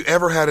 Have you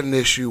ever had an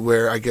issue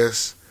where, I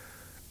guess,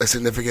 a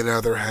significant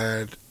other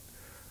had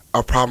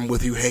a problem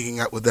with you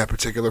hanging out with that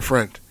particular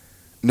friend?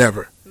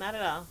 Never. Not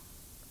at all.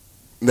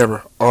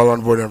 Never. All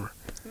on board, never.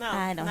 No,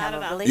 I don't not have a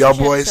at all. relationship.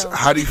 Y'all boys, so-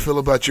 how do you feel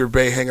about your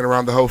bae hanging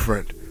around the hoe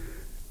friend?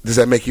 Does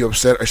that make you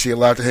upset? Is she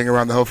allowed to hang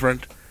around the hoe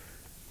friend?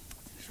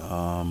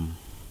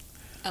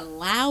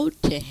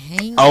 Allowed to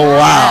hang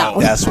Allowed.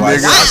 That's why.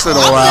 Nigga, I said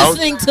I'm allowed.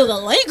 listening to the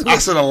language. I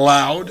said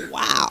allowed.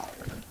 Wow.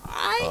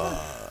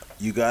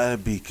 You gotta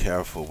be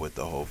careful with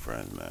the whole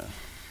friend, man,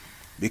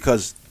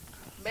 because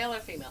Male or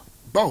female?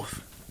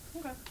 Both.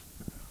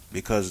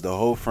 the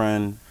whole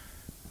friend,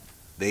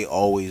 they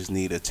always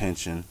need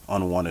attention,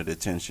 unwanted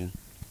attention.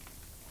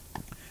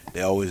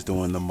 They always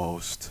doing the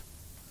most,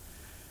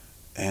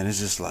 and it's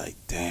just like,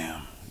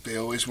 damn. They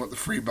always want the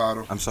free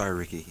bottle. I'm sorry,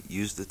 Ricky.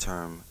 Use the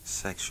term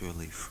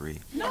sexually free.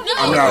 No.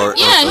 I'm not- Or,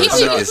 Yeah, or he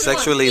should- is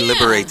sexually yeah.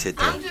 liberated.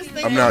 I'm just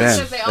thinking I'm not-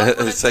 because they all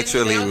wanna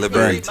Sexually finish down the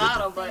liberated.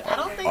 bottle, but I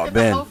don't think Oh, that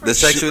Ben. the whole The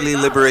sexually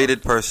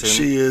liberated person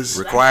She is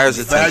requires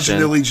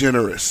attention. vaginally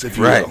generous, if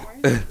you Right.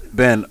 will.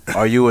 Ben,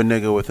 are you a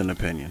nigga with an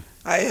opinion?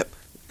 I am.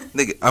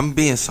 Nigga, I'm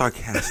being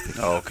sarcastic.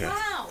 Oh, okay.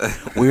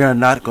 We are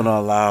not gonna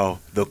allow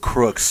the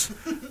crooks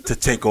to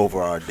take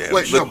over our damn.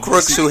 Wait, show. The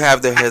crooks who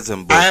have their heads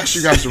in books. I asked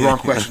you guys the wrong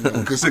question, though.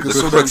 Because The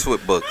crooks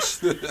with books.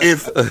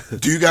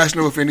 do you guys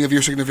know if any of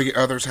your significant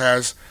others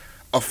has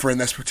a friend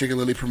that's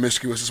particularly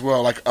promiscuous as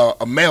well, like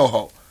a male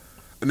hoe,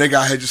 and they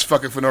got here just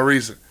fucking for no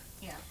reason?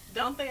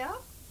 Don't they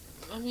all?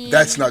 I mean,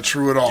 That's not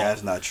true at all.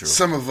 That's not true.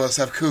 Some of us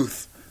have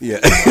couth. Yeah.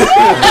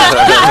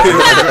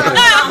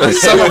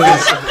 Some of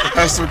us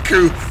have some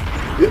couth.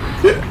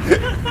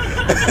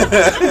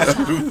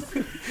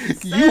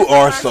 You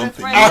are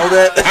something. You know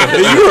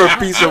that? You're a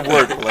piece of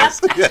work, Les.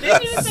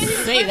 Didn't you say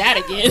say that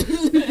again.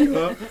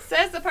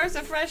 says the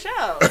person fresh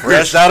out?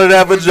 Fresh out of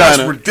that That's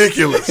vagina.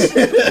 ridiculous.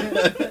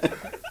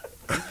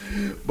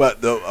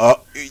 But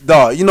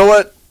dog, you know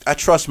what? I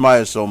trust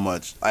Maya so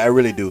much. I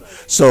really do.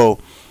 So,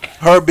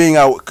 her being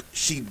out,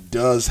 she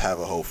does have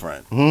a whole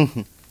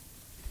friend.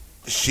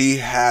 She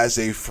has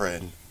a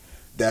friend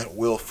that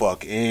will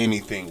fuck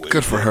anything with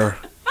Good for her.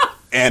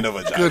 and a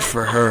vagina. Good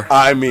for her.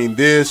 I mean,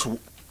 this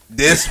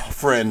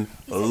friend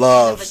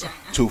loves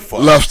to fuck.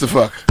 Loves to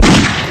fuck.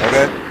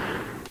 Okay?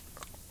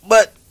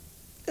 But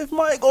if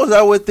Maya goes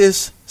out with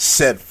this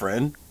said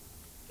friend,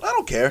 I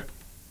don't care.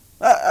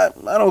 I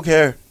don't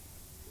care.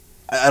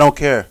 I don't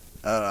care.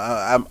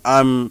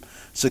 I'm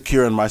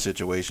secure in my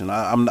situation.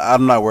 I'm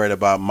not worried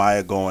about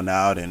Maya going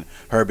out and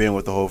her being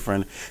with the whole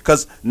friend.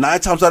 Because 10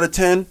 times out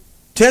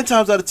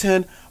of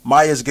 10,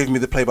 Maya's giving me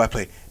the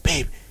play-by-play.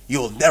 Babe,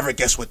 you'll never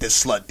guess what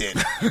this slut did.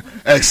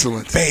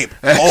 Excellent. Babe,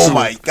 Excellent. oh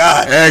my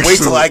God. Excellent. Wait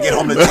till I get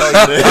home to tell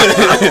you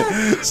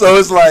this. So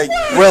it's like,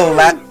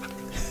 relax.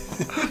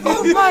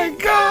 Oh my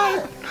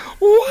God.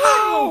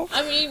 Wow.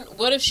 I mean,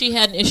 what if she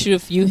had an issue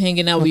of you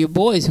hanging out with your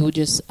boys who were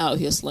just out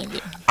here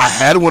slinging? I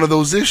had one of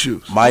those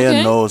issues.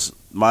 Maya knows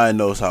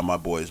how my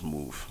boys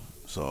move.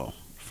 So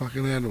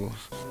Fucking animals.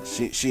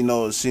 she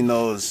knows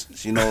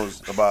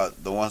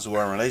about the ones who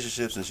are in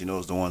relationships, and she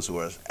knows the ones who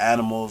are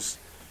animals.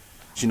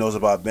 She knows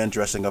about Ben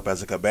dressing up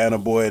as a cabana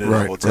boy at a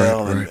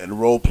hotel and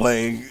role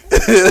playing.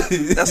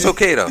 That's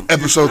okay though.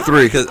 Episode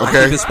 3. Because I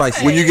Okay. keep it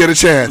spicy. When you get a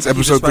chance,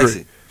 episode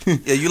 3.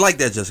 Yeah, you like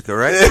that, Jessica,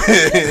 right?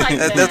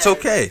 That's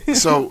okay.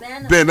 So,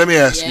 Ben, let me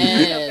ask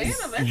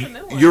Yes.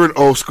 you. You're an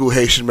old school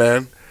Haitian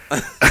man.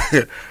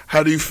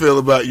 How do you feel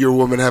about your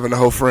woman having a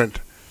whole friend?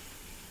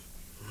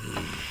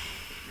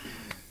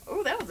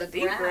 Oh, that was a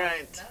deep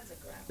grunt.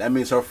 That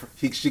means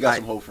she got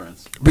some whole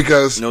friends.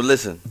 Because No,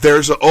 listen.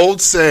 there's an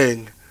old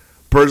saying,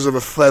 birds of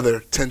a feather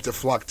tend to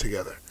flock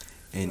together.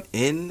 And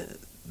in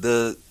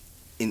the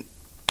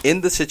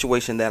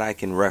situation that I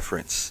can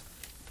reference,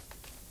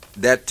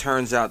 that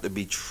turns out to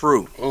be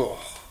true. Oh.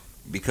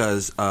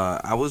 Because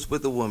I was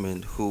with a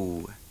woman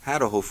who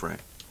had a whole friend,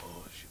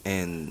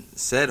 and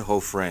said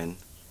whole friend.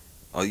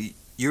 Oh,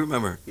 you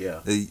remember? Yeah.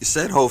 The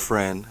said whole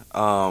friend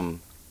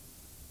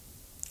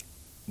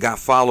got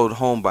followed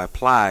home by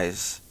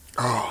Plies,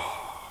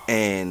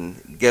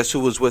 and guess who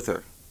was with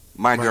her?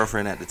 My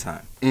girlfriend at the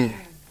time.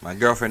 My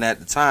girlfriend at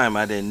the time,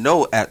 I didn't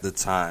know at the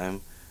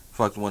time,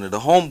 fucked one of the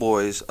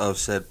homeboys of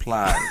said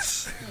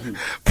Plies.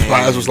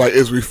 Plies was like,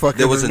 is we fucking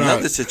There was or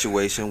another not?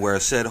 situation where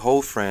said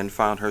whole friend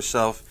found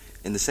herself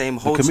in the same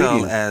hotel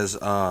comedian. as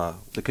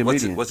The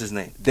comedian. what's his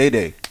name?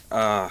 Day.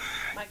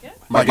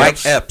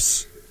 Mike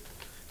Epps.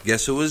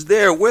 Guess who was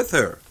there with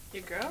her?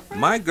 Your girlfriend?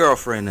 My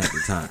girlfriend at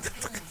the time.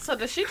 So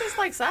does she just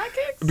like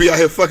sidekicks? Be out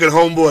here fucking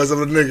homeboys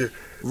of a nigga.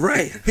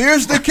 Right.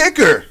 Here's the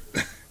kicker.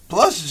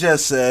 Plus,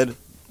 just said,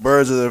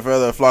 birds of a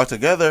feather flock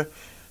together.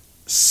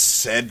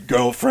 Said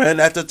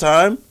girlfriend at the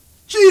time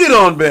cheated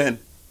on Ben.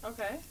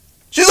 Okay.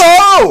 She's a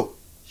hoe.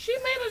 She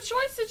made a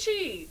choice to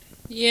cheat.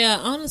 Yeah,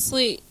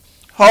 honestly.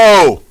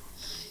 Hoe.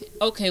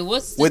 Okay,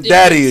 what's the With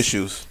difference? daddy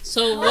issues.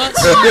 So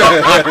what's the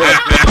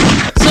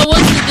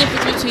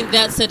difference between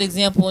that said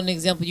example and the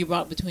example you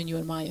brought between you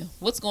and Maya?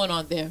 What's going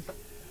on there?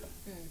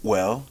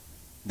 Well,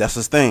 that's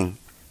the thing.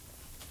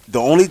 The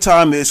only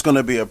time it's going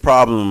to be a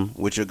problem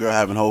with your girl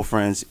having whole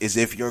friends is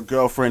if your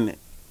girlfriend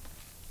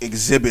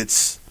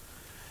exhibits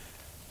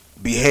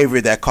behavior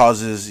that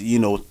causes, you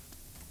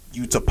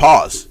to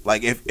pause.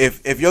 Like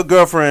if your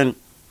girlfriend,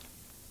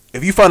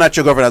 if you find out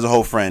your girlfriend has a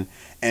whole friend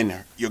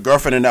and your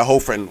girlfriend and that whole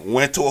friend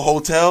went to a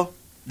hotel,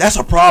 that's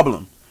a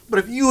problem.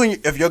 But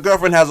if your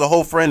girlfriend has a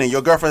whole friend and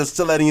your girlfriend is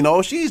still letting you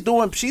know she's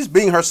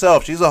being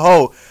herself, she's a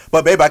hoe,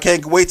 but babe, I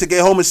can't wait to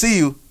get home and see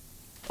you.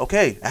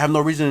 Okay, I have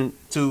no reason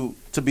to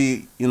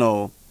be,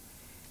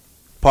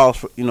 pause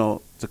for,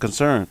 to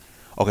concern.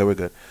 Okay, we're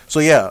good. So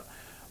yeah,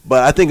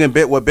 but I think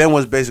what Ben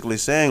was basically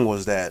saying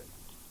was that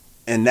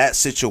in that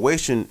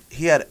situation,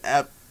 he had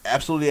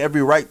absolutely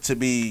every right to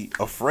be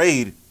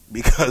afraid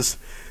because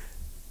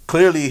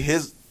clearly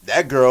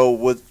that girl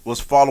was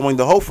following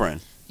the whole friend.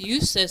 You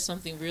said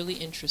something really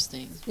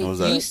interesting. What was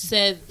You that?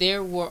 said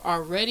there were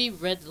already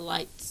red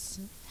lights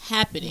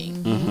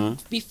happening Mm-hmm.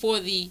 before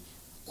the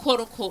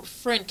quote-unquote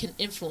friend can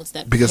influence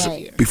that Because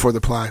behavior. before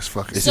the Plies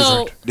fucking.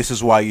 This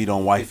is why you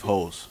don't wife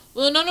hoes.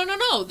 Well,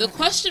 no. The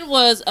question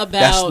was about...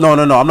 That's no.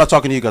 I'm not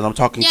talking to you guys. I'm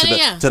talking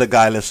Yeah. to the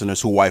guy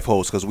listeners who wife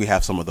hoes because we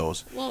have some of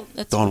those. Well,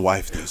 that's... Don't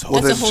wife these hoes.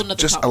 Well, That's a then whole nother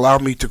just topic. allow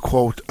me to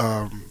quote.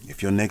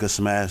 If your nigga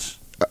smash,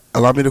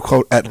 Allow me to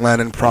quote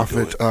Atlantan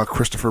prophet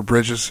Christopher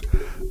Bridges.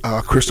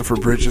 Christopher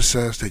Bridges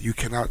says that you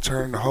cannot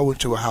turn a hoe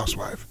into a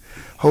housewife.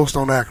 Hoes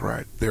don't act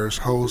right. There's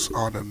hoes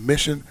on a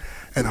mission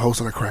and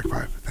hoes on a crack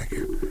pipe. Thank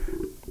you.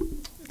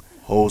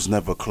 hoes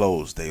never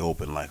close. They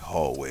open like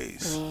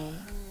hallways.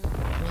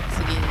 Once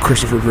again,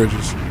 Christopher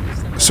Bridges,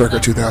 circa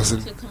not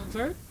 2000. to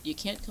convert, you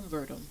can't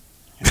convert them.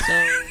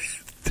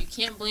 So you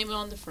can't blame it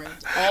on the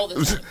friends all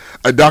the time.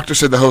 A doctor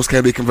said the host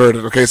can't be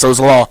converted. Okay, so it's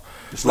law.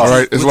 It's All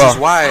right, it's Which law. is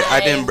why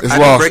I didn't It's I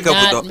law. didn't break up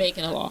Not with the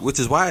making a law. which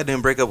is why I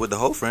didn't break up with the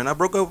whole friend. I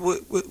broke up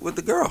with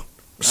the girl.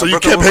 So I you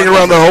broke kept up with hanging my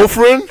around the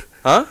girlfriend. whole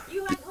friend? Huh?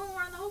 You hung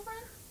around the whole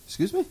friend?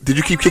 Excuse me? Did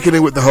you keep kicking it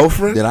with the whole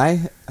friend? Did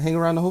I hang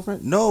around the whole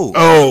friend? No.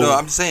 Oh. No,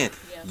 I'm saying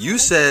you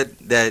said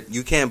that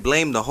you can't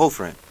blame the whole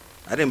friend.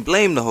 I didn't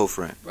blame the whole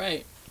friend.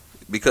 Right.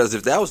 Because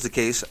if that was the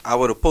case, I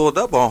would have pulled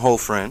up on whole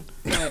friend,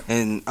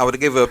 and I would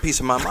have gave her a piece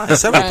of my mind,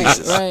 several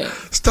pieces. Right.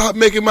 Stop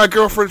making my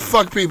girlfriend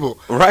fuck people.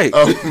 Right.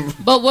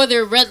 But were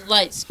there red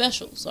light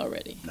specials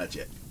already? Not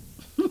yet.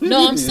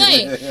 No, I'm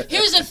saying.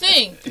 Here's the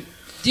thing.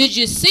 Did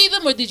you see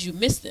them or did you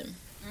miss them?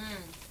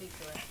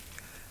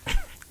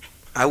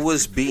 I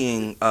was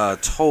being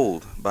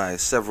told by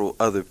several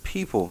other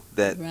people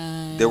that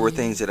there were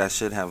things that I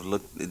should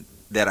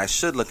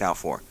look out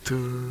for.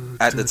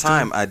 At the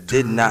time, I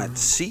did not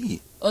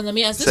see Let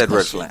me ask this said red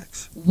question.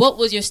 flags. What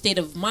was your state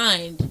of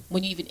mind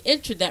when you even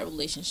entered that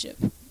relationship?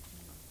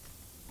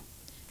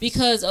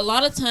 Because a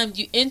lot of times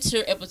you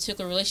enter a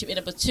particular relationship in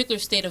a particular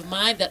state of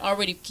mind that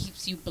already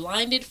keeps you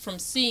blinded from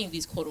seeing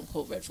these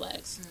quote-unquote red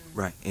flags.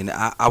 Right, and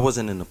I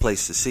wasn't in a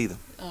place to see them.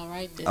 All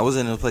right, then. I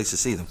wasn't in a place to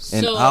see them,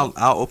 and So,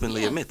 I'll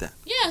openly admit that.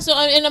 Yeah, so,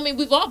 and I mean,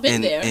 we've all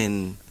been there.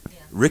 And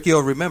Ricky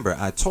will remember,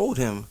 I told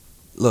him,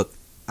 look,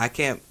 I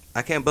can't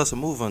bust a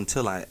move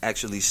until I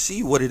actually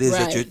see what it is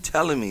that you're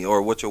telling me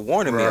or what you're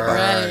warning me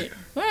about.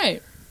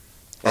 Right.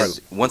 And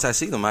once I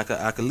see them, I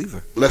could leave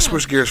her. Let's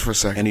switch gears for a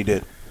second. And he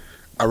did.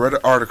 I read an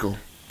article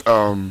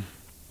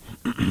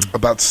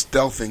about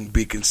stealthing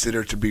be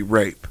considered to be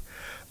rape.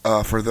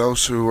 For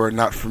those who are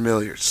not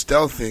familiar,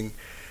 stealthing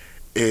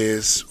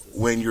is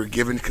when you're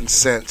given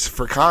consent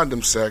for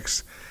condom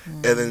sex,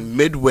 and then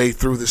midway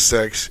through the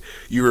sex,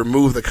 you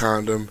remove the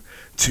condom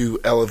to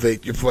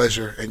elevate your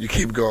pleasure, and you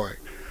keep going.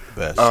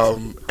 Best.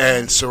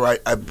 And so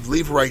I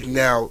believe right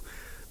now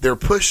they're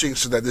pushing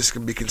so that this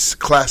can be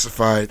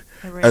classified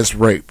as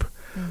rape.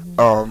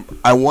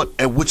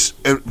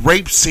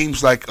 Rape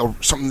seems like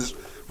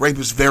rape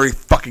is very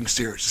fucking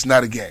serious. It's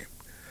not a game.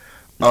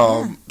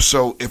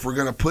 So if we're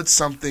gonna put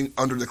something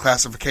under the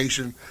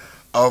classification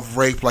of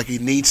rape, like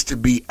it needs to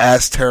be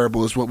as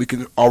terrible as what we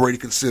can already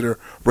consider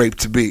rape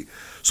to be.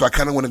 So I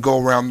kind of want to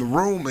go around the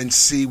room and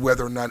see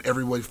whether or not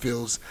everyone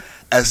feels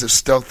as if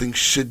stealthing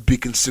should be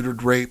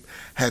considered rape.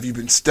 Have you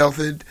been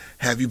stealthed?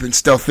 Have you been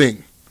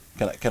stealthing?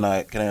 Can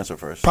I answer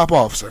first? Pop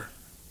off, sir.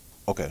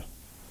 Okay.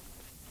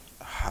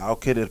 How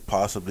could it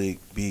possibly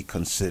be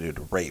considered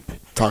rape?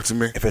 Talk to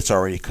me. If it's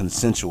already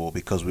consensual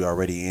because we're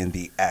already in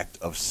the act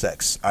of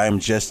sex. I am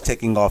just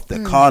taking off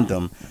the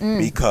condom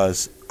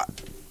because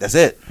that's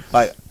it.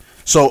 Like,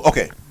 so,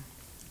 okay.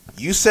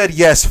 You said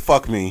yes,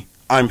 fuck me.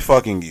 I'm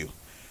fucking you.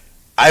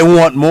 I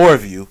want more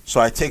of you, so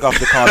I take off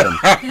the condom.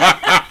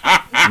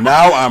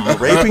 Now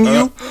I'm raping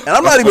you, and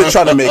I'm not even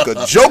trying to make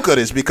a joke of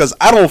this because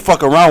I don't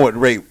fuck around with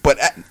rape. But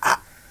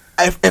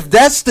if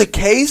that's the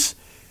case,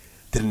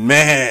 then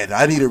man,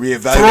 I need to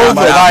reevaluate Throw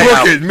my that life.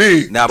 book at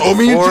me. Now, Throw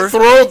me before-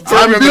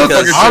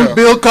 I'm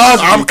Bill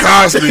Cosby. I'm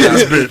Cosby,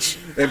 this bitch.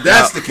 If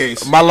that's the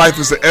case, My life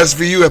is an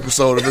SVU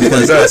episode of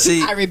this.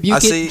 I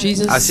rebuke it,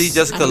 Jesus. I see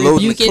Jessica I loading the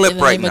rebuke it clip in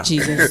the right name now. of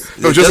Jesus.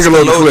 No, Jessica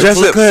loading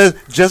the clip.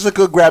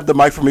 Jessica grabbed the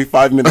mic from me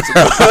 5 minutes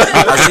ago.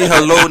 I see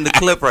her loading the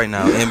clip right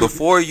now. And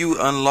before you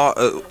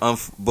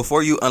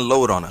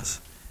unload on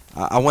us,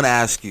 I want to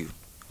ask you,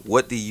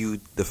 what do you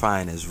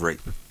define as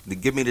rape?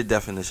 Give me the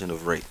definition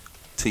of rape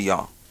to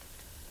y'all.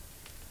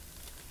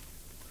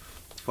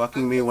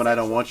 Fucking me when I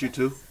don't want you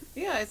to.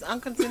 Yeah, it's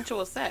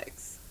unconsensual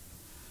sex.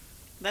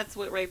 That's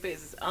what rape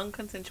is. It's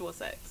unconsensual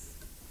sex.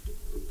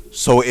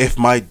 So if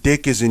my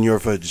dick is in your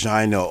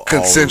vagina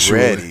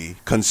already,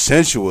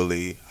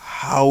 consensually,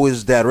 how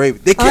is that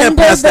rape? They can't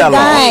pass that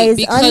law.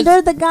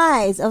 Under the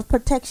guise of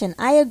protection,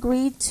 I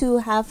agreed to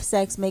have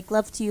sex, make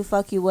love to you,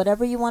 fuck you,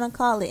 whatever you want to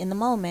call it in the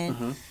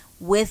moment,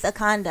 with a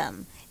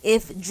condom.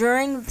 If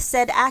during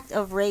said act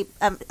of rape,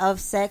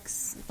 of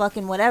sex,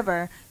 fucking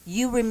whatever,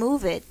 you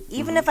remove it,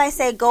 even if I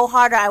say go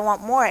harder, I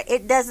want more,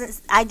 it doesn't.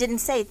 I didn't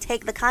say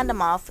take the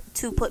condom off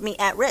to put me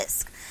at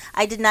risk.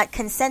 I did not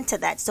consent to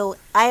that, so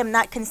I am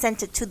not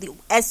consented to the.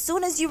 As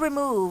soon as you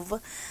remove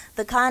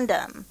the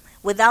condom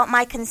without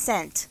my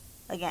consent,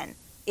 again,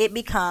 it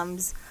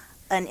becomes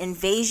an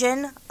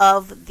invasion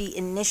of the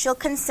initial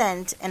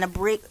consent and a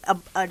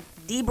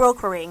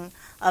debrokering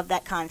of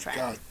that contract.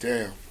 God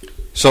damn.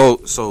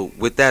 So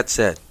with that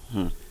said,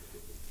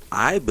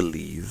 I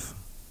believe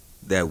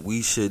that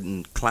we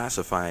shouldn't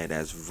classify it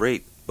as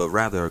rape, but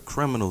rather a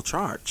criminal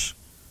charge.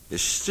 It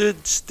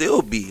should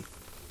still be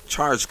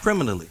charged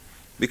criminally,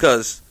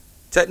 because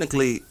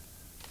technically,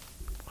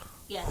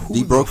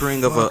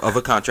 debrokering of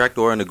a contract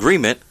or an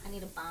agreement. I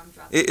need a bomb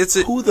drop.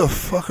 Who the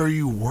fuck are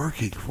you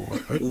working for?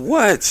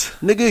 What?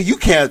 Nigga, you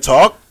can't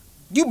talk.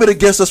 You been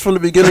against us from the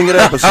beginning of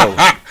the episode.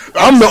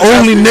 I'm the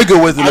only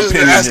nigga with an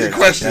opinion here.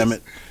 Damn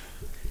it.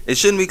 It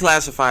shouldn't be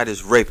classified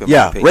as rape. In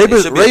my opinion. Rape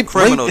It should be rape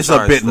criminal is a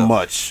charge, bit though.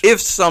 much. If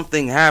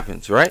something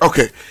happens, right?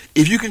 Okay,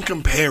 if you can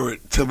compare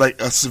it to like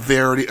a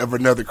severity of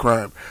another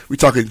crime, we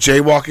talking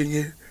jaywalking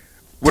here?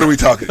 What are we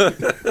talking?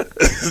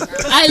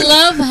 I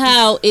love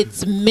how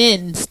it's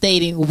men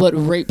stating what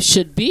rape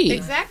should be.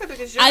 Exactly,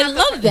 because you're I not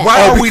love that.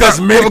 Why Oh, are we because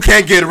not? men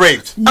can't get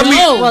raped. No, I mean,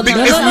 well, if no,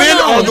 men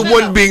are the no,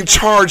 one no. being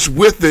charged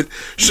with it,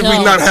 should we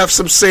No. not have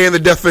some say in the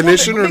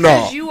definition or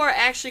because no? you are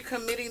actually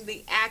committing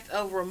the act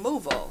of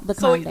removal. The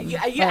so condom,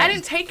 I right.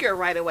 didn't take your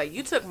right away.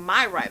 You took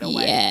my right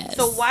away. Yes.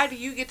 So why do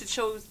you get to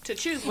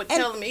choose what And-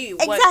 telling me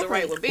what the exactly.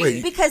 right would be?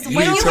 Wait, Because you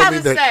when mean you to tell have me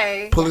a that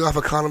say- pulling off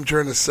a condom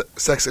during the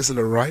sex isn't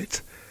a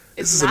right?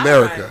 It's This is not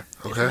America,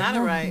 right. okay? It's not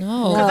a right.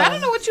 No. Because I don't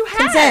know what you have.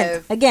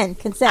 consent again,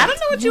 consent. I don't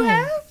know what you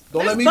have.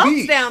 Don't let There's me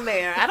bumps be. down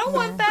there. I don't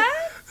want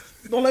that.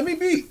 Don't let me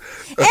be.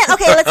 And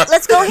okay,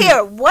 let's go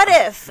here. What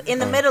if in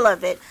the middle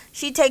of it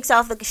she takes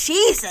off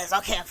she says,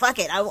 "Okay, fuck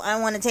it, I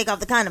want to take off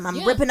the condom. I'm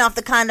Yeah. ripping off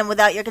the condom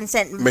without your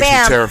consent." Makes me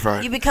Bam,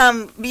 terrified. you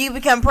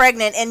become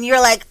pregnant, and you're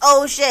like,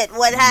 "Oh shit,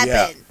 what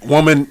happened?" Yeah,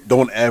 woman,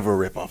 don't ever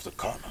rip off the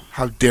condom.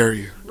 How dare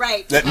you?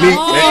 Right. Let me make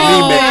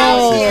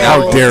Oh. this.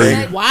 How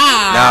dare you? Wow.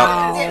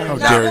 How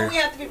dare you? We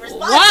have to be responsible.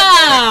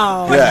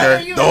 Wow.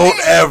 Yeah, don't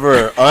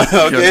ever.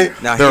 Okay.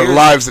 Now There are here's-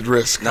 lives at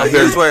risk. Now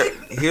here's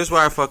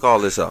where I fuck all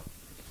this up,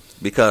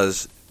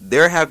 because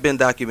there have been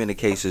documented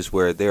cases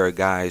where there are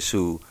guys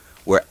who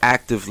were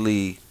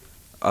actively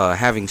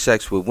having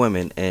sex with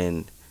women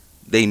and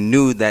they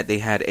knew that they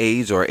had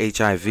AIDS or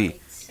HIV.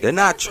 They're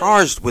not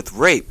charged with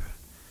rape.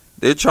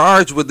 They're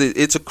charged with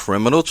it's a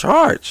criminal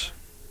charge.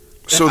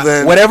 So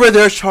then, Whatever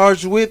they're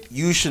charged with,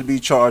 you should be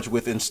charged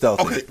with in stealth.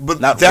 okay,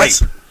 but not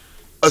that's rape.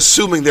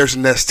 assuming there's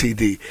an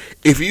STD.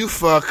 If you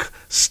fuck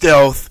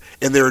stealth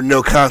and there are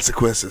no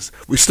consequences,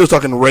 we still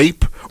talking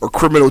rape or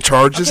criminal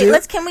charges Okay, here?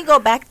 can we go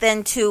back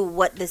then to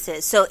what this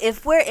is? So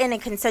if we're in a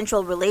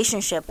consensual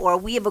relationship or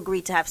we have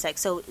agreed to have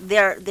sex, so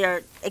there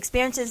are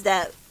experiences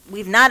that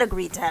we've not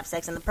agreed to have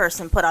sex and the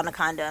person put on a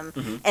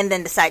condom and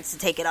then decides to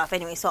take it off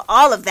anyway. So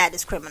all of that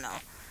is criminal.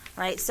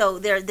 Right, so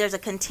there's a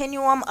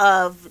continuum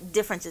of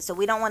differences. So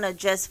we don't want to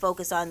just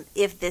focus on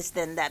if this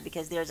then that,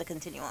 because there's a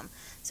continuum.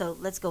 So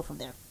let's go from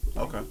there.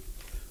 Okay.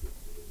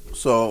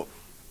 So,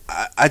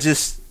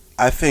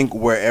 I think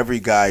where every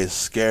guy is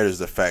scared is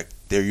the fact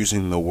they're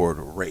using the word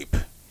rape.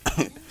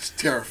 It's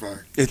terrifying.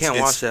 You can't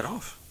wash that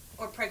off.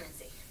 Or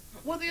pregnancy.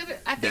 Well,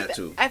 That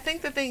too. I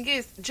think the thing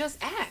is, just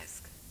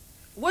ask.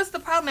 What's the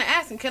problem in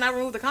asking? Can I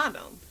remove the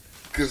condom?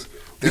 Because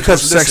Because,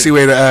 that's a sexy listen,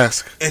 way to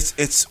ask.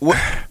 It's what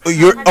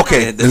you're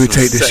okay. Man, Let me this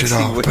take is this shit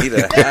sexy off. way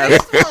to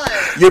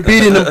ask. You're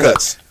beating them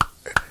guts.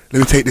 Let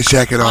me take this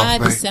jacket Why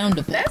off, the babe. sound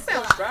effect? That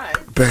sounds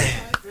right.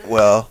 Babe,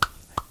 Well,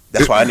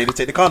 that's why I need to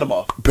take the condom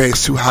off. babe,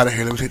 it's too hot in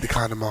here. Let me take the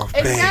condom off.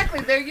 Babe, Exactly.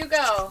 There you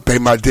go.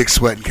 babe, my dick's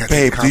sweating. Can't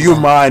Babe, take the do condom you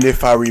off. mind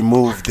if I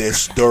remove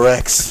this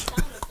Durex?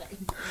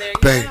 There you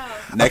Babe,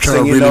 go. Next I thing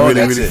can't you really, know, really,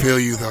 that's really it. feel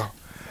you though.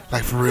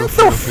 Like for real, Get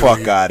feel the feel fuck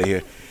you. out of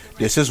here.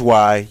 This is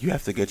why you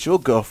have to get you a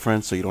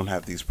girlfriend so you don't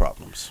have these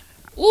problems.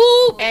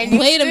 Ooh, And you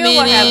wait a still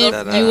will have minute.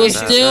 those You will problems.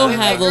 still With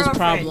have your those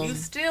girlfriend, You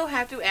problems. still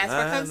have to ask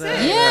for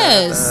consent.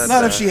 Yes.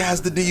 Not if she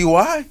has the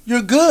DUI.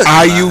 You're good.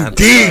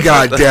 IUD,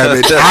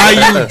 goddammit.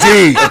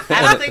 IUD.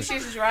 I don't think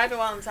she's driving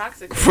while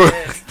intoxicated.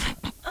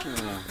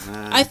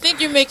 I think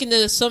you're making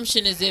the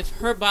assumption as if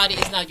her body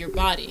is not your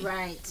body.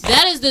 Right.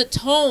 That is the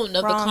tone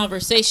of Wrong. the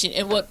conversation,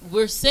 and what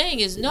we're saying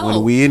is no,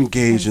 When we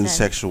engage in Consent.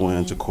 sexual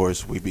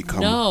intercourse, we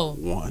become No.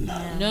 one.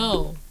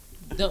 no.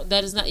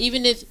 That is not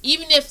even if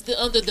the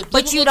under the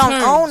But you biblical don't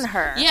terms, own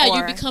her. Yeah, or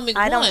you're becoming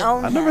I don't one.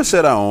 own I her. never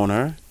said I own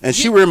her, and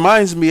she You-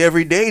 reminds me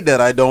every day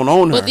that I don't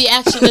own her. But the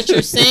action that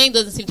you're saying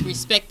doesn't seem to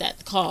respect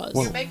that cause.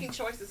 You're making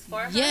choices for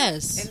her.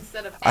 Yes.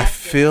 Instead of I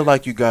asking feel her.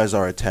 like you guys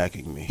are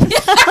attacking me.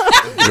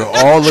 You're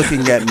all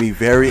looking at me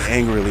very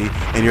angrily,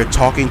 and you're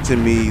talking to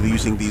me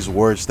using these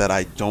words that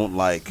I don't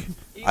like.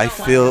 You I don't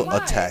like feel them. Why?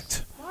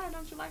 attacked Why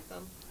don't you like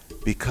them?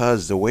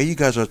 because the way you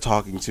guys are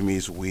talking to me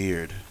is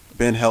weird.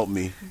 Ben, help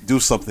me. Do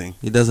something.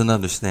 He doesn't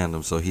understand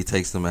them, so he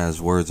takes them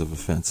as words of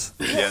offense.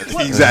 Yeah,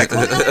 exactly.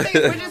 Well, the other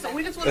thing,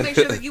 we just want to make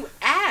sure that you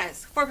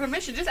ask for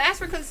permission. Just ask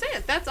for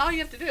consent. That's all you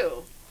have to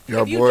do.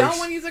 Y'all If you boys, don't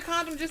want to use a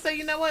condom, just say,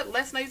 you know what,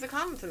 let's not use a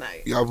condom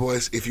tonight. y'all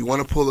boys, if you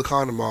want to pull the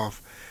condom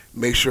off,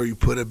 make sure you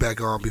put it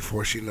back on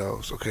before she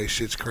knows. Okay,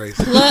 shit's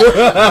crazy.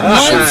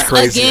 Once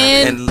crazy out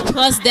again, here. And-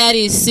 plus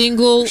daddy is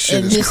single, Shit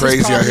and is this crazy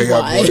is out probably here,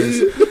 y'all why. boys.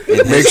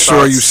 And Make his sure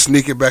thoughts- you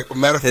sneak it back.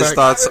 Matter of His fact,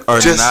 thoughts are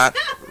just not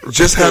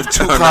just have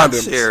two are not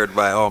condoms. shared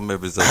by all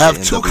members of Have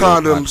the two NWO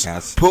condoms.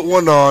 podcast. Put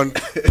one on.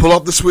 Pull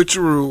up the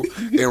switcheroo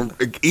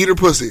and eat her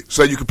pussy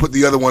so you can put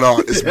the other one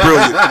on. It's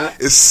brilliant.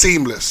 It's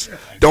seamless.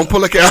 Don't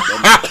pull a cat.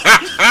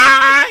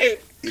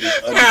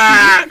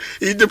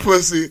 Eat the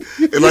pussy,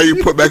 and now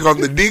you put back on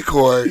the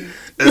decoy,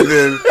 and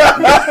then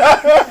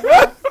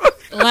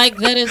Like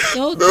that is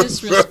so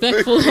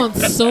disrespectful on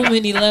so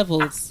many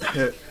levels.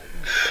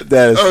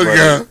 That is oh funny.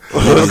 god.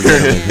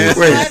 Okay, I'm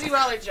wait. glad you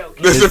all are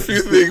joking. There's a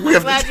few things we I'm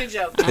have glad to. you're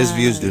joking. His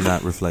views do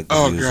not reflect the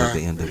Oh, views God. of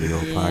the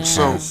NWO Yeah.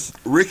 podcast. So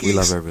Ricky, we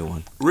love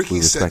everyone. We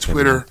Ricky set respect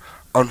Twitter everyone.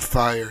 on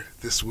fire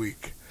this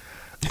week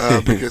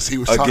because he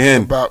was talking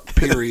Again. about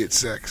period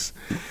sex,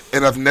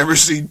 and I've never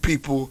seen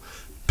people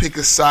pick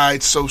a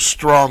side so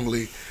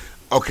strongly.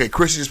 Okay,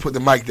 Chrissy just put the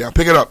mic down.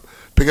 Pick it up,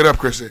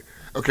 Chrissy.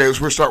 Okay,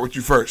 so we'll start with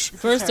you first.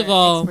 First Her of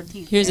all,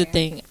 expertise here's the there.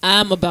 thing.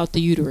 I'm about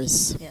the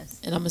uterus. Yes.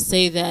 And I'm going to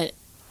say that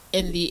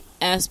in the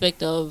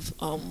aspect of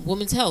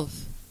women's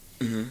health.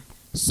 Mm-hmm.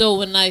 So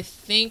when I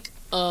think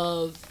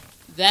of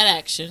that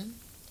action,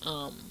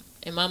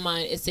 in my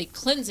mind, it's a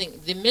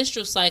cleansing. The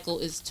menstrual cycle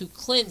is to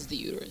cleanse the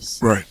uterus.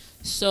 Right.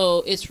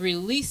 So it's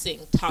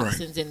releasing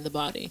toxins in the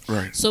body.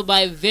 Right. So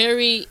by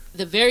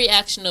the very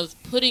action of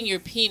putting your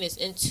penis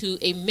into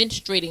a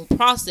menstruating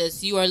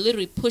process, you are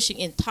literally pushing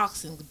in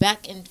toxins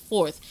back and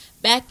forth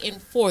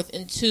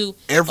into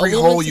Every a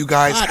hole woman's you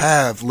guys body.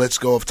 have lets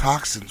go of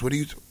toxins. What do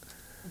you?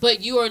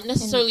 But you are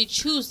necessarily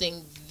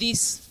choosing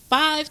these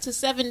 5 to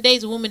 7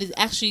 days a woman is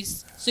actually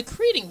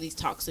secreting these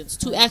toxins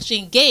to actually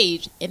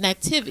engage in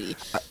activity.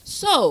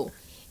 So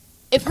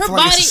if I her feel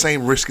like it's body the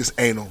same risk as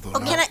anal, though. Oh,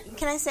 no?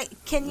 can I say?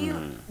 Can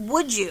you?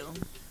 Would you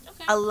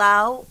Okay.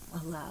 allow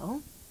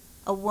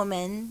a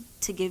woman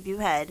to give you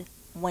head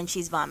when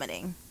she's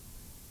vomiting?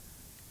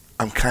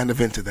 I'm kind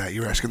of into that.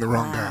 You're asking the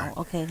wrong guy.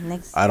 Okay,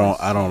 next. I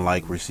don't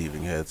like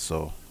receiving head,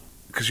 so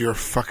Because you're a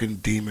fucking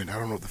demon. I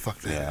don't know what the fuck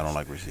that is. yeah, I don't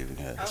like receiving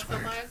head. Oh, so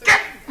mine's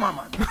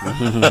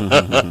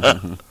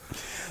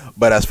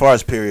But as far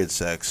as period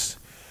sex,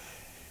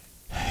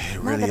 it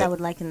Not really that I would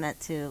liken that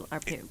to our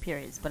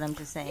periods, but I'm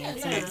just saying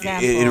it's an yeah.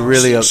 example. it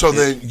really So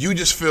then you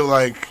just feel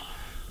like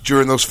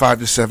during those 5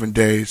 to 7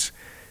 days,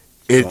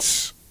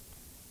 it's,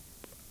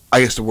 I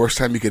guess, the worst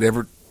time you could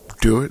ever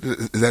do it.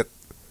 Is that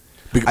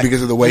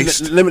because of the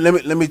waste? Let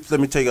me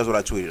tell you guys what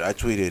I tweeted. I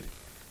tweeted,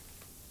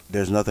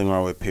 "There's nothing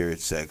wrong with period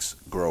sex.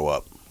 Grow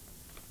up."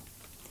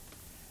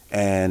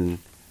 And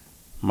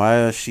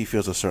Maya, she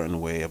feels a certain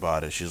way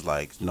about it. She's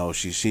like, no,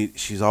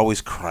 she's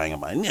always crying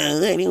about it. No,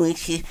 I don't want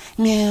to.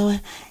 No,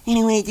 I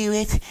don't want to do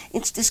it.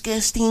 It's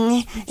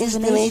disgusting. It's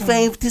been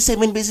 5 to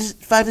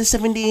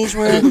 7 days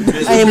where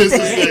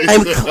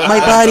my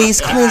body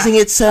is cleansing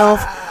itself.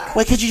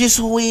 Why can't you just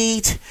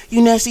wait?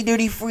 You nasty,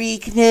 dirty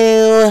freak.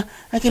 No,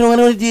 I don't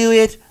want to do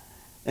it.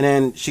 And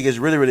then she gets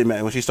really, really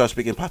mad when she starts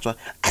speaking patois.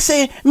 I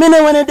say, me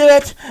no want to do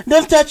it.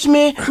 Don't touch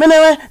me. Me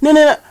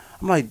no.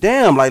 I'm like,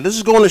 damn, like, let's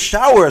just go in the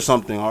shower or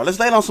something, or let's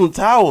lay down some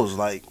towels.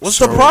 Like, what's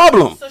the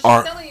problem? So she's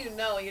telling you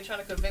no, and you're trying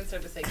to convince her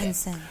to say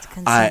yes.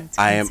 Consent.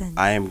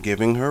 I am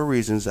giving her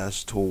reasons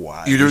as to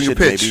why You're doing you your should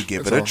pitch, maybe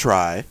give that's it a all.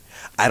 try.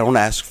 I don't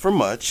ask for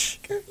much.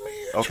 Give me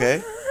a Okay.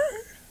 try.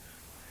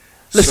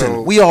 Listen,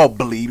 So- we all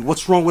bleed.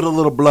 What's wrong with a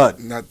little blood?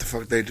 Not the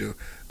fuck they do.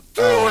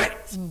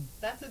 That's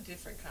a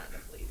different kind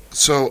of bleeding.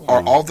 So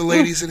are all the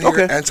ladies in here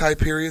Okay.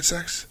 anti-period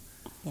sex?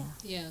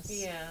 Yes.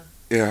 Yeah.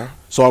 Yeah.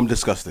 So I'm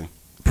disgusting.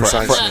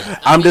 Precisely.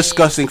 I'm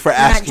disgusting for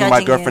asking my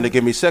judging girlfriend you. to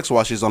give me sex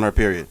while she's on her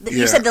period.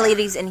 You said the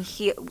ladies in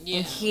here.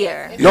 In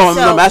here. No, I'm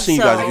So- asking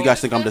you guys if so- you guys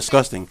think I'm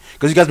disgusting.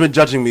 Because you guys been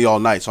judging me all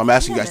night. So I'm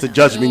asking you guys to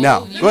judge me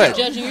now. You're Go ahead.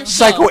 judging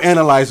yourself.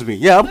 Psychoanalyze me.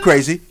 Yeah, I'm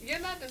crazy. You're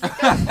not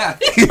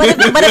disgusting.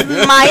 But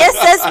if Maya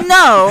says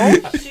no,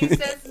 She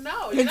says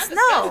no. You're It's not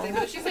no. disgusting.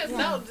 But if she says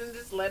no, then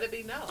just let it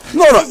be no.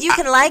 No. you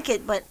can like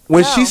it, but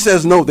When no. she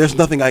says no, there's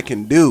nothing I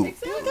can do.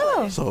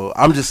 Go. So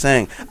I'm just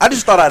saying. I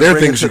just thought I'd There are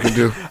bring things it to you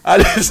can do. I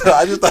just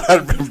thought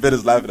I'd bring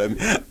Dennis laughing at me.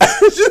 I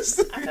hope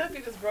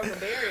you just broke a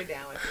barrier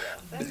down with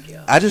you. Thank you.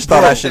 I just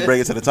thought I should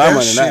bring it to the That timeline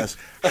and shit- ask.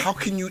 How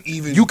can you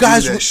even You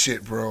guys do that would-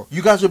 shit, bro?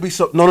 You guys would be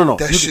so no.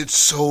 That You- shit's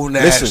so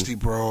nasty,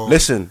 bro.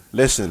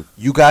 Listen.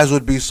 You guys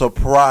would be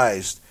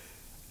surprised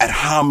at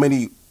how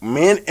many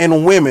men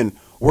and women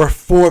were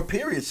for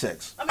period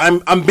sex.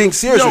 I'm being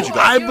serious Yo, with you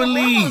guys. I Your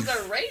believe. hormones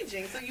are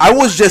raging, so you I was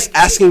want just that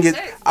asking period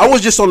it. sex. I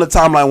was just on the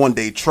timeline one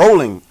day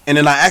trolling, and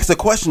then I asked the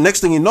question. Next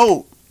thing you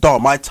know,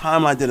 dog, my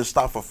timeline didn't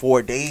stop for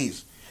 4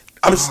 days.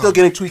 I'm still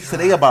getting tweets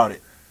today about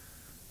it.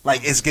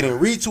 Like, it's getting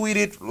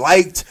retweeted,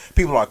 liked.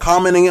 People are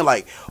commenting it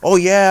like, "Oh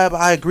yeah,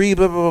 I agree."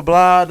 Blah blah blah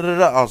blah. Da, da,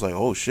 da. I was like,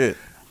 "Oh shit,"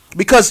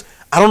 because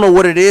I don't know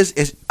what it is.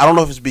 I don't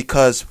know if it's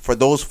because for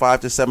those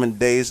 5 to 7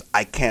 days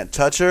I can't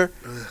touch her.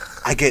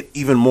 I get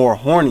even more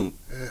horny.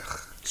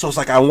 So it's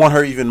like I want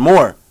her even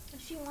more.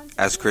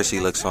 As Chrissy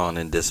looks on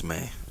in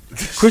dismay.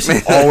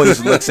 Chrissy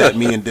always looks at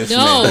me in dismay.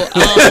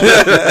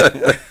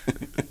 No.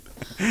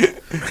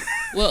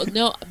 Well,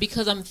 no,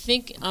 because I'm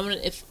thinking.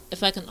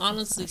 If I can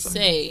honestly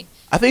say,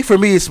 I think for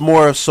me, it's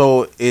more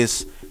so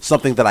is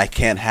something that I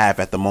can't have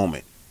at the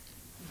moment.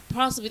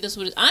 possibly that's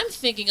what it is. I'm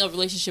thinking of a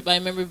relationship. I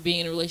remember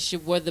being in a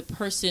relationship where the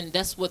person,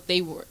 that's what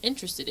they were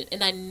interested in,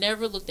 and I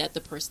never looked at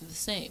the person the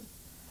same.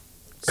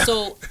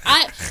 So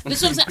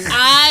this is what I'm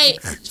saying.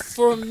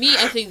 For me,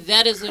 I think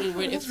that is literally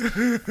weird. If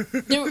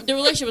the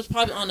relationship was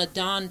probably on a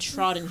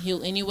downtrodden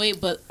hill anyway,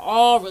 but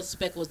all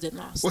respect was then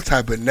lost. What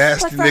type of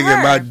nasty But for nigga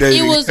am I her,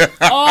 dating? It was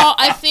all.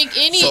 I think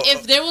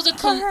if there was a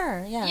For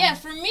her, yeah. yeah,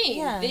 for me,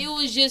 Yeah. it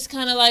was just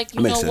kind of like,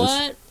 you That know makes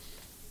sense.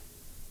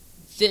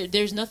 what?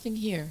 There's nothing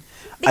here.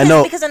 Because, I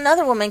know. because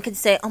another woman could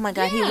say, "Oh my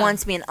God, he Yeah.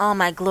 wants me in all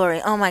my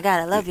glory. Oh my God,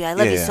 I love you. I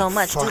love you Yeah. so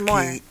much. Do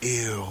more." Fucking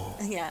ew.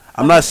 Yeah.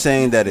 I'm not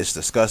saying that it's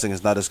disgusting.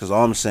 It's not this, because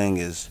all I'm saying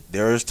is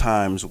there is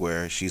times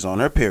where she's on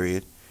her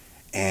period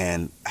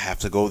and I have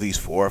to go these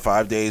 4 or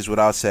 5 days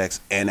without sex.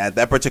 And at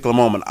that particular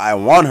moment, I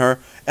want her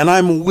and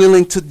I'm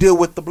willing to deal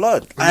with the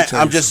blood. Let me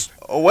tell I'm you just,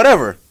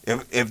 whatever.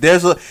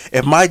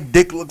 If my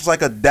dick looks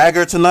like a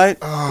dagger tonight,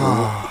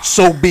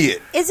 so be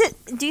it.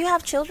 Do you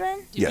have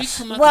children?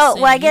 Yes.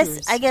 Well, I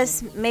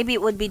guess maybe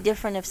it would be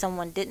different if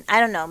someone didn't. I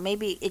don't know.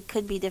 Maybe it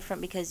could be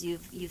different because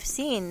you've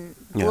seen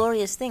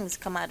glorious things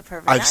come out of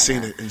her vagina. I've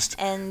seen it.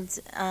 And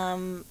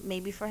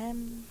maybe for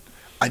him,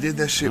 I did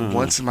that shit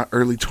once in my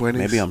early 20s.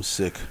 Maybe I'm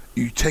sick.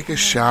 You take a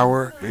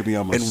shower Maybe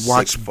I'm a and sick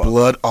watch fuck.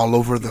 blood all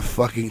over the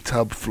fucking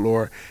tub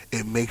floor.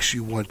 It makes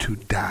you want to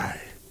die.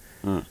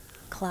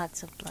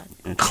 clots of blood.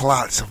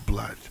 Clots of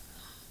blood.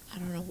 I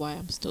don't know why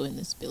I'm still in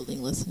this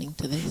building listening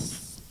to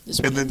this.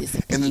 And then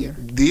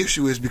the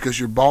issue is because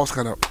your balls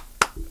kind of.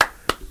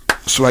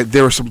 So like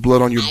there was some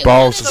blood on your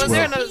balls So as is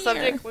there well. another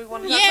subject we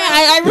want to Yeah, talk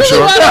about? I really Sure.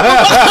 want to.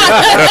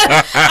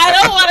 I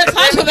don't want to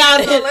talk about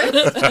it.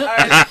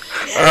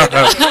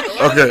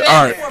 Okay,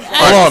 all right.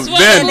 Hold on,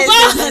 Ben.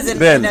 Dennis is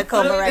Ben. in a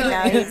coma right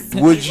now.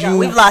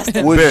 We've lost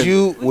him. Would Ben.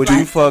 you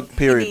fuck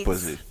period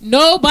pussy?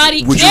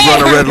 Nobody Would you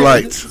cares. run a red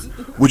light?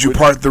 Would you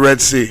part the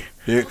Red Sea?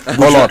 Here,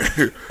 hold on.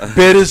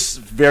 Ben is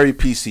very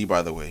PC,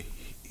 by the way.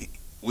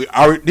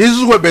 This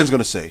is what Ben's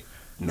gonna say.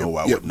 No,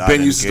 I would not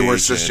Ben uses the word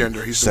engage in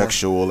cisgender. He's the one.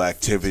 sexual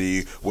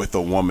activity with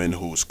a woman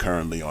who's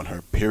currently on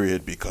her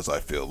period because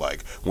I feel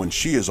like when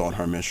she is on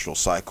her menstrual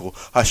cycle,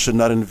 I should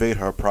not invade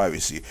her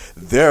privacy.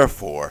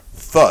 Therefore,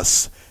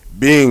 thus,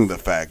 being the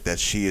fact that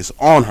she is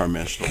on her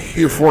menstrual He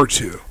period, afford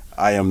to.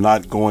 I am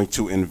not going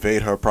to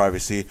invade her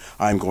privacy.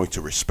 I'm going to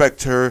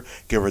respect her,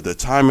 give her the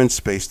time and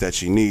space that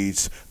she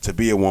needs to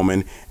be a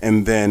woman,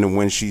 and then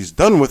when she's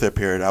done with her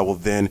period, I will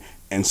then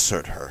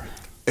insert her.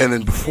 And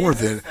then before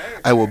then,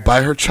 I will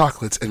buy her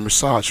chocolates and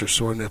massage her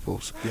sore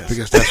nipples. Yes.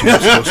 Because that's what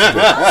I'm supposed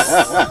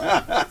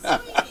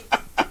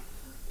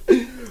to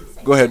do.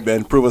 Go ahead,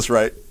 Ben. Prove us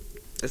right.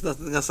 There's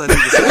nothing else I need to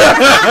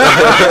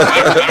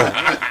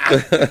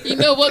say. You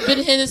know what,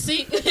 Ben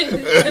Hennessy?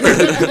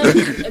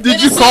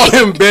 Did you call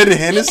him Ben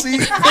Hennessy?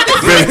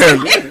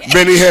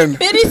 Benny Hen.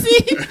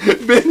 Hennessy?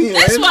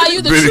 That's why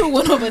you the Benny- true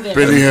one over there.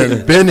 Benny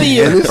Hen. Ben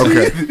Hennessy?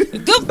 Okay.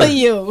 Good for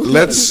you.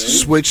 Let's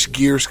switch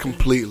gears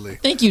completely.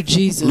 Thank you,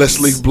 Jesus. Let's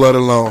leave blood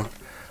alone.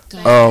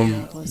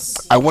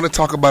 I want to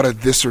talk about a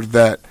this or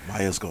that.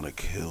 Maya's gonna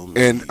kill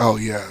me. And, oh,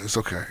 yeah, it's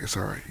okay. It's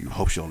all right. I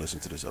hope she don't listen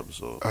to this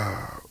episode.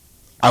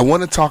 I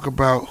want to talk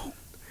about,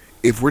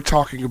 if we're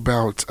talking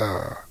about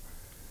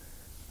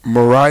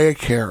Mariah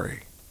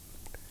Carey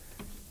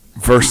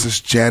versus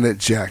Janet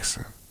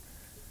Jackson.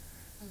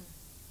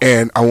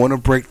 And I want to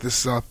break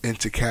this up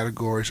into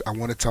categories. I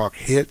want to talk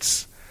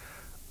hits.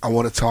 I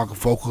want to talk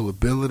vocal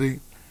ability.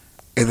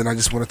 And then I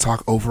just want to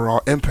talk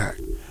overall impact.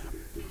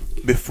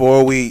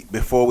 Before we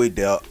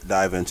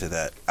dive into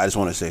that, I just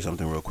want to say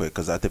something real quick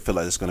because I feel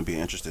like it's going to be an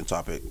interesting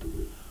topic.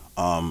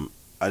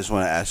 I just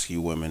want to ask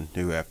you women,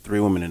 we have 3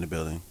 women in the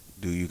building,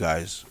 do you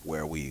guys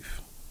wear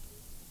weave?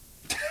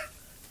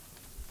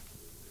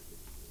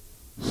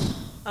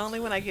 Only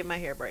when I get my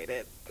hair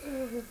braided.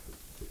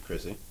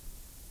 Chrissy?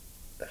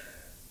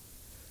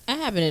 I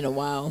haven't in a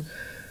while.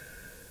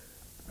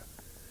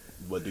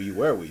 But do you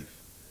wear weave?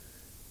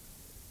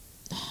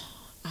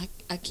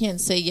 I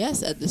can't say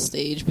yes at this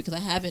stage because I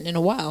haven't in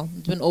a while.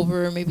 It's been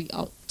over maybe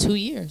 2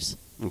 years.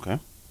 Okay.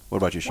 What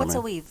about you, Charmaine? What's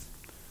a weave?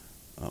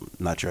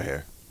 Not your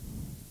hair.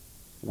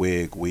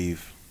 Wig,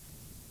 weave.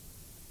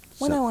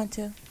 When I want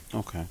to.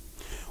 Okay.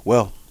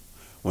 Well,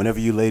 whenever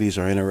you ladies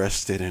are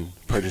interested in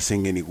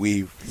purchasing any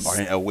weave or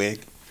a wig,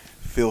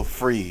 feel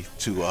free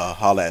to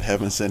holler at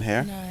Heaven Sent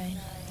Hair.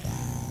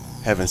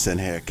 Heaven Sent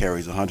Hair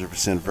carries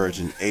 100%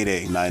 virgin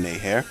 8A, 9A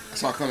hair, I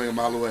saw it coming a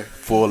mile away.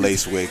 full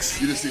lace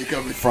wigs, You just see it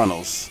coming.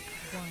 frontals,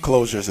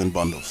 closures, and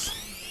bundles.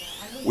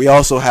 We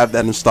also have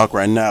that in stock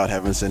right now at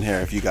Heaven Sent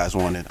Hair if you guys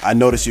want it. I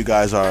notice you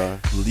guys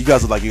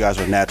look like you guys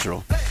are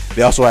natural.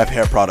 They also have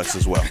hair products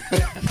as well. In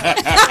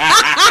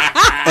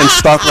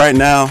stock right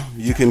now,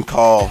 you can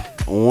call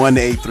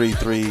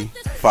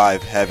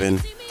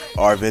 1-833-5-HEAVEN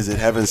or visit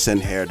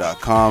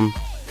heavensenthair.com.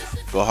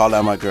 Go holler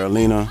at my girl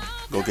Lena.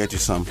 Go get you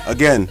some.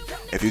 Again,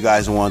 if you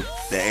guys want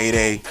the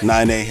 8A,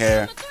 9A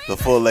hair, the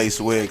full lace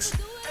wigs,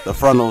 the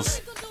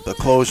frontals, the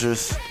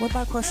closures, What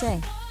about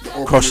crochet?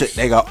 crochet,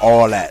 they got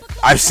all that.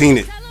 I've seen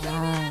it.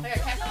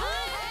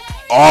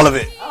 All of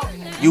it.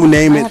 You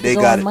name it, they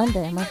got it.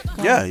 Monday.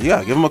 Yeah,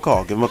 give them a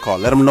call. Give them a call.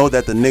 Let them know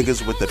that the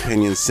niggas with the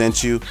opinions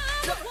sent you.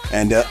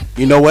 And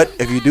you know what?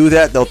 If you do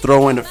that, they'll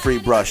throw in a free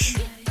brush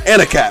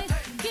and a cap.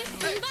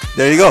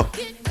 There you go.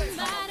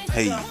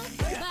 Hey.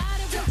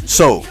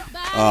 So,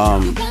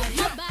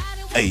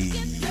 hey.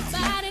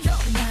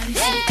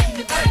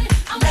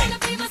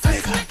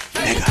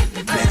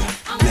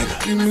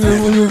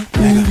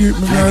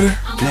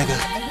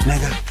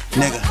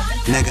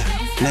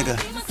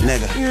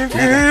 Nigga.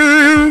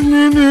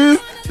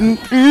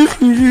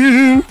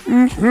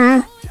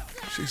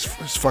 She's a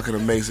fucking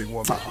amazing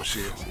woman. What she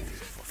is.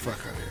 Fuck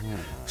out here.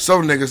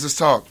 So, niggas, let's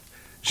talk.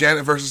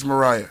 Janet versus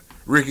Mariah.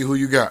 Ricky, who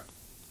you got?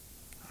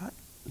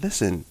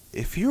 Listen,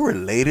 if you're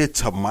related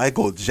to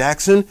Michael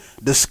Jackson,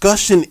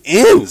 discussion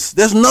ends.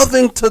 There's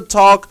nothing to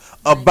talk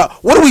about.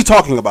 What are we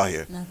talking about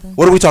here? Nothing.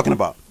 What are we talking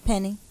about?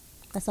 Penny.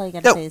 That's all you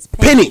got to Yo, say is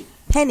Penny.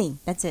 Penny.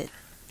 That's it.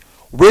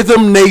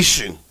 Rhythm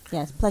Nation.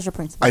 Yes, pleasure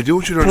principle. I do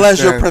want you to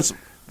Pleasure understand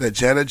principle. that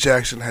Janet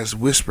Jackson has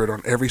whispered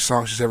on every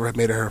song she's ever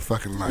made in her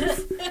fucking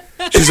life.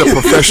 She's a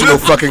professional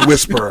fucking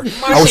whisperer.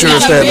 I want you to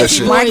understand that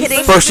shit.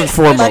 Marketing. First and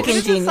foremost.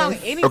 Fucking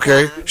genius.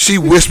 Okay? She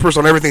whispers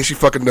on everything she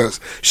fucking does.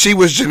 She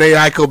was Janae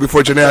Aiko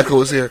before Janae Aiko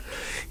was here.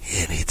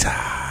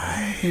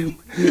 Anytime.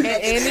 At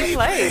any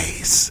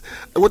place.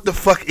 What the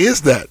fuck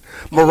is that?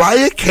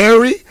 Mariah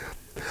Carey?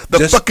 The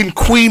Just- fucking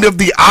queen of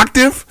the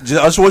octave? I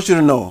just want you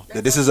to know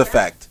that this is a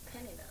fact.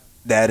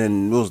 That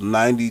in, it was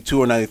 92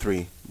 or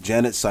 93,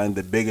 Janet signed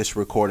the biggest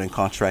recording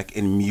contract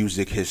in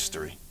music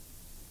history.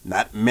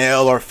 Not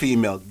male or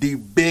female. The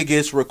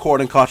biggest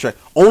recording contract.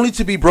 Only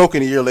to be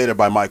broken a year later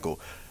by Michael.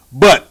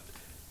 But,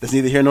 that's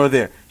neither here nor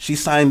there. She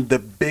signed the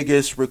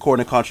biggest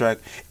recording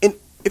contract. And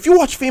if you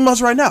watch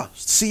females right now,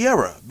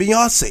 Sierra,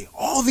 Beyonce,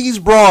 all these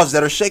bras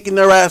that are shaking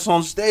their ass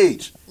on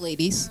stage.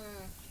 Ladies.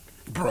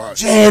 Bro.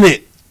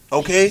 Janet,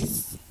 okay?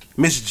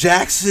 Miss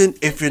Jackson,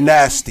 if you're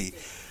nasty,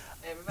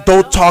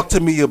 don't talk to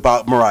me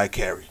about Mariah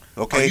Carey,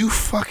 okay? Are you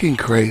fucking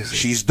crazy?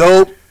 She's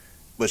dope,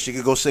 but she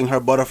could go sing her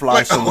Butterfly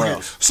Like, somewhere okay,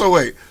 else. So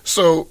wait,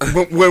 so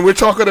when we're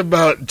talking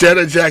about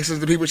Janet Jackson,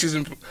 the people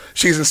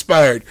she's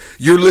inspired,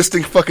 you're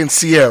listing fucking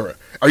Sierra.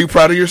 Are you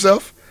proud of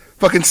yourself?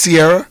 Fucking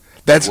Sierra?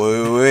 That's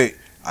Wait.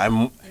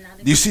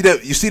 You see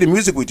the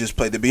music we just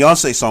played, the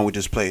Beyonce song we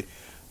just played.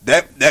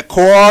 That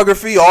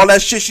choreography, all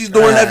that shit she's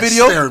doing in that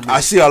video, spare me. I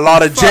see a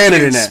lot of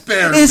Janet in that.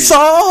 spare It's me.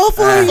 all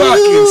for fucking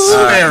you.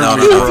 spare no,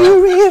 me. no, If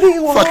you really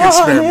want Fucking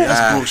spare me. it.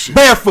 That's bullshit.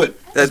 Barefoot.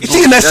 That's You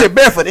singing that bullshit. shit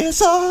barefoot.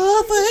 It's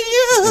all for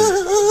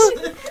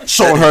you.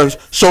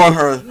 Showing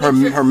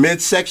her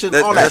midsection.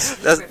 All that.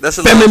 That's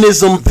a little,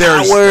 Feminism,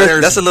 There's- power.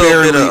 there's that's a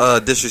little bit barely-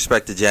 of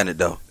disrespect to Janet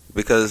though,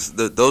 because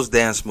those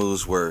dance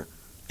moves were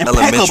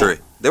Impeccable. elementary.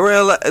 They were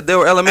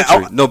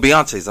elementary. I- No,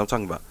 Beyonce's I'm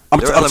talking about. I'm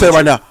They were telling you right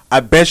elementary. now. I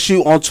bet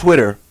you on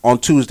Twitter on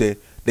Tuesday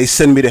they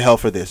send me to hell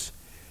for this.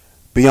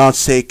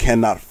 Beyonce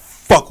cannot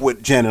fuck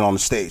with Janet on the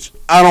stage.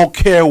 I don't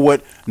care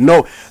what.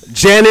 No,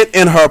 Janet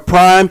in her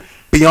prime.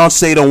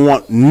 Beyonce don't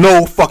want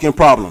no fucking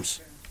problems.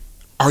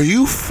 Are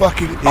you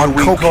fucking Here on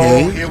we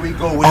cocaine? go. Here we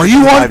go. With Are the you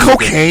on Beehive music.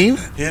 cocaine?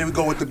 Here we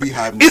go with the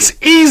Beehive. It's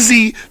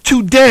easy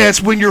to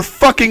dance when you're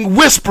fucking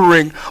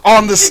whispering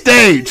on the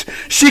stage.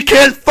 She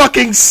can't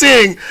fucking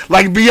sing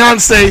like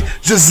Beyonce,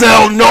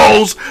 Giselle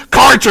Knowles,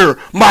 Carter,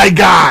 my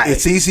guy.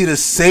 It's easy to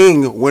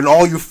sing when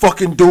all you're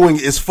fucking doing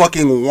is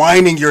fucking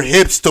whining your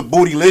hips to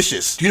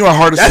Bootylicious. Do you know how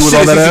hard it is with shit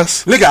all that is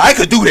ass? easy. Nigga, I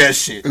could do that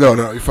shit. No,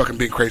 you're fucking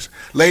being crazy.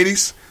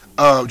 Ladies,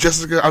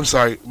 Jessica, I'm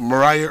sorry,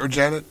 Mariah or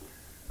Janet?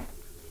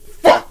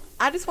 Fuck.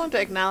 I just wanted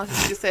to acknowledge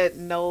that you said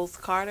Knowles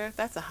Carter.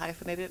 That's a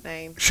hyphenated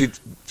name. She's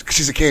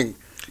a king.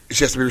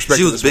 She has to be respected.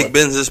 She was as big well.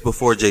 business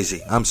before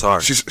Jay-Z. I'm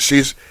sorry.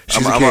 She's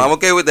I'm, a I'm, king. I'm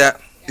okay with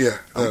that. Yeah,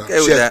 I'm okay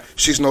with that.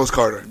 She's Knowles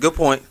Carter. Good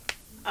point.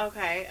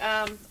 Okay,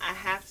 I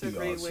have to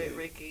agree with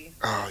Ricky.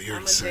 Oh, you're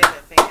I'm a insane.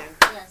 Janet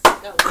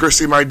fan.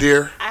 Chrissy, my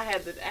dear. I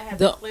had the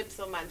The- clips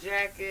on my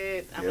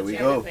jacket. I'm Here a we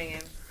Janet go.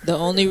 fan. The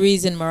only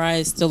reason Mariah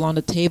is still on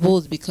the table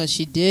is because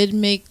she did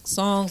make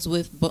songs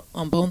with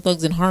Bone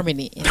Thugs and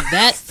Harmony, and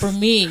that for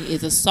me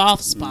is a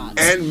soft spot.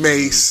 And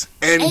Mace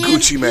and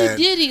Gucci P. Man.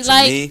 Diddy, To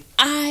like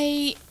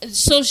me-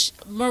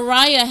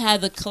 Mariah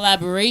had the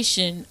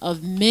collaboration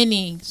of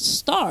many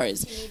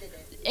stars,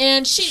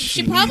 and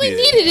she probably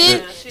needed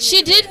it. Yeah,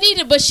 She did need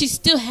it, but she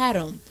still had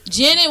them.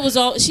 Janet was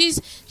all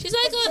she's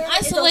like an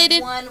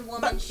isolated.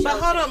 But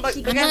hold on, but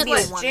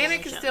guess what?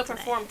 Janet can still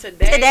perform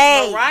today.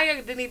 Today.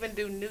 Mariah didn't even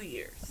do New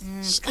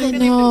Year's. I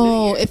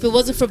know. If it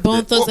wasn't for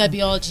Bone Thugs, that'd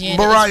be all Janet.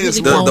 It's Mariah's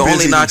really The, more the Bone. only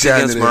busy knocks than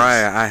Janet against is.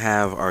 Mariah I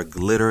have are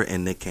Glitter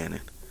and Nick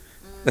Cannon.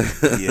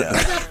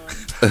 Yeah.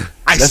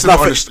 I Let's still not don't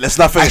for- understand. let's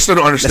not for- I still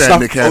don't let's understand not-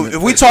 Nick Cannon.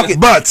 if we talking-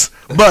 but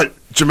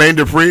Jermaine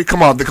Dupri,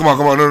 come on,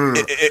 no.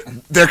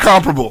 They're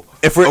comparable.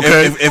 If we're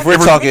okay? if we're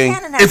talking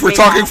If we're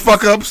talking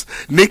fuck ups,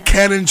 Nick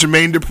Cannon,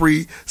 Jermaine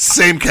Dupri,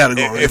 same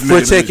category. if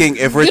we're taking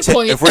if we're Good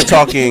point. if we're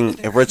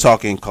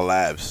talking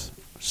collabs,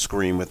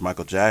 Scream with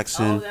Michael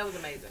Jackson, Oh, that was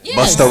amazing.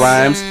 Yes. Busta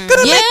Rhymes.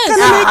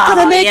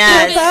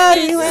 Yes.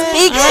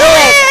 Speak to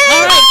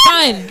All right,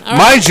 fine. All right.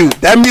 Mind you,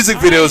 that music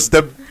video is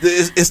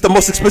it's the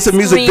most expensive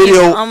music Scream.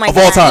 video Oh my of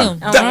all God. time.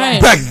 All That-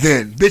 right. Back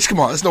then, bitch, come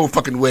on, there's no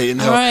fucking way in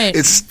hell. All right.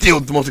 It's still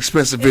the most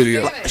expensive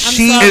video.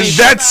 She sorry. And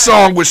that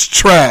song was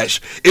trash.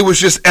 It was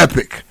just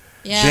epic.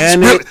 Yeah.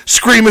 Janet.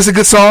 Scream is a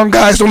good song,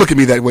 guys. Don't look at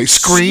me that way.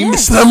 Scream.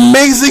 It's an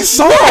amazing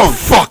song.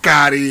 Fuck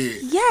out of here.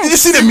 Yes. Did you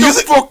see the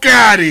music? Fuck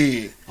out of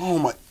here. Oh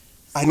my!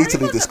 I need to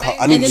leave this call.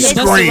 I And need then to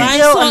the Busta Scream. Rhymes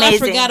Still song, I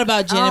amazing. forgot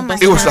about Janet. Oh my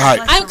Busta It was the God,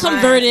 hype. I'm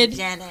converted.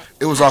 Janet.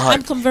 It was all hype.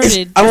 I'm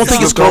converted. I don't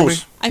think it's Song.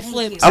 close. I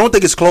flipped. I don't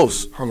think it's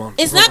close. Hold on.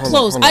 It's not Hold on,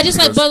 close. hold on, I just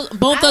like because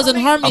Bone Thugs and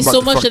Harmony I'm about so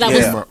to much fuck that I the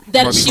was game up. I'm about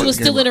that to she fuck was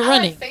the still game in the I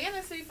running. like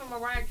Fantasy from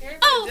Mariah Carey.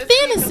 Oh, Just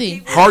can't Fantasy.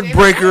 compete with Janet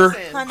Heartbreaker,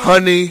 Jackson.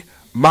 Honey,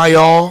 My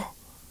All.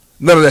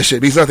 None of that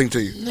shit means nothing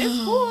to you.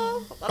 It's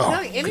cool. I'm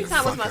telling you,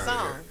 anytime was my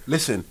song.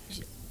 Listen,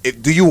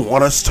 do you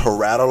want us to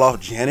rattle off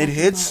Janet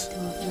hits?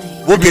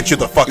 We'll get you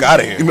the fuck out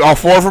of You here. mean all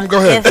four of them? Go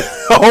ahead.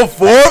 All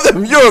four of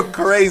them? You're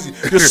crazy.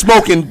 You're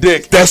smoking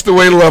dick. That's the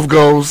way love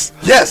goes.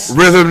 Yes.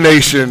 Rhythm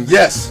Nation.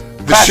 Yes.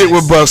 the shit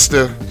with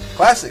Buster,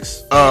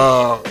 Classics.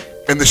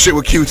 and the shit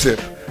with Q-Tip.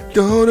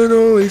 Don't it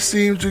always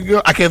seem to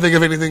go? I can't think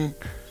of anything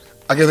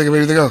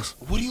else.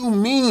 What do you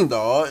mean,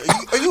 dog?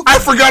 Are you I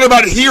forgot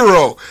about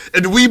Hero,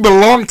 and we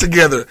belong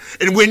together.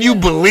 And when you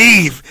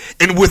believe,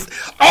 and with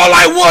all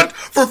I want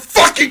for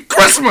fucking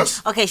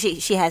Christmas, Okay,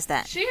 she has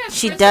that. She has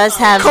She Christmas does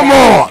have Come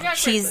that. on.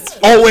 She's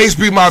always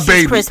be my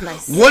baby.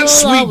 Christmas. One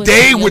sweet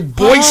day with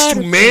Boys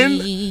to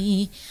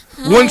Men.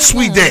 One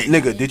sweet day.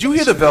 nigga? Did you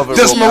hear the Velvet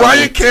Does Rope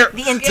Mariah album? Carey,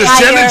 The does entire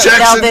Janet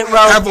Jackson Velvet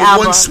Rope have a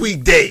album. one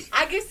sweet day?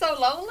 I get so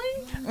lonely.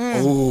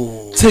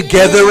 Ooh.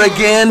 Together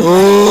again?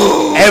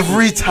 Ooh.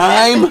 Every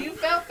time? You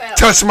felt that.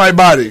 Touch my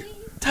body,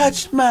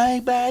 Touch my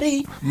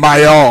body.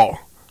 my all.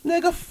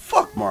 Nigga,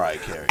 fuck Mariah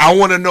Carey. I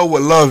want to know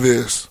what love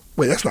is.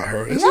 Wait, that's not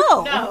her, is it?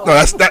 no. No.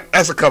 No,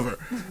 that's a cover.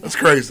 That's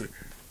crazy.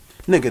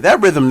 Nigga,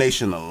 that Rhythm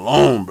Nation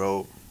alone,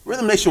 bro.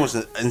 Rhythm Nation was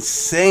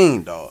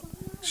insane, dog.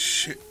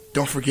 Shit.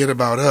 Don't forget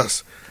about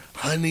us,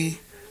 honey.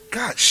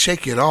 God,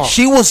 shake it off.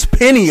 She was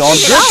Penny on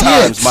Shit. Good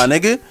Times, my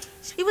nigga.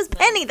 She was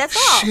Penny. That's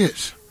all.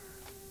 Shit.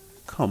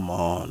 Come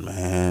on,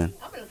 man.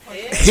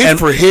 Hit And-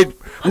 for hit,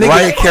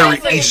 Mariah Carey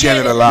Wait, eats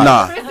Janet alive.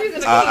 Nah,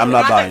 I'm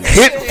not buying it.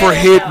 Hit for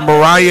hit,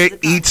 Mariah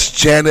eats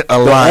Janet The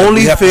alive.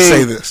 only we have thing, to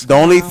say this. the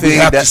only thing,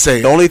 have to that, say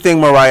it. the only thing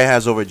Mariah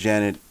has over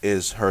Janet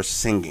is her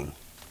singing.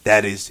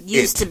 That is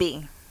Used it. to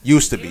be.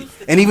 Used to be,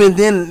 and even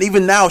then,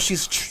 even now,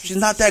 she's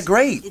not that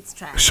great. It's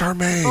trash.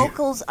 Charmaine,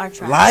 Vocals are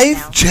trash. Live?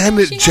 now.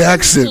 Janet She has a mental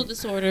Jackson.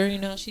 disorder, you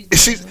know.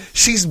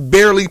 She's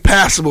barely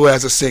passable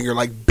as a singer,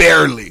 like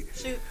barely,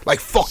 like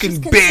fucking She's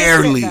consistent,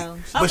 barely. though.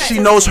 But she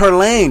knows her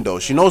lane, though.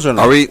 She knows her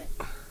lane.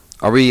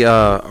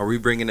 Are we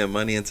bringing in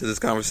money into this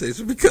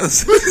conversation?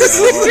 Because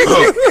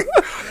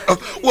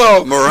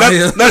Well,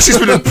 Mariah. now she's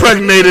been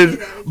impregnated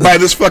by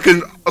this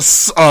fucking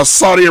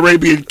Saudi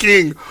Arabian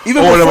king,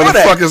 Even or whatever before the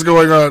that. fuck is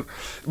going on.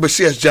 But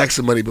she has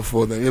Jackson money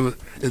before then.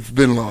 It's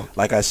been long.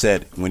 Like I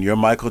said, when you're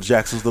Michael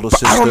Jackson's little But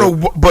sister, I don't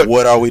know but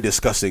what are we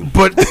discussing?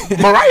 but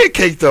Mariah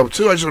caked up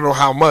too. I just don't know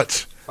how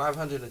much.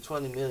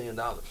 $520 million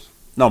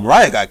No,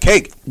 Mariah got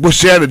cake. What's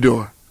Janet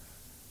doing?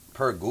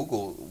 per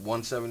Google,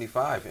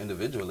 175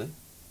 individually.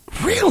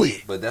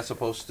 Really? But that's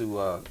supposed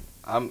to.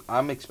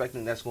 I'm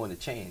expecting that's going to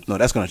change. No,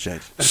 that's gonna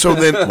change. So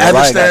then, as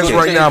Mariah it stands got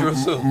right cake. now, Change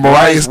real soon.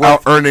 Mariah's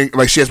out earning,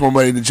 like she has more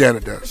money than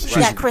Janet does. She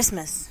got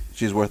Christmas.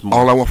 She's worth more.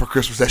 All I Want for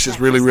Christmas, that shit's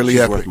really, really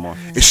She's epic. worth more.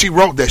 And she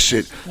wrote that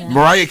shit.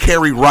 Mariah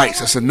Carey writes.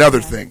 That's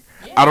another thing.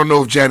 I don't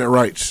know if Janet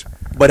writes.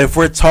 But if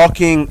we're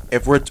talking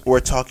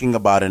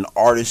about an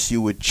artist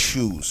you would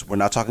choose, we're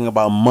not talking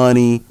about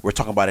money. We're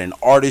talking about an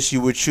artist you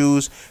would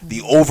choose.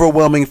 The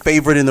overwhelming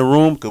favorite in the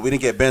room, because we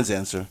didn't get Ben's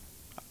answer.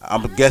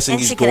 I'm guessing And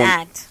he's she can going.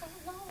 act.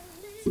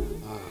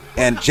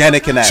 And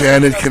Janet can act.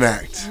 Janet can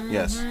act.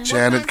 Yes.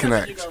 Janet can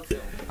act.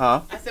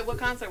 Huh? I said, what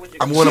concert would you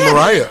go I'm going to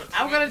Mariah.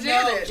 I'm going to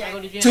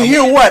Janet. To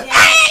hear what?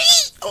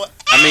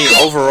 I mean,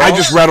 overall, I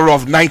just rattled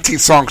off 19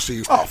 songs to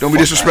you. Oh, Don't be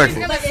fuck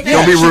disrespectful. that.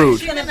 Don't be rude.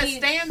 She's going to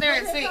stand there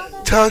and sing.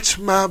 Touch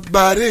my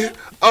body.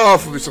 Oh,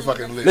 for me so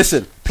fucking lit.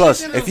 Listen.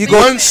 Plus, if you go,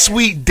 One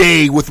sweet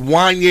day with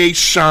Wanye,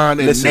 Sean,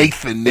 and listen,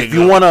 Nathan. if Nigga.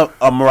 you want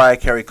a Mariah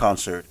Carey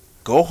concert,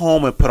 go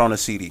home and put on a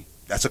CD.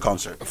 That's a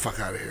concert. the fuck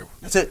out of here.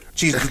 That's it.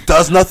 She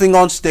does nothing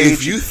on stage.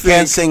 If you can't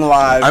think sing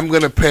live. I'm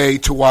gonna pay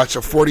to watch a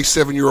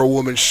 47-year-old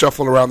woman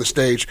shuffle around the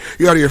stage,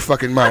 you're out of your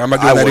fucking mind. I'm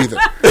not doing I that would. either.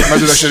 I'm not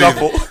doing that shit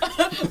either.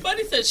 Shuffle.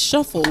 Buddy said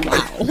shuffle.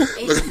 Wow.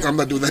 I'm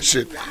not doing that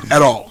shit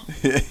at all.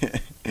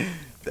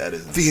 That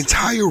is. The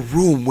entire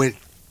room went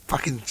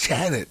fucking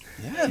Janet.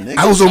 Yeah, nigga.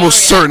 I was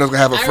almost certain I was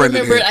gonna have a I friend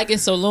in remember here. I get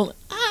so lonely.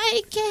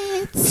 I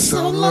get So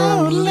so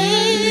lonely.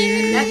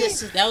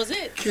 lonely. That was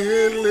it.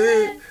 Can't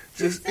let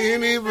just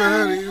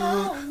anybody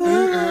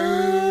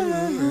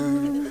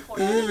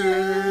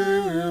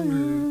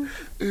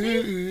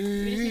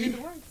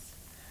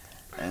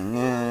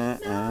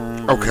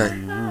Okay.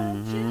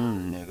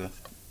 Nigga.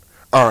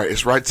 All right,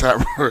 it's right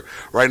time.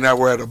 Right now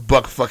we're at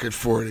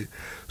 $1.40,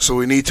 so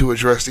we need to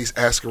address these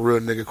ask a real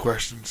nigga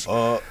questions.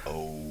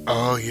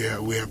 Oh yeah,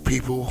 we have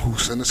people who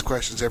send us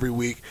questions every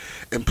week,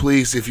 and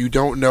please, if you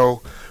don't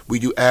know, we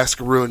do ask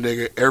a real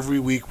nigga every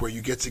week, where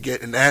you get to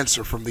get an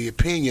answer from the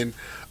opinion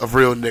of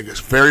real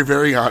niggas. Very,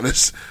 very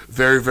honest,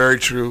 very, very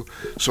true.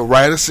 So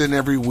write us in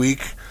every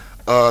week.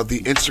 The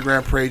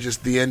Instagram page is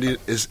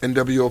is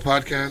NWO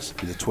Podcast.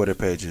 The Twitter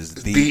page is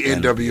The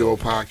NWO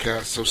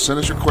Podcast. So send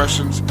us your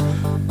questions.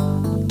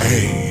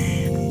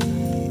 Hey,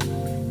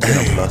 Get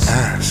him plus.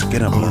 ask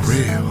Get him a plus.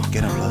 real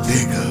Get him plus.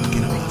 nigga.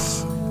 Get him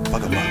plus.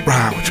 Fuck him up.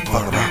 Ride with your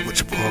boy, ride with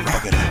your boy,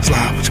 ride.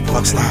 Slide with your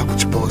boy, slide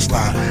with your boy,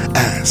 slide.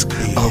 Ask a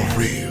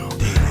real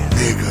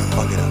nigga.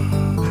 Fuck it up.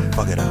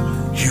 Fuck it up.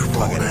 You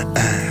wanna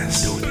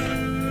ask Do it.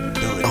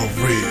 a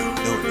real.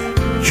 Do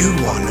it. You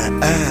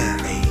wanna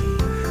ask. Hey.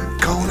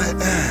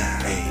 Gonna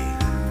ask. Hey.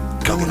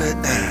 Gonna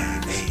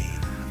ask Hey.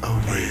 a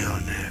real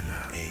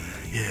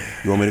nigga. Yeah.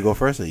 You want me to go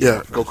first? Or you Yeah,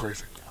 first? go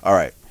crazy. All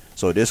right.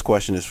 So this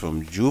question is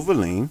from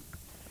Juvaline.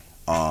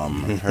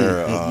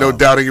 Her No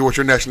doubting what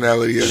your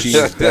nationality is. she's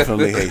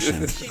definitely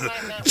Haitian.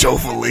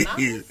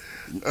 Jovaline.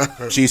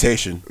 She's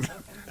Haitian.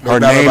 No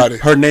doubt about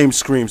it. Her name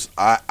screams.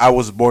 I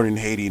was born in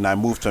Haiti and I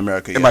moved to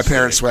America. And my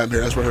parents swam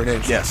here. That's what her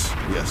name. Yes.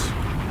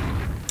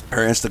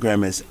 Her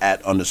Instagram is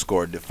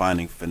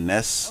 @_defining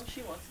finesse. Oh,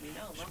 she wants me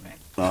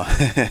to know.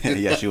 Okay.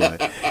 Yeah, she was.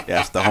 Yeah,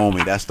 that's the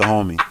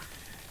homie.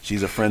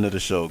 She's a friend of the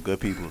show. Good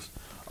peoples.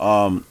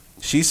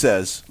 She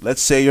says,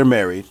 let's say you're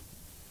married,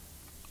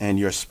 and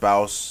you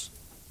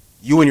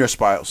and your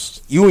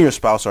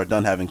spouse are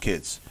done having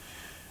kids.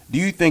 Do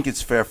you think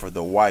it's fair for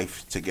the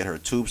wife to get her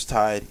tubes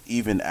tied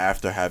even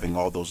after having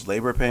all those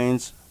labor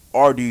pains,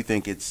 or do you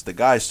think it's the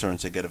guy's turn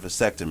to get a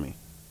vasectomy?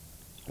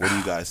 What do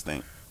you guys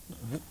think?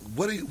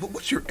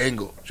 What's your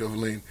angle,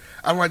 Joveline?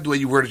 I don't like the way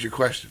you worded your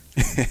question.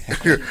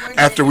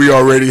 After we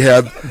already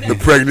had the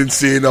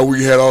pregnancy and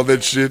we had all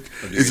that shit,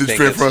 is it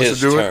fair for us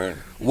to do it?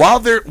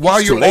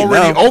 While you're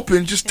already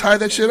open, just tie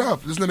that shit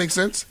up. Doesn't that make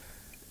sense?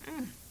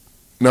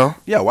 No?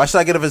 Yeah, why should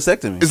I get a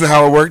vasectomy? Isn't that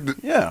how it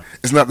worked? Yeah.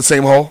 It's not the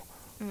same hole?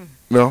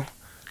 No?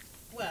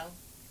 Well,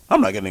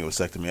 I'm not getting a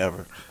vasectomy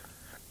ever.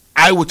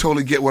 I would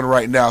totally get one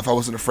right now if I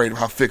wasn't afraid of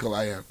how fickle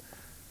I am.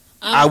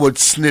 I would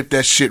snip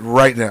that shit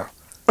right now.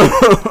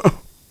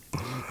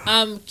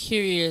 I'm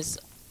curious.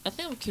 I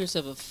think I'm curious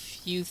of a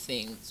few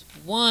things.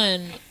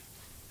 One,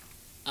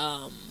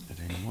 I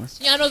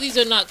know these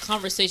are not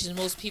conversations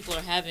most people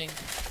are having.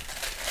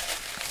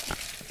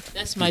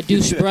 That's my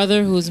douche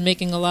brother who's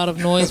making a lot of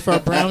noise for a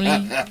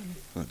brownie.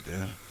 Oh,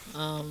 damn.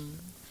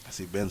 I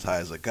see Ben's high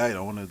as a kite. I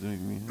want to do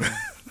me.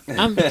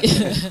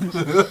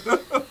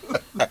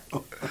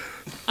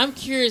 I'm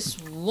curious.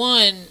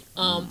 One,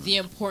 the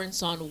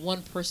importance on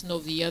one person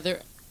over the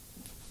other.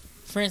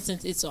 For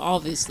instance, it's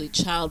obviously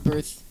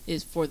childbirth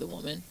is for the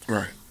woman.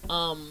 Right.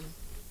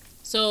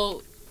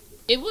 So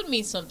it would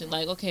mean something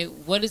like, okay,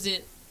 what is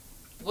it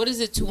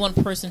to one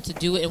person to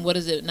do it, and what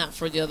is it not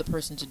for the other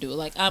person to do it?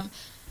 Like I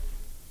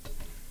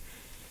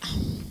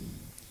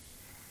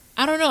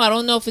don't know. I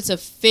don't know if it's I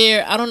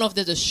don't know if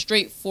there's a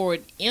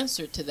straightforward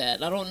answer to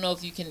that. I don't know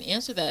if you can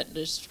answer that.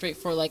 There's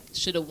straightforward, like,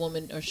 should a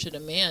woman or should a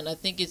man? I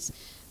think it's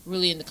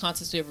really in the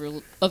context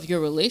of your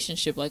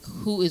relationship, like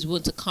who is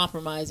willing to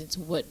compromise and to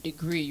what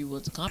degree you're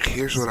willing to compromise.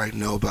 Here's what I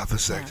know about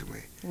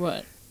vasectomy.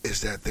 What?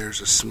 Is that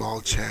there's a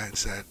small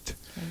chance that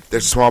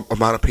there's a small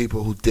amount of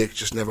people who dick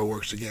just never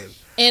works again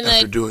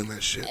after doing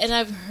that shit. And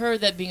I've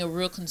heard that being a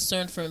real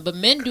concern for men. But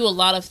men do a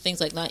lot of things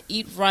like not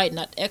eat right,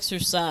 not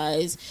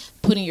exercise,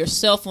 putting your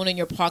cell phone in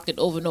your pocket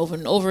over and over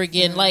and over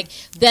again. Like,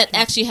 that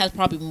actually has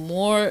probably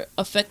more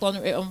effect on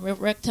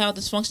erectile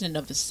dysfunction than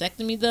a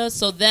vasectomy does.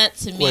 So that,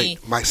 to me...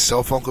 Wait, my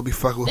cell phone could be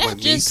fucking with my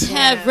meat? Just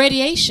have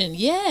radiation,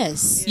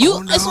 yes.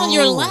 It's on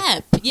your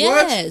lap,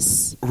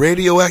 yes. What?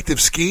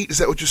 Radioactive skeet? Is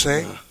that what you're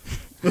saying?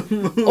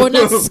 Or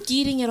not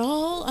skeeting at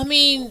all. I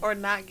mean... Or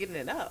not getting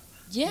it up.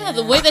 Yeah,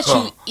 the way that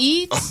you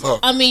eat.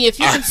 I mean, if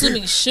you're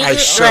consuming sugar, I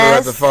shudder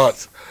at the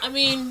thought. I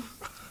mean,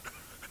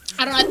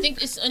 I don't know. I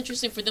think it's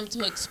interesting for them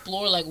to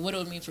explore, like, what it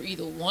would mean for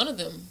either one of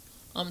them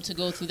to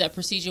go through that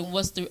procedure. And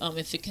what's the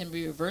if it can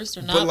be reversed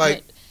or not? But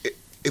like,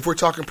 if we're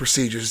talking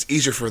procedures, it's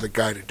easier for the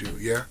guy to do.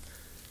 Yeah.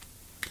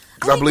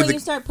 I think when you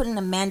start putting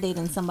a Band-Aid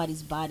in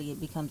somebody's body, it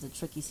becomes a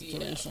tricky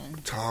situation.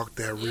 Yeah. Talk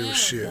that real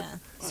shit. Yeah.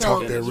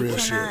 Talk that real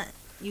shit.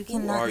 You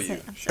cannot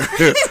say.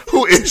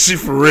 Who is she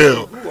for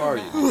real? Who are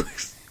you?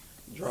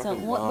 So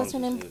what's her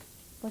name?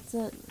 What's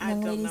the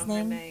young lady's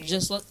name?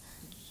 Just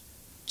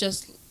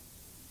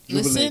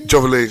listen.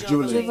 Jubilee.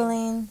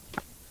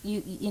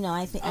 You know,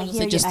 I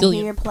hear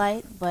your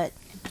plight, but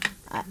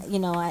I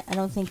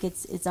don't think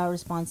it's our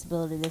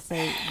responsibility to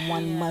say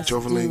one must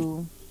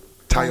do.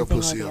 Tie your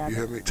pussy up. You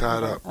hear me? Tie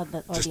it up. Or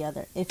the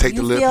other. If take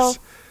you the feel lips.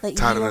 that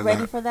you're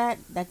ready for that,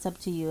 that's up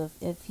to you.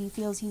 If he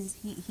feels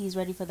he's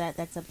ready for that,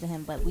 that's up to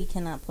him. But we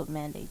cannot put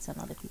mandates on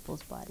other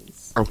people's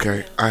bodies.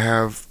 Okay, I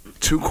have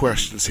 2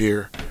 questions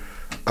here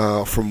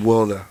from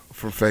Wilna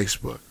from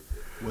Facebook.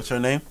 What's her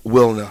name?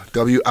 Wilna.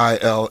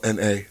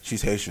 Wilna.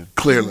 She's Haitian.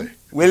 Clearly.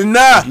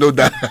 Wilna. No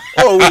doubt.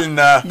 Oh,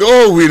 Wilna.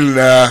 No,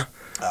 Wilna.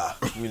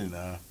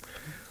 Wilna.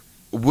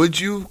 Would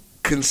you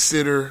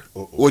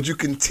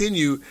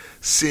continue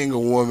seeing a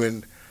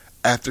woman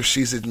after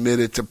she's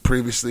admitted to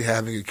previously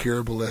having a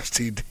curable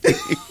STD?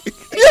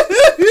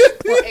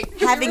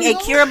 Having a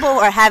curable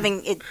or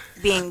having it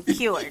being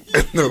cured?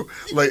 No,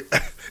 like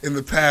in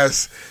the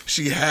past,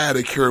 she had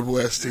a curable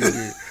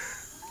STD.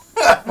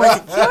 Was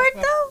it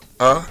cured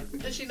though?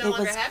 Does she no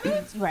longer have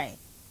it? Right.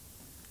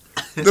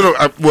 No.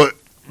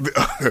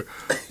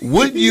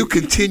 Would you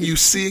continue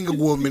seeing a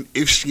woman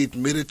if she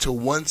admitted to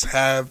once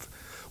having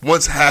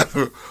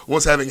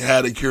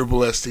had a curable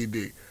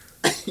STD?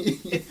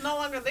 It's no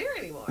longer there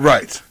anymore.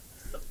 Right.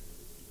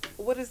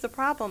 What is the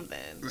problem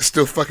then? It's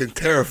still fucking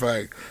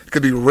terrifying. It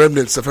could be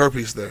remnants of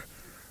herpes there.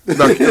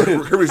 No,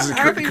 herpes is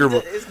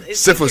curable.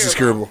 Syphilis is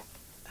curable.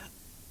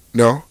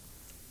 No?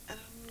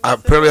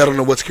 Apparently I don't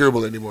know what's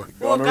curable anymore.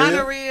 Well,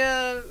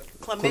 gonorrhea,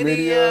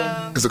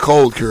 chlamydia. Is a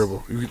cold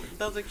curable?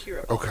 Those are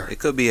curable. Okay. It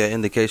could be an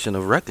indication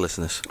of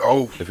recklessness.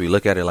 Oh. If we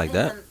look at it like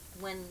that.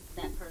 When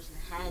that person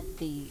had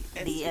the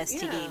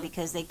STD yeah.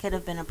 because they could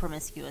have been a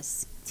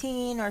promiscuous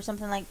teen or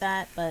something like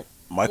that. But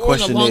My or in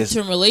question a is,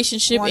 long-term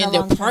relationship Or in a and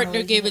their long-term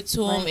partner gave it to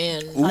them,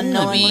 relationship, and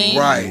unknowingly.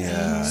 Right.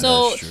 yeah,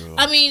 So that's true.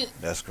 I mean,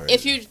 That's crazy.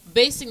 if you're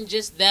basing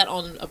just that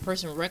on a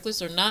person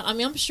reckless or not, I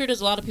mean, I'm sure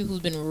there's a lot of people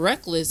who's been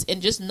reckless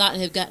and just not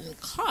have gotten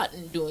caught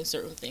in doing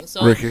certain things.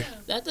 So Ricky?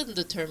 that doesn't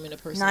determine a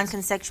person's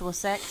Non-consensual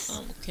sex.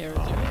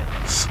 character.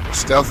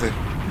 Stealthy.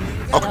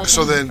 Okay,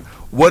 so then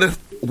what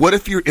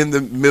if you're in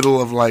the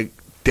middle of like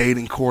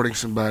dating, courting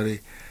somebody,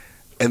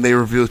 and they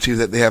reveal to you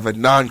that they have a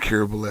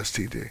non-curable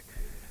STD?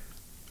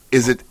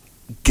 Is it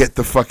get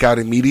the fuck out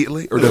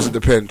immediately, or does it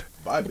depend?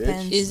 Bye,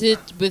 Depends. Is it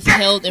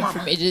withheld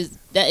information?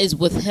 That is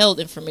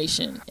withheld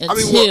information until I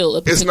mean, well,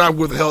 it's not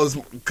withheld.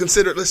 It's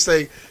considered, let's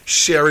say,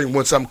 sharing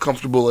once I'm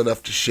comfortable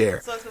enough to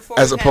share, So it's before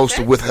as we've had opposed to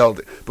sex?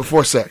 withheld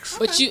before sex.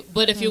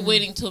 But if you're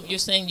waiting till you're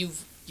saying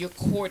you're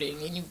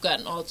courting and you've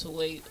gotten all the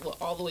way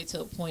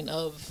to a point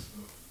of.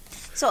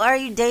 So are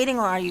you dating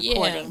or are you Yeah.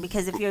 courting?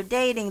 Because if you're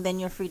dating, then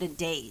you're free to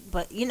date.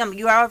 But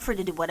you are free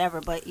to do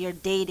whatever. But you're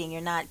dating.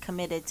 You're not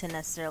committed to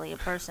necessarily a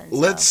person. So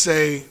Let's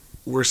say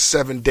we're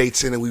 7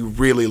 dates in and we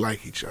really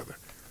like each other.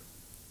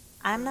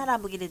 I'm not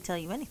obligated to tell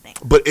you anything.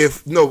 But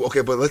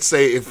but let's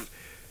say if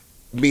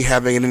me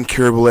having an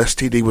incurable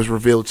STD was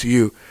revealed to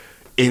you,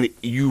 and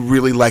you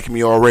really like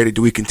me already,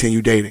 do we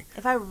continue dating?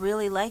 If I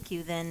really like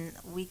you, then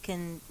we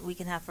can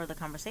have further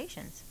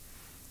conversations.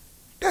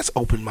 That's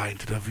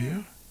open-minded of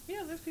you.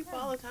 Yeah, there's people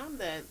all the time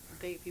that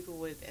date people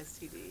with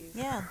STDs.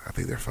 Yeah. I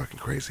think they're fucking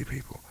crazy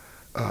people.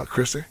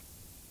 Christy?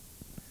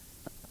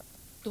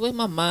 The way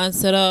my mind's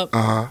set up,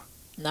 Uh-huh.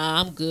 nah,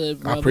 I'm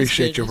good, bro. I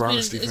appreciate It's your been-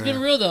 honesty, It's fam. been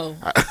real, though.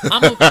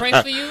 I'm going to pray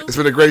for you. It's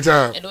been a great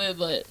time.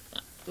 But,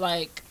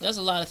 like, there's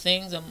a lot of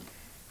things, and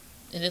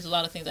there's a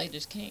lot of things I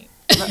just can't.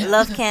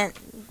 Love can't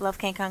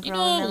conquer You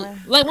all know, another.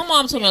 like my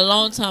mom told me a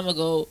long time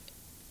ago,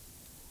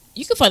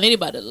 you can find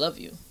anybody to love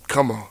you.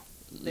 Come on.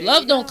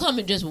 Love don't come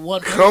in just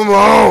one person. Come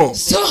on.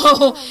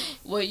 So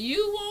what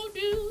you won't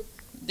do,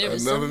 there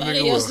is Another somebody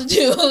nigga else will. to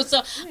do.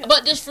 So,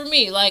 but just for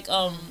me, like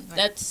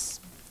that's,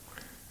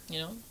 you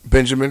know.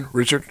 Benjamin,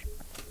 Richard?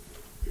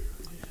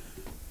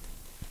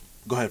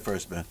 Go ahead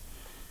first, Ben.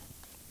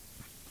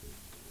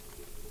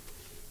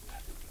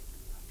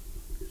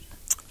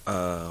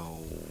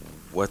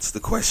 What's the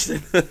question?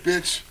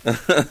 Bitch.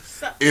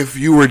 If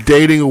you were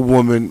dating a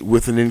woman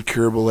with an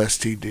incurable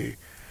STD,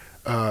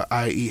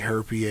 i.e.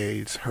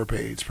 herpes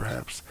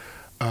perhaps,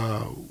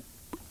 and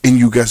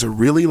you guys are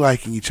really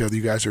liking each other,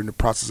 you guys are in the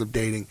process of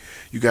dating,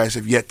 you guys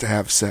have yet to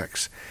have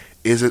sex,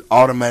 is it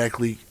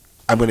automatically,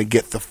 I'm going to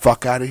get the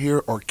fuck out of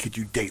here, or could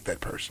you date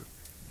that person?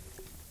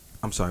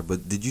 I'm sorry,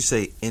 but did you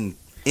say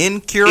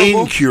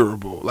incurable?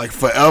 Incurable, like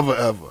forever,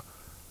 ever.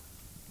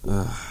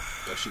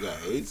 That she got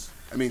AIDS?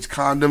 That means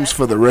condoms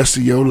for the rest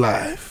of your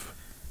life.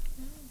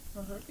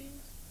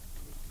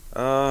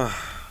 I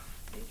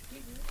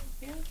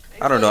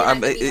don't know.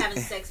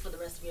 having sex for the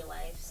rest of your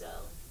life, so.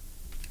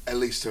 At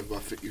least to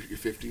about your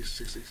 50s,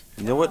 60s.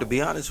 You know what? To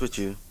be honest with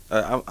you,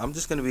 I'm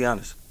just going to be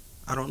honest.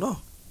 I don't know.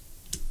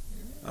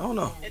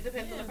 It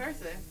depends on the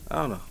person. I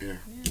don't know. Yeah.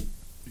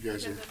 You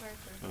guys are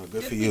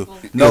Good for you.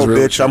 guys No,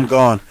 really bitch, I'm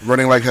gone.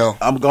 running like hell.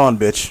 I'm gone,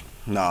 bitch.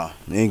 Nah,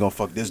 you ain't gonna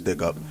fuck this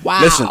dick up.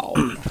 Wow. Listen,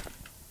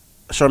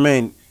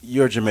 Charmaine,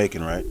 you're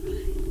Jamaican, right?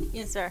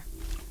 Yes, sir.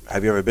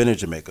 Have you ever been to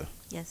Jamaica?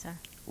 Yes, sir.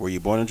 Were you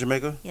born in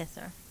Jamaica? Yes,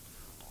 sir.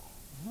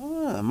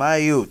 Ah, my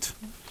youth.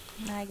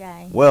 My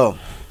guy. Well,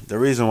 the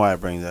reason why I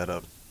bring that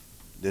up,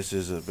 this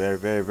is a very,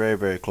 very, very,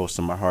 very close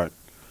to my heart.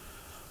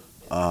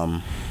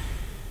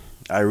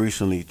 I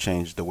recently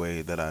changed the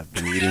way that I've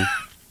been eating,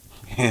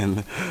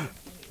 and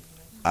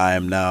I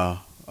am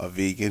now a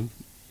vegan.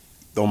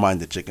 Don't mind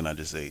the chicken I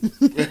just ate.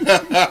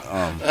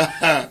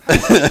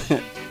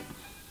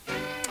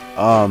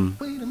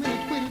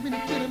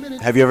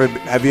 Have you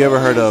ever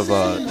heard of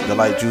the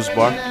Light Juice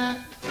Bar?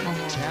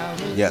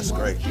 Yes,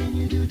 great.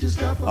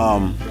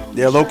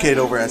 They're located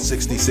over at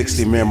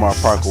 6060 Miramar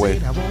Parkway.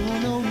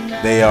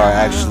 They are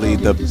actually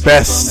the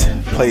best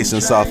place in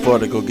South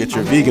Florida to go get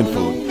your vegan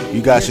food.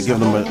 You guys should give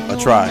them a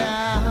try.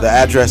 The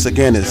address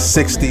again is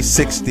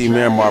 6060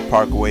 Miramar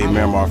Parkway,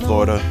 Miramar,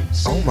 Florida.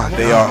 Oh my God.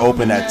 They are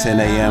open at 10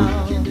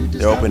 a.m.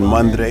 They're open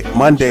Monday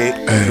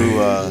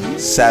through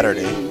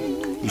Saturday.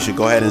 You should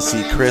go ahead and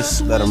see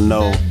Chris. Let him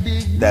know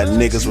that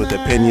Niggas with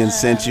Opinions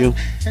sent you.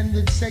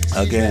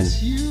 Again,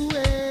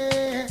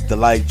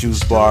 Delight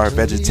Juice Bar,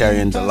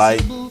 Vegetarian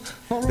Delight.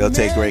 They'll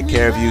take great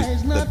care of you.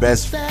 The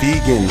best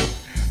vegan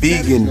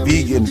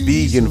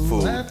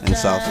food in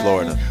South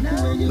Florida.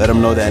 Let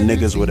them know that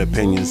Niggas with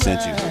Opinions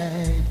sent you.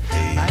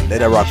 Hey, let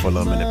that rock for a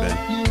little minute, Ben.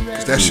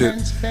 Cause that shit,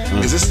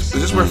 is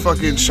this where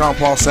fucking Sean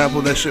Paul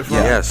sampled that shit from?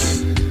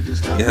 Yes.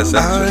 Yes,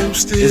 I'm actually.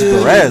 still It's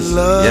Perez. in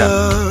love.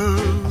 Yeah.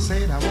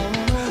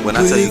 When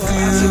I tell you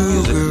classic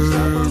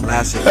music,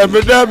 classic.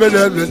 You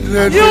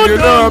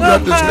know I'm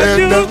not the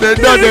stand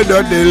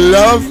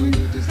love.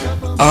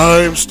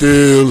 I'm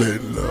still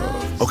in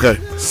love. Okay.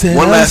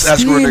 One last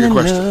ask her a nigga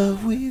question.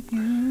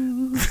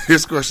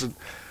 This question: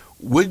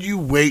 would you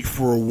wait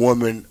for a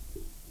woman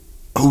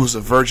who was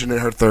a virgin in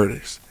her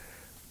 30s?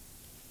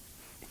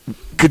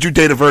 Could you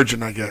date a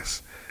virgin, I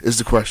guess, is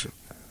the question.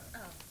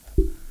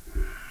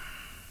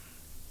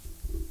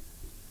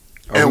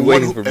 And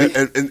waiting for me?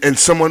 And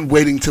someone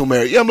waiting till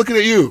marriage. Yeah, I'm looking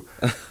at you.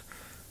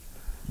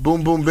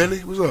 Boom, boom, Benny.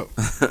 What's up?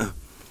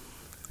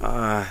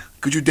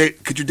 Could you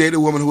date a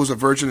woman who was a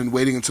virgin and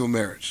waiting until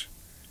marriage?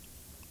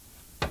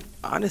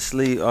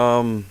 Honestly,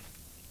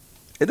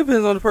 it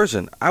depends on the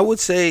person. I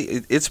would say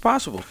it's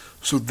possible.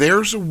 So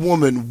there's a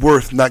woman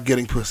worth not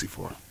getting pussy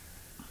for.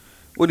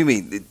 What do you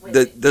mean?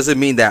 Does it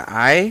mean that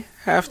I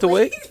have to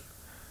wait?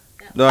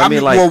 No, I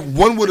mean, well,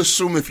 one would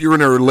assume if you're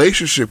in a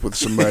relationship with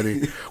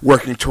somebody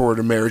working toward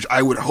a marriage,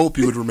 I would hope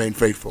you would remain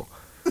faithful.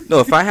 No,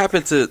 if I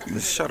happen to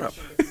shut up,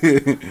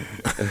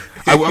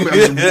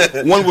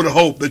 one would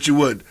hope that you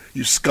would.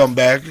 You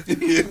scumbag.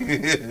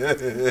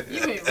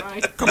 You ain't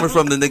right. Coming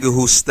from the nigga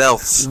who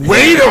stealths.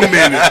 Wait a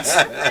minute.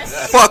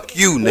 Fuck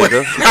you,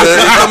 nigga.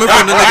 Coming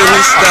from the nigga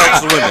who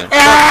stealths women.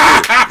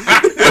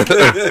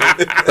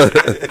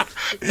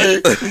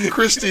 Hey,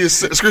 Christy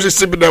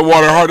sipping that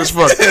water hard as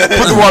fuck.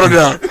 Put the water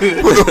down.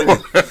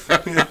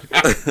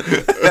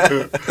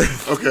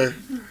 Okay.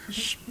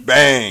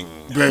 Bang.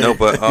 No,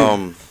 but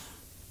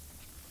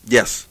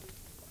yes,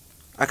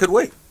 I could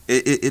wait.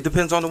 It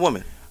depends on the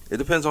woman. It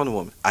depends on the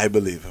woman. I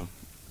believe him.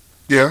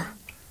 Yeah,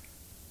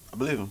 I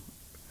believe him.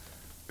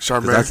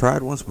 Charmaine, I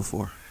tried once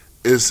before.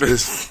 Wasn't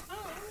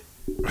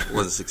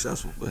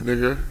successful, but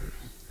nigga,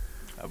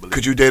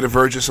 could you date a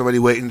virgin, somebody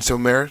waiting until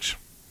marriage?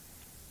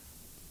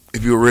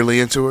 If you were really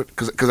into it,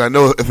 because I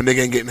know if a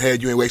nigga ain't getting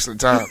head, you ain't wasting the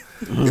time.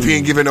 If he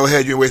ain't giving no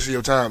head, you ain't wasting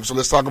your time. So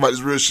let's talk about this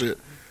real shit.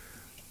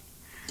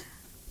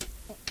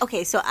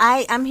 Okay, so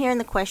I'm hearing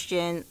the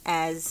question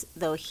as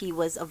though he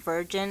was a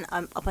virgin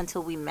up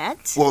until we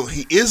met. Well,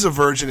 he is a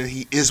virgin and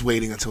he is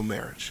waiting until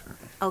marriage.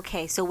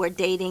 Okay, so we're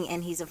dating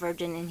and he's a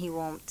virgin and he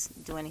won't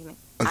do anything.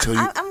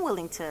 I'm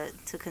willing to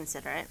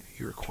consider it.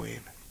 You're a queen.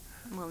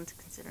 I'm willing to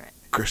consider it.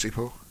 Chrissy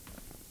Pooh?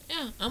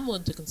 Yeah, I'm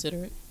willing to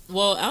consider it.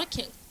 Well, I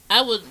can't.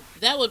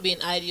 That would be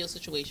an ideal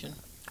situation.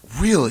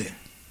 Really?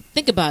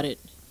 Think about it.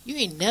 You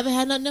ain't never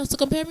had nothing else to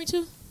compare me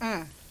to.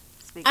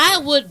 I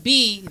would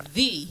be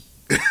the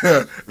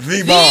bomb.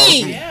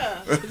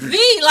 Yeah.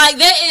 Like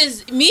that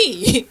is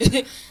me.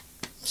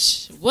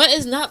 What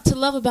is not to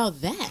love about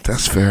that?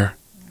 That's fair.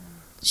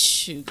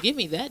 Shoot, give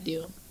me that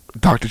deal.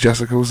 Dr.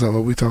 Jessica, what's up? What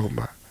are we talking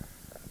about?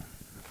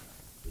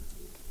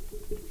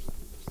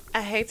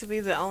 I hate to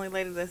be the only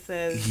lady that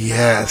says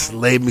yes, no.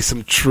 lay me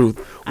some truth.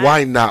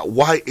 Why not?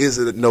 Why is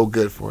it no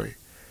good for you?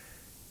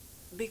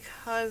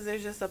 Because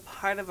there's just a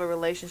part of a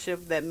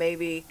relationship that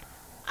maybe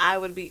I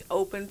would be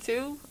open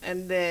to,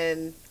 and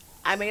then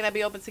I may not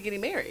be open to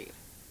getting married.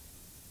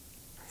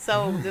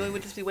 So then we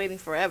would just be waiting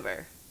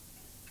forever.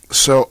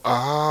 So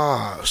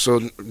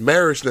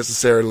marriage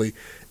necessarily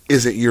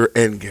isn't your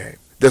end game.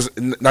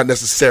 Not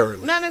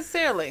necessarily. Not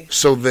necessarily.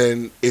 So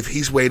then, if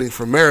he's waiting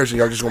for marriage, and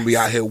y'all just gonna be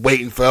out here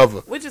waiting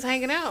forever, We're just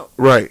hanging out.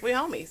 right? We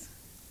homies.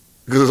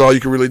 Because all you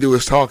can really do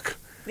is talk.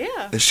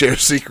 Yeah. And share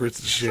secrets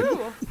and shit.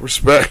 True.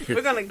 Respect.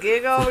 We're gonna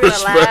giggle. We're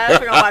gonna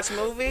laugh. We're gonna watch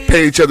movies.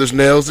 Paint each other's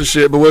nails and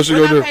shit. But what's you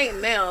We're gonna not do?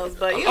 painting nails,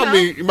 but you know. I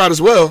mean, you might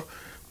as well.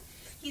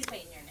 He's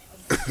painting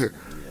your nails.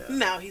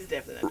 No, he's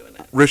definitely not doing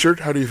that. Richard,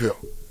 how do you feel?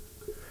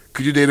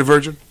 Could you date a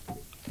virgin?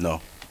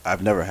 No,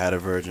 I've never had a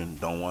virgin.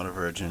 Don't want a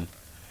virgin.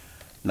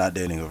 Not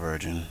dating a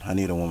virgin. I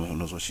need a woman who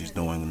knows what she's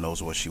doing and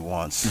knows what she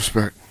wants.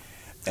 Respect.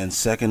 And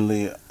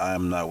secondly,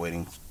 I'm not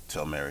waiting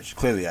till marriage.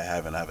 Clearly, I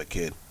have a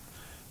kid.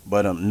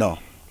 But no,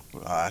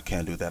 I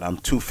can't do that. I'm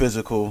too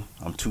physical.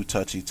 I'm too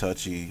touchy.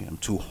 I'm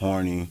too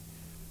horny.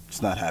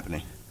 It's not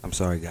happening. I'm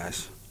sorry,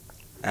 guys.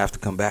 I have to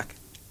come back.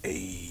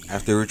 I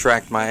have to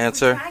retract my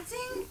answer.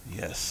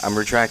 Yes. I'm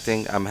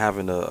retracting. I'm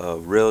having a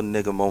real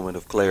nigga moment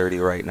of clarity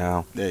right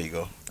now. There you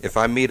go. If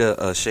I meet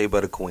a Shea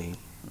Butter Queen,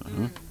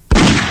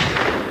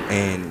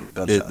 and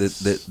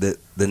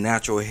the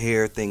natural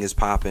hair thing is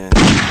popping,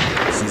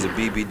 she's a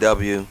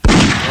BBW,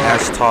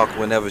 has talk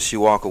whenever she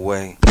walk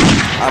away.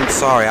 I'm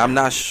sorry. I'm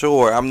not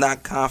sure. I'm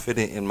not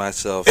confident in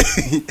myself.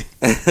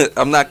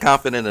 I'm not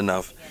confident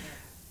enough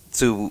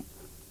to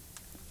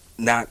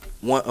not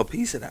want a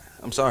piece of that.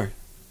 I'm sorry.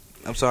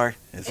 I'm sorry.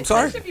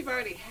 Especially if you've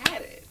already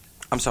had it.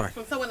 I'm sorry.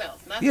 From someone else.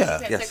 Not Yeah.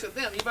 that you've had sex with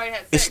them. You've already had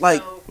sex. It's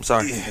like, I'm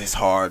sorry. It's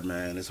hard,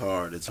 man. It's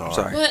hard. It's hard. I'm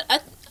sorry.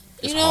 But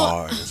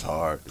It's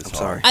hard. I'm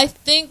sorry. I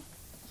think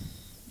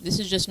this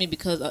is just me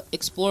because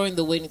exploring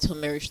the waiting till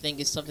marriage thing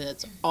is something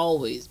that's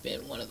always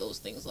been one of those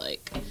things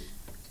like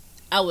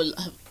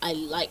I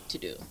like to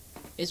do.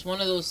 It's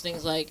one of those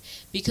things like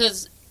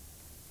because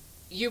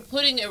you're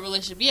putting a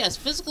relationship. Yes,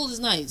 physical is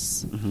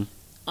nice. Mm-hmm.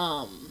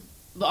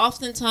 But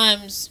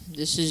oftentimes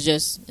this is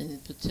just in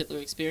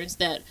particular experience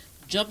that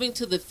jumping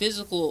to the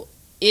physical,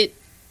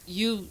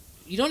 you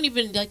don't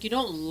even you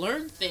don't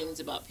learn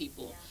things about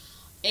people.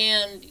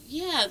 And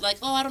yeah, like,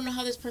 oh, I don't know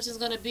how this person's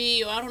gonna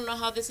be, or I don't know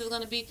how this is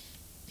gonna be.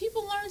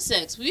 People learn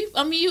sex. You've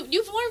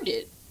learned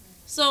it.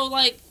 So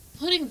like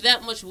putting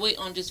that much weight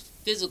on just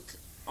the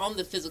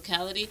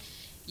physicality,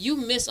 you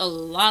miss a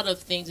lot of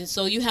things, and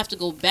so you have to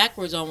go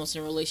backwards almost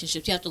in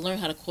relationships. You have to learn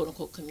how to quote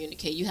unquote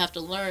communicate. You have to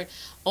learn,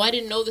 oh, I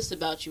didn't know this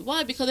about you.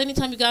 Why? Because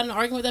anytime you got in an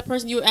argument with that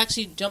person, you were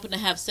actually jumping to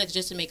have sex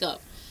just to make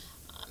up.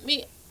 I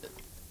mean,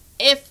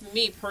 if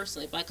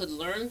I could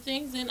learn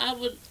things, then I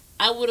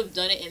would have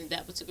done it in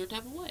that particular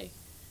type of way.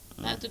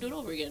 I have to do it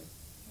over again.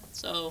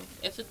 So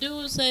if a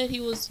dude said he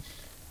was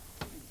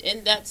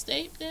in that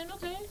state, then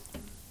okay,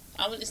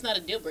 it's not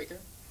a deal breaker.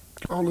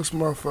 All this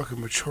motherfucking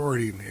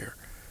maturity in here.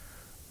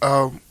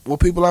 Well,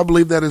 people, I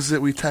believe that is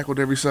it. We tackled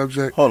every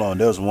subject. Hold on,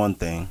 there's one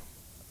thing.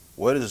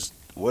 What is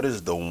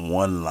the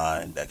one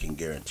line that can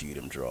guarantee you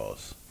them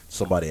draws?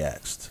 Somebody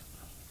asked.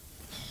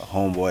 A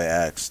homeboy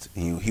asked.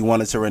 He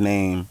wanted to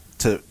remain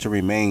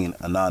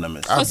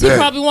anonymous. Because he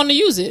probably wanted to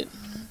use it.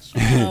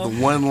 The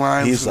one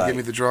line He's to like, give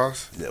me the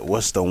draws?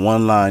 What's the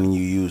one line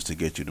you use to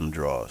get you them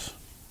draws?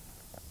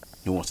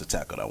 Who wants to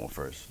tackle that one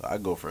first? I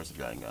go first if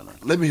y'all ain't got none.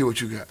 Let me hear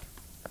what you got.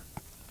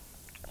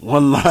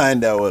 One line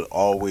that would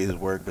always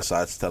work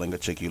besides telling a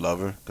chick you love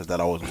her, because that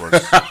always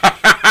works.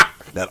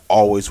 That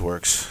always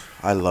works.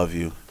 I love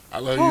you. I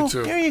love you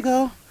too. There you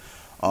go.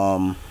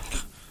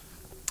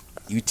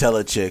 You tell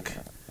a chick,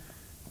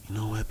 you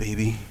know what,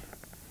 baby?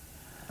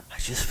 I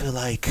just feel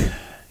like, I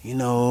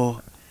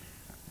feel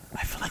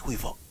like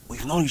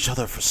we've known each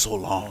other for so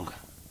long. I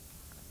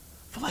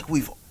feel like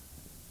we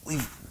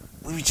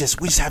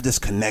just have this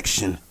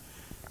connection.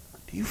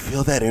 Do you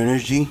feel that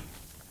energy?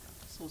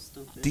 So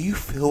stupid. Do you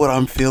feel what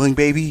I'm feeling,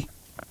 baby?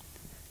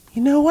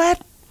 You know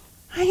what?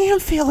 I am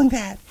feeling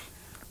that.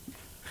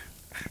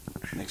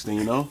 Next thing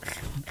you know,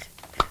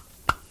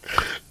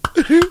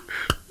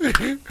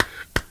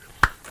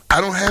 I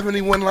don't have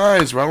any one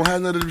lines, bro. I don't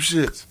have none of them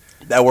shits.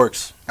 that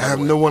works. I have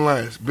no one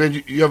lines.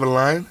 Ben, you have a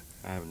line?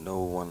 I have no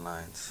one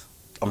lines.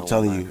 I'm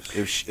telling you,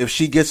 if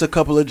she gets a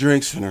couple of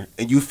drinks in her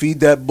and you feed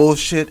that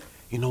bullshit,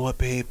 you know what,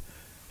 babe?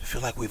 I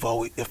feel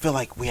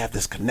like we have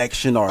this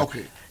connection. Or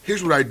Okay,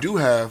 here's what I do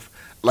have.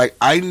 Like,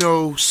 I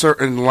know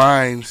certain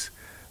lines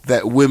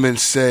that women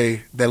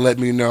say that let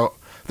me know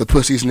the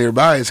pussy's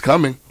nearby is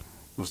coming.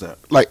 What's that?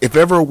 Like, if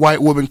ever a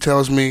white woman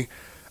tells me,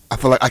 I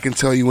feel like I can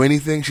tell you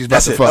anything, she's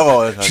about to fuck.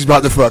 Oh, she's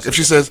about to fuck. If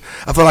she says,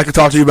 I feel like I can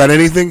talk to you about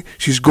anything,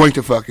 she's going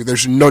to fuck you.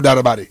 There's no doubt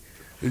about it.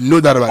 There's no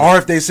doubt about it. Or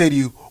if they say to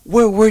you,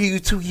 where were you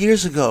 2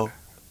 years ago?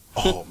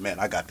 Oh, man,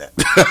 I got that.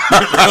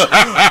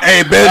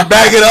 Hey, Ben,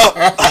 bag it up.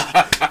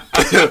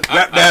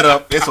 Wrap that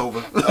up. It's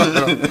over.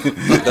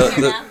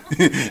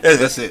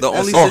 That's it.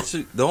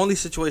 The only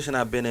situation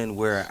I've been in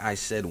where I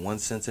said one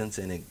sentence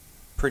and it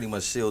pretty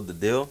much sealed the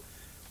deal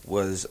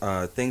was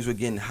things were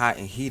getting hot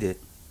and heated,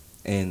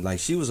 and like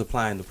she was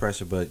applying the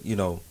pressure, but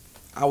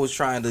I was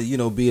trying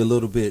to be a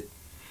little bit,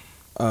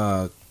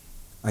 I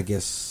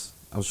guess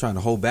I was trying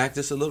to hold back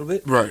just a little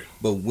bit, Right.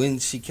 But when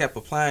she kept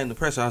applying the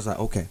pressure, I was like,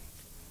 okay,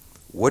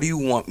 what do you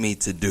want me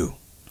to do?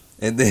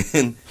 And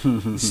then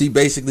she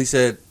basically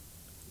said,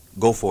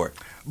 go for it.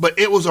 But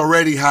it was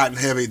already hot and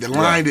heavy. The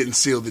line didn't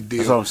seal the deal.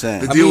 That's what I'm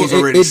saying. The deal was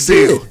already it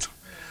sealed. did.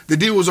 The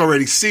deal was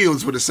already sealed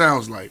is what it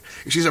sounds like.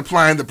 If she's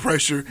applying the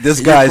pressure, This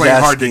and you're guy's playing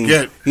asking. hard to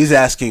get. He's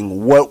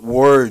asking what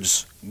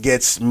words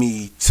gets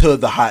me to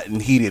the hot and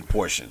heated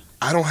portion.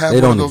 I don't have They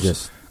one don't of those.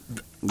 exist.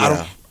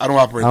 I don't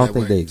operate I don't that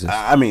think way. they exist.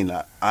 I mean,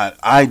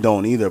 I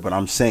don't either, but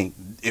I'm saying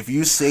if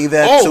you say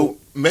that Oh,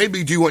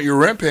 maybe do you want your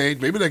rent paid?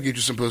 Maybe that get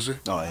you some pussy.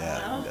 oh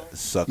yeah,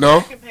 suck. No?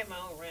 I can pay my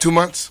own rent. 2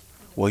 months?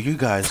 Well, you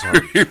guys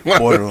are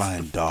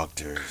borderline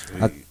doctors.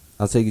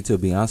 I'll take you to a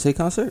Beyonce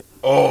concert.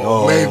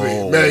 Oh,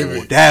 maybe.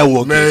 That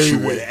will get you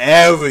Maybe.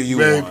 whatever you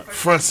Maybe. want.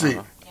 Front seat.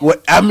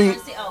 What I mean,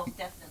 Oh,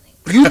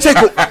 definitely.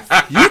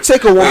 you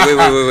take a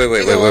woman.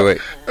 Wait.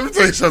 Let me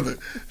tell you something.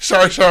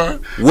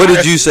 Sean. What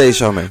did you say,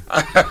 Charmaine?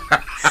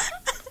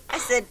 I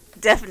said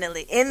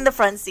definitely in the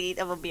front seat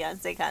of a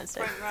Beyonce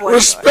concert.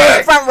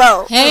 Respect. Front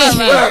row. Hey,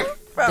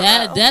 Front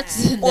row. that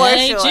For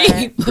ain't sure.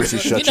 cheap. Chrissy,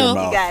 shut your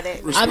mouth. You got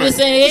it. I'm just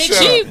saying it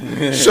ain't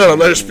cheap. Shut up.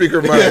 Let her speak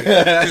her mind.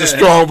 She's a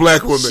strong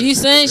black woman.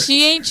 She's saying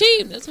she ain't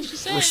cheap. That's what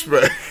she's saying.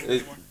 Respect.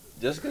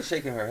 Jessica's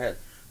shaking her head.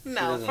 No,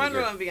 doesn't front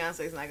agree. row and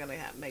Beyonce's not gonna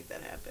make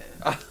that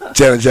happen.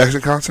 Janet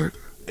Jackson concert?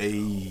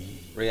 Hey.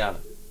 Rihanna.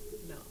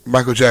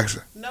 Michael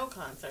Jackson. No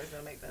concert's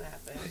gonna make that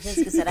happen.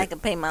 Jessica said I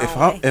could pay my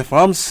own way. If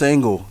I'm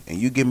single and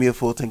you give me a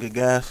full tank of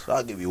gas,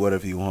 I'll give you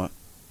whatever you want.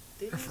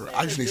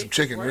 I just need some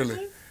chicken,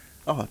 really.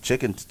 Oh,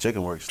 chicken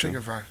works too.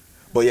 Chicken fine.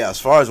 But yeah, as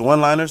far as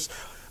one-liners,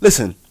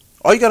 listen.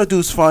 All you gotta do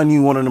is find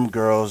you one of them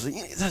girls.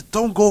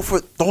 Don't go for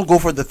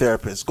the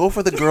therapist. Go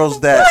for the girls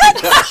that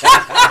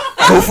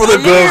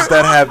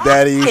have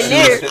daddy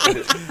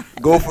issues.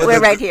 Go for We're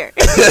right here.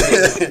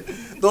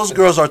 Those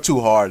girls are too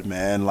hard,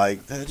 man.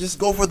 Like, just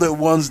go for the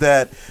ones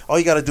that all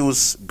you gotta do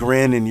is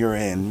grin and you're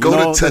in. Go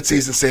to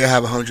Tootsie's and say I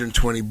have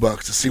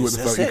 $120 to see what the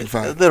fuck you can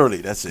find.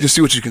 Literally, that's it. Just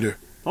see what you can do.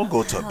 Don't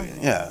go to a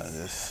yeah.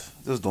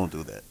 Just don't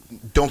do that.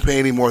 Don't pay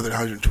any more than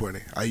 $120.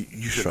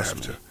 You shouldn't Trust have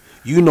me. to.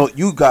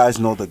 You guys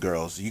know the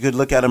girls. You could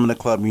look at them in the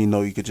club and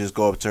you could just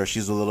go up to her.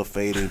 She's a little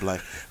faded and be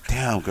like,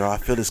 damn, girl, I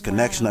feel this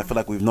connection. I feel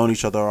like we've known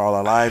each other all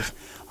our lives.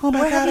 Oh,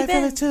 my Where God, have I you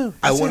feel been? it, too.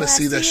 I want to That's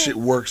see that it. shit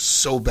work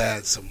so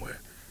bad somewhere.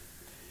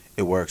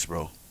 It works,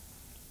 bro.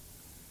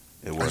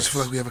 It works. I just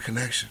feel like we have a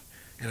connection,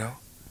 you know?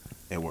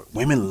 It works.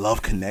 Women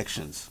love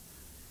connections.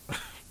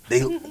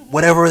 They,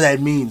 whatever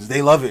that means,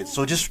 they love it.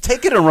 So just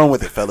take it and run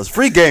with it, fellas.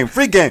 Free game.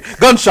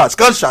 Gunshots.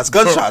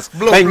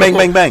 Bang, bang,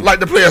 bang, bang.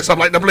 Like the players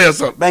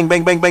up. Bang,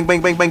 bang, bang, bang,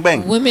 bang, bang, bang,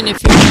 bang. Women,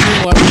 if you're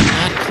here are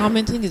not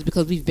commenting, is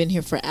because we've been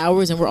here for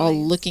hours and we're all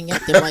looking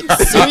at them like,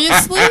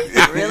 seriously?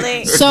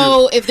 Really?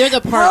 So if there's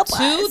a part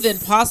 2, then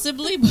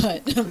possibly,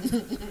 but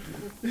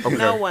Okay.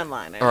 No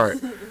one-liner. All right.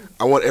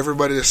 I want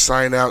everybody to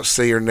sign out,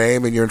 say your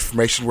name and your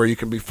information, where you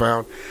can be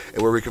found,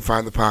 and where we can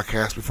find the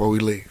podcast before we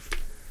leave.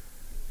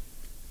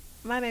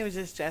 My name is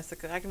just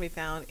Jessica. I can be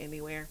found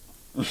anywhere.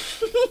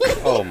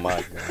 Oh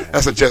my God.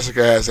 That's a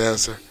Jessica-ass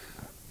answer.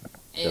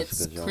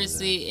 it's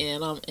Chrissy,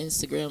 and on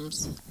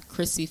Instagram's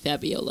Chrissy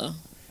Fabiola.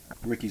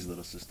 Ricky's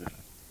little sister.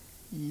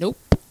 Nope.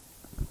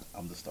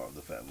 I'm the star of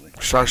the family.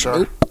 Shar.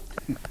 Nope.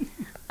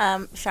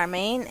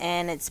 Charmaine,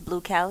 and it's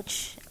Blue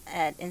Couch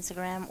at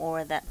Instagram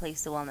or That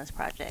Place the Wellness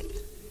Project.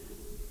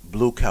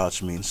 Blue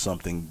Couch means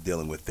something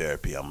dealing with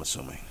therapy, I'm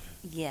assuming.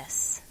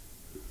 Yes.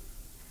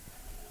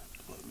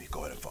 Let me go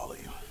ahead and follow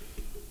you.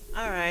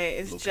 All right,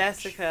 it's Blue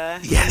Jessica.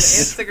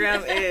 Yes. And the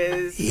Instagram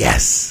is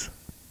Yes.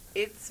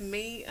 it's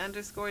me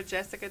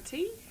 _Jessica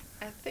T.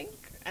 I think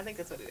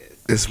that's what it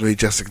is. It's me,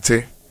 Jessica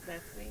T.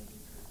 That's me.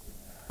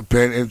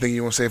 Ben, anything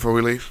you want to say before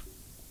we leave?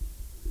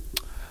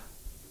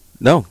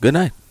 No, good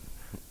night.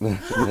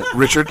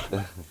 Richard?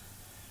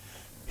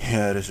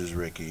 Yeah, this is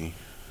Ricky.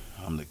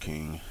 I'm the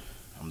king.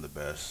 I'm the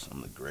best.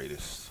 I'm the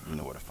greatest. You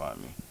know where to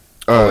find me.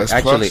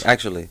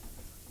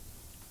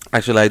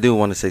 Actually, I do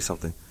want to say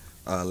something.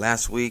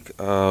 Last week,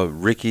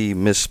 Ricky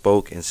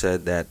misspoke and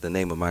said that the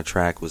name of my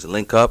track was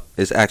Link Up.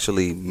 It's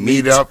actually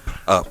Meet Up.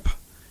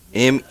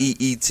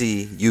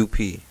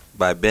 MEETUP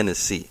by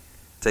Bennessy.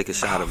 Take a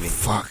shot of me.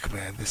 Fuck,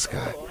 man, this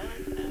guy.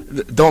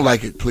 Don't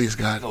like it, please,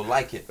 God. No,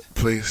 like it.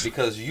 Please.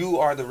 Because you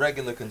are the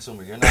regular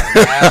consumer. You're not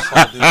an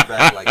asshole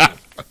douchebag like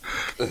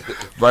me.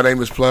 My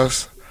name is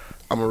Plus.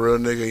 I'm a real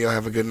nigga. Y'all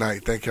have a good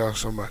night. Thank y'all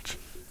so much.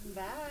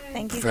 Bye.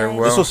 Thank you.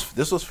 Farewell. Guys.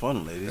 This was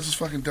fun, ladies. This was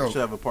fucking We dope.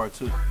 should have a part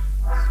 2.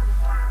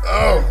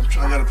 Oh, I'm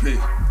trying to pee.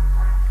 That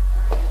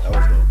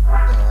was dope. Oh, I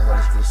gotta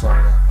listen to the song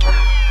now.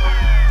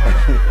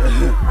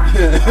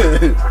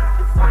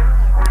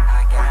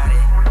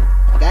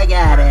 I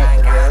got it.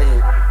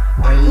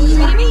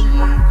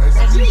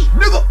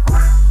 Nigga.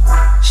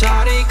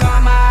 Shawty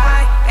caught my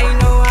eye, ain't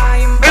no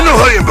hiding Ain't no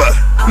hurry about it.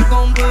 I'm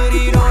gon' put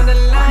it on the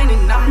line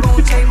and I'm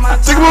gon' take my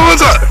Take it time. one more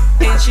time.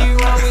 And she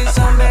roll with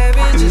some bad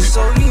bitches,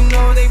 so you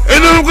know they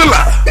Ain't no good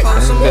lie. pour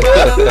some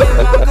blood up in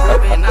my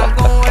cup and I'm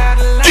gon' have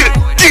a line. Get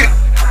it.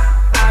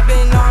 I've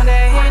been on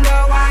that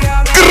handle while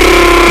y'all been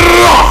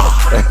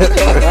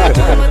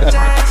too much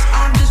tax.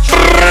 I'm just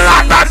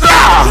trying to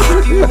see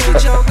if you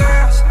with your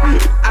girls.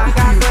 I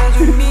got friends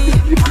with me.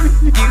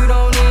 You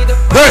don't need to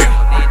Hey.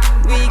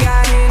 we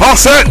got it. All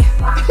set.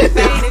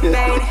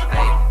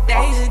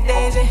 Daisy.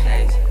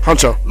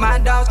 Huncho. My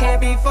dogs can't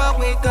be fucked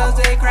with cause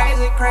they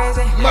crazy.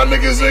 My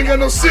niggas ain't got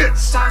no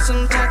sense. Toss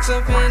some tax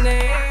up in the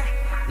air.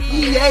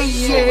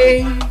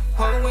 Yeah.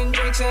 Hoeing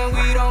drinks and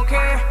we don't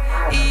care.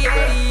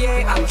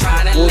 Yeah. I'm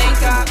trying to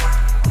link up.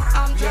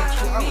 I'm trying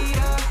to meet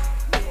up.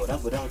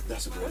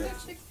 That's a good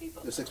episode.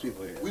 There's 6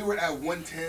 people here. We were at 110.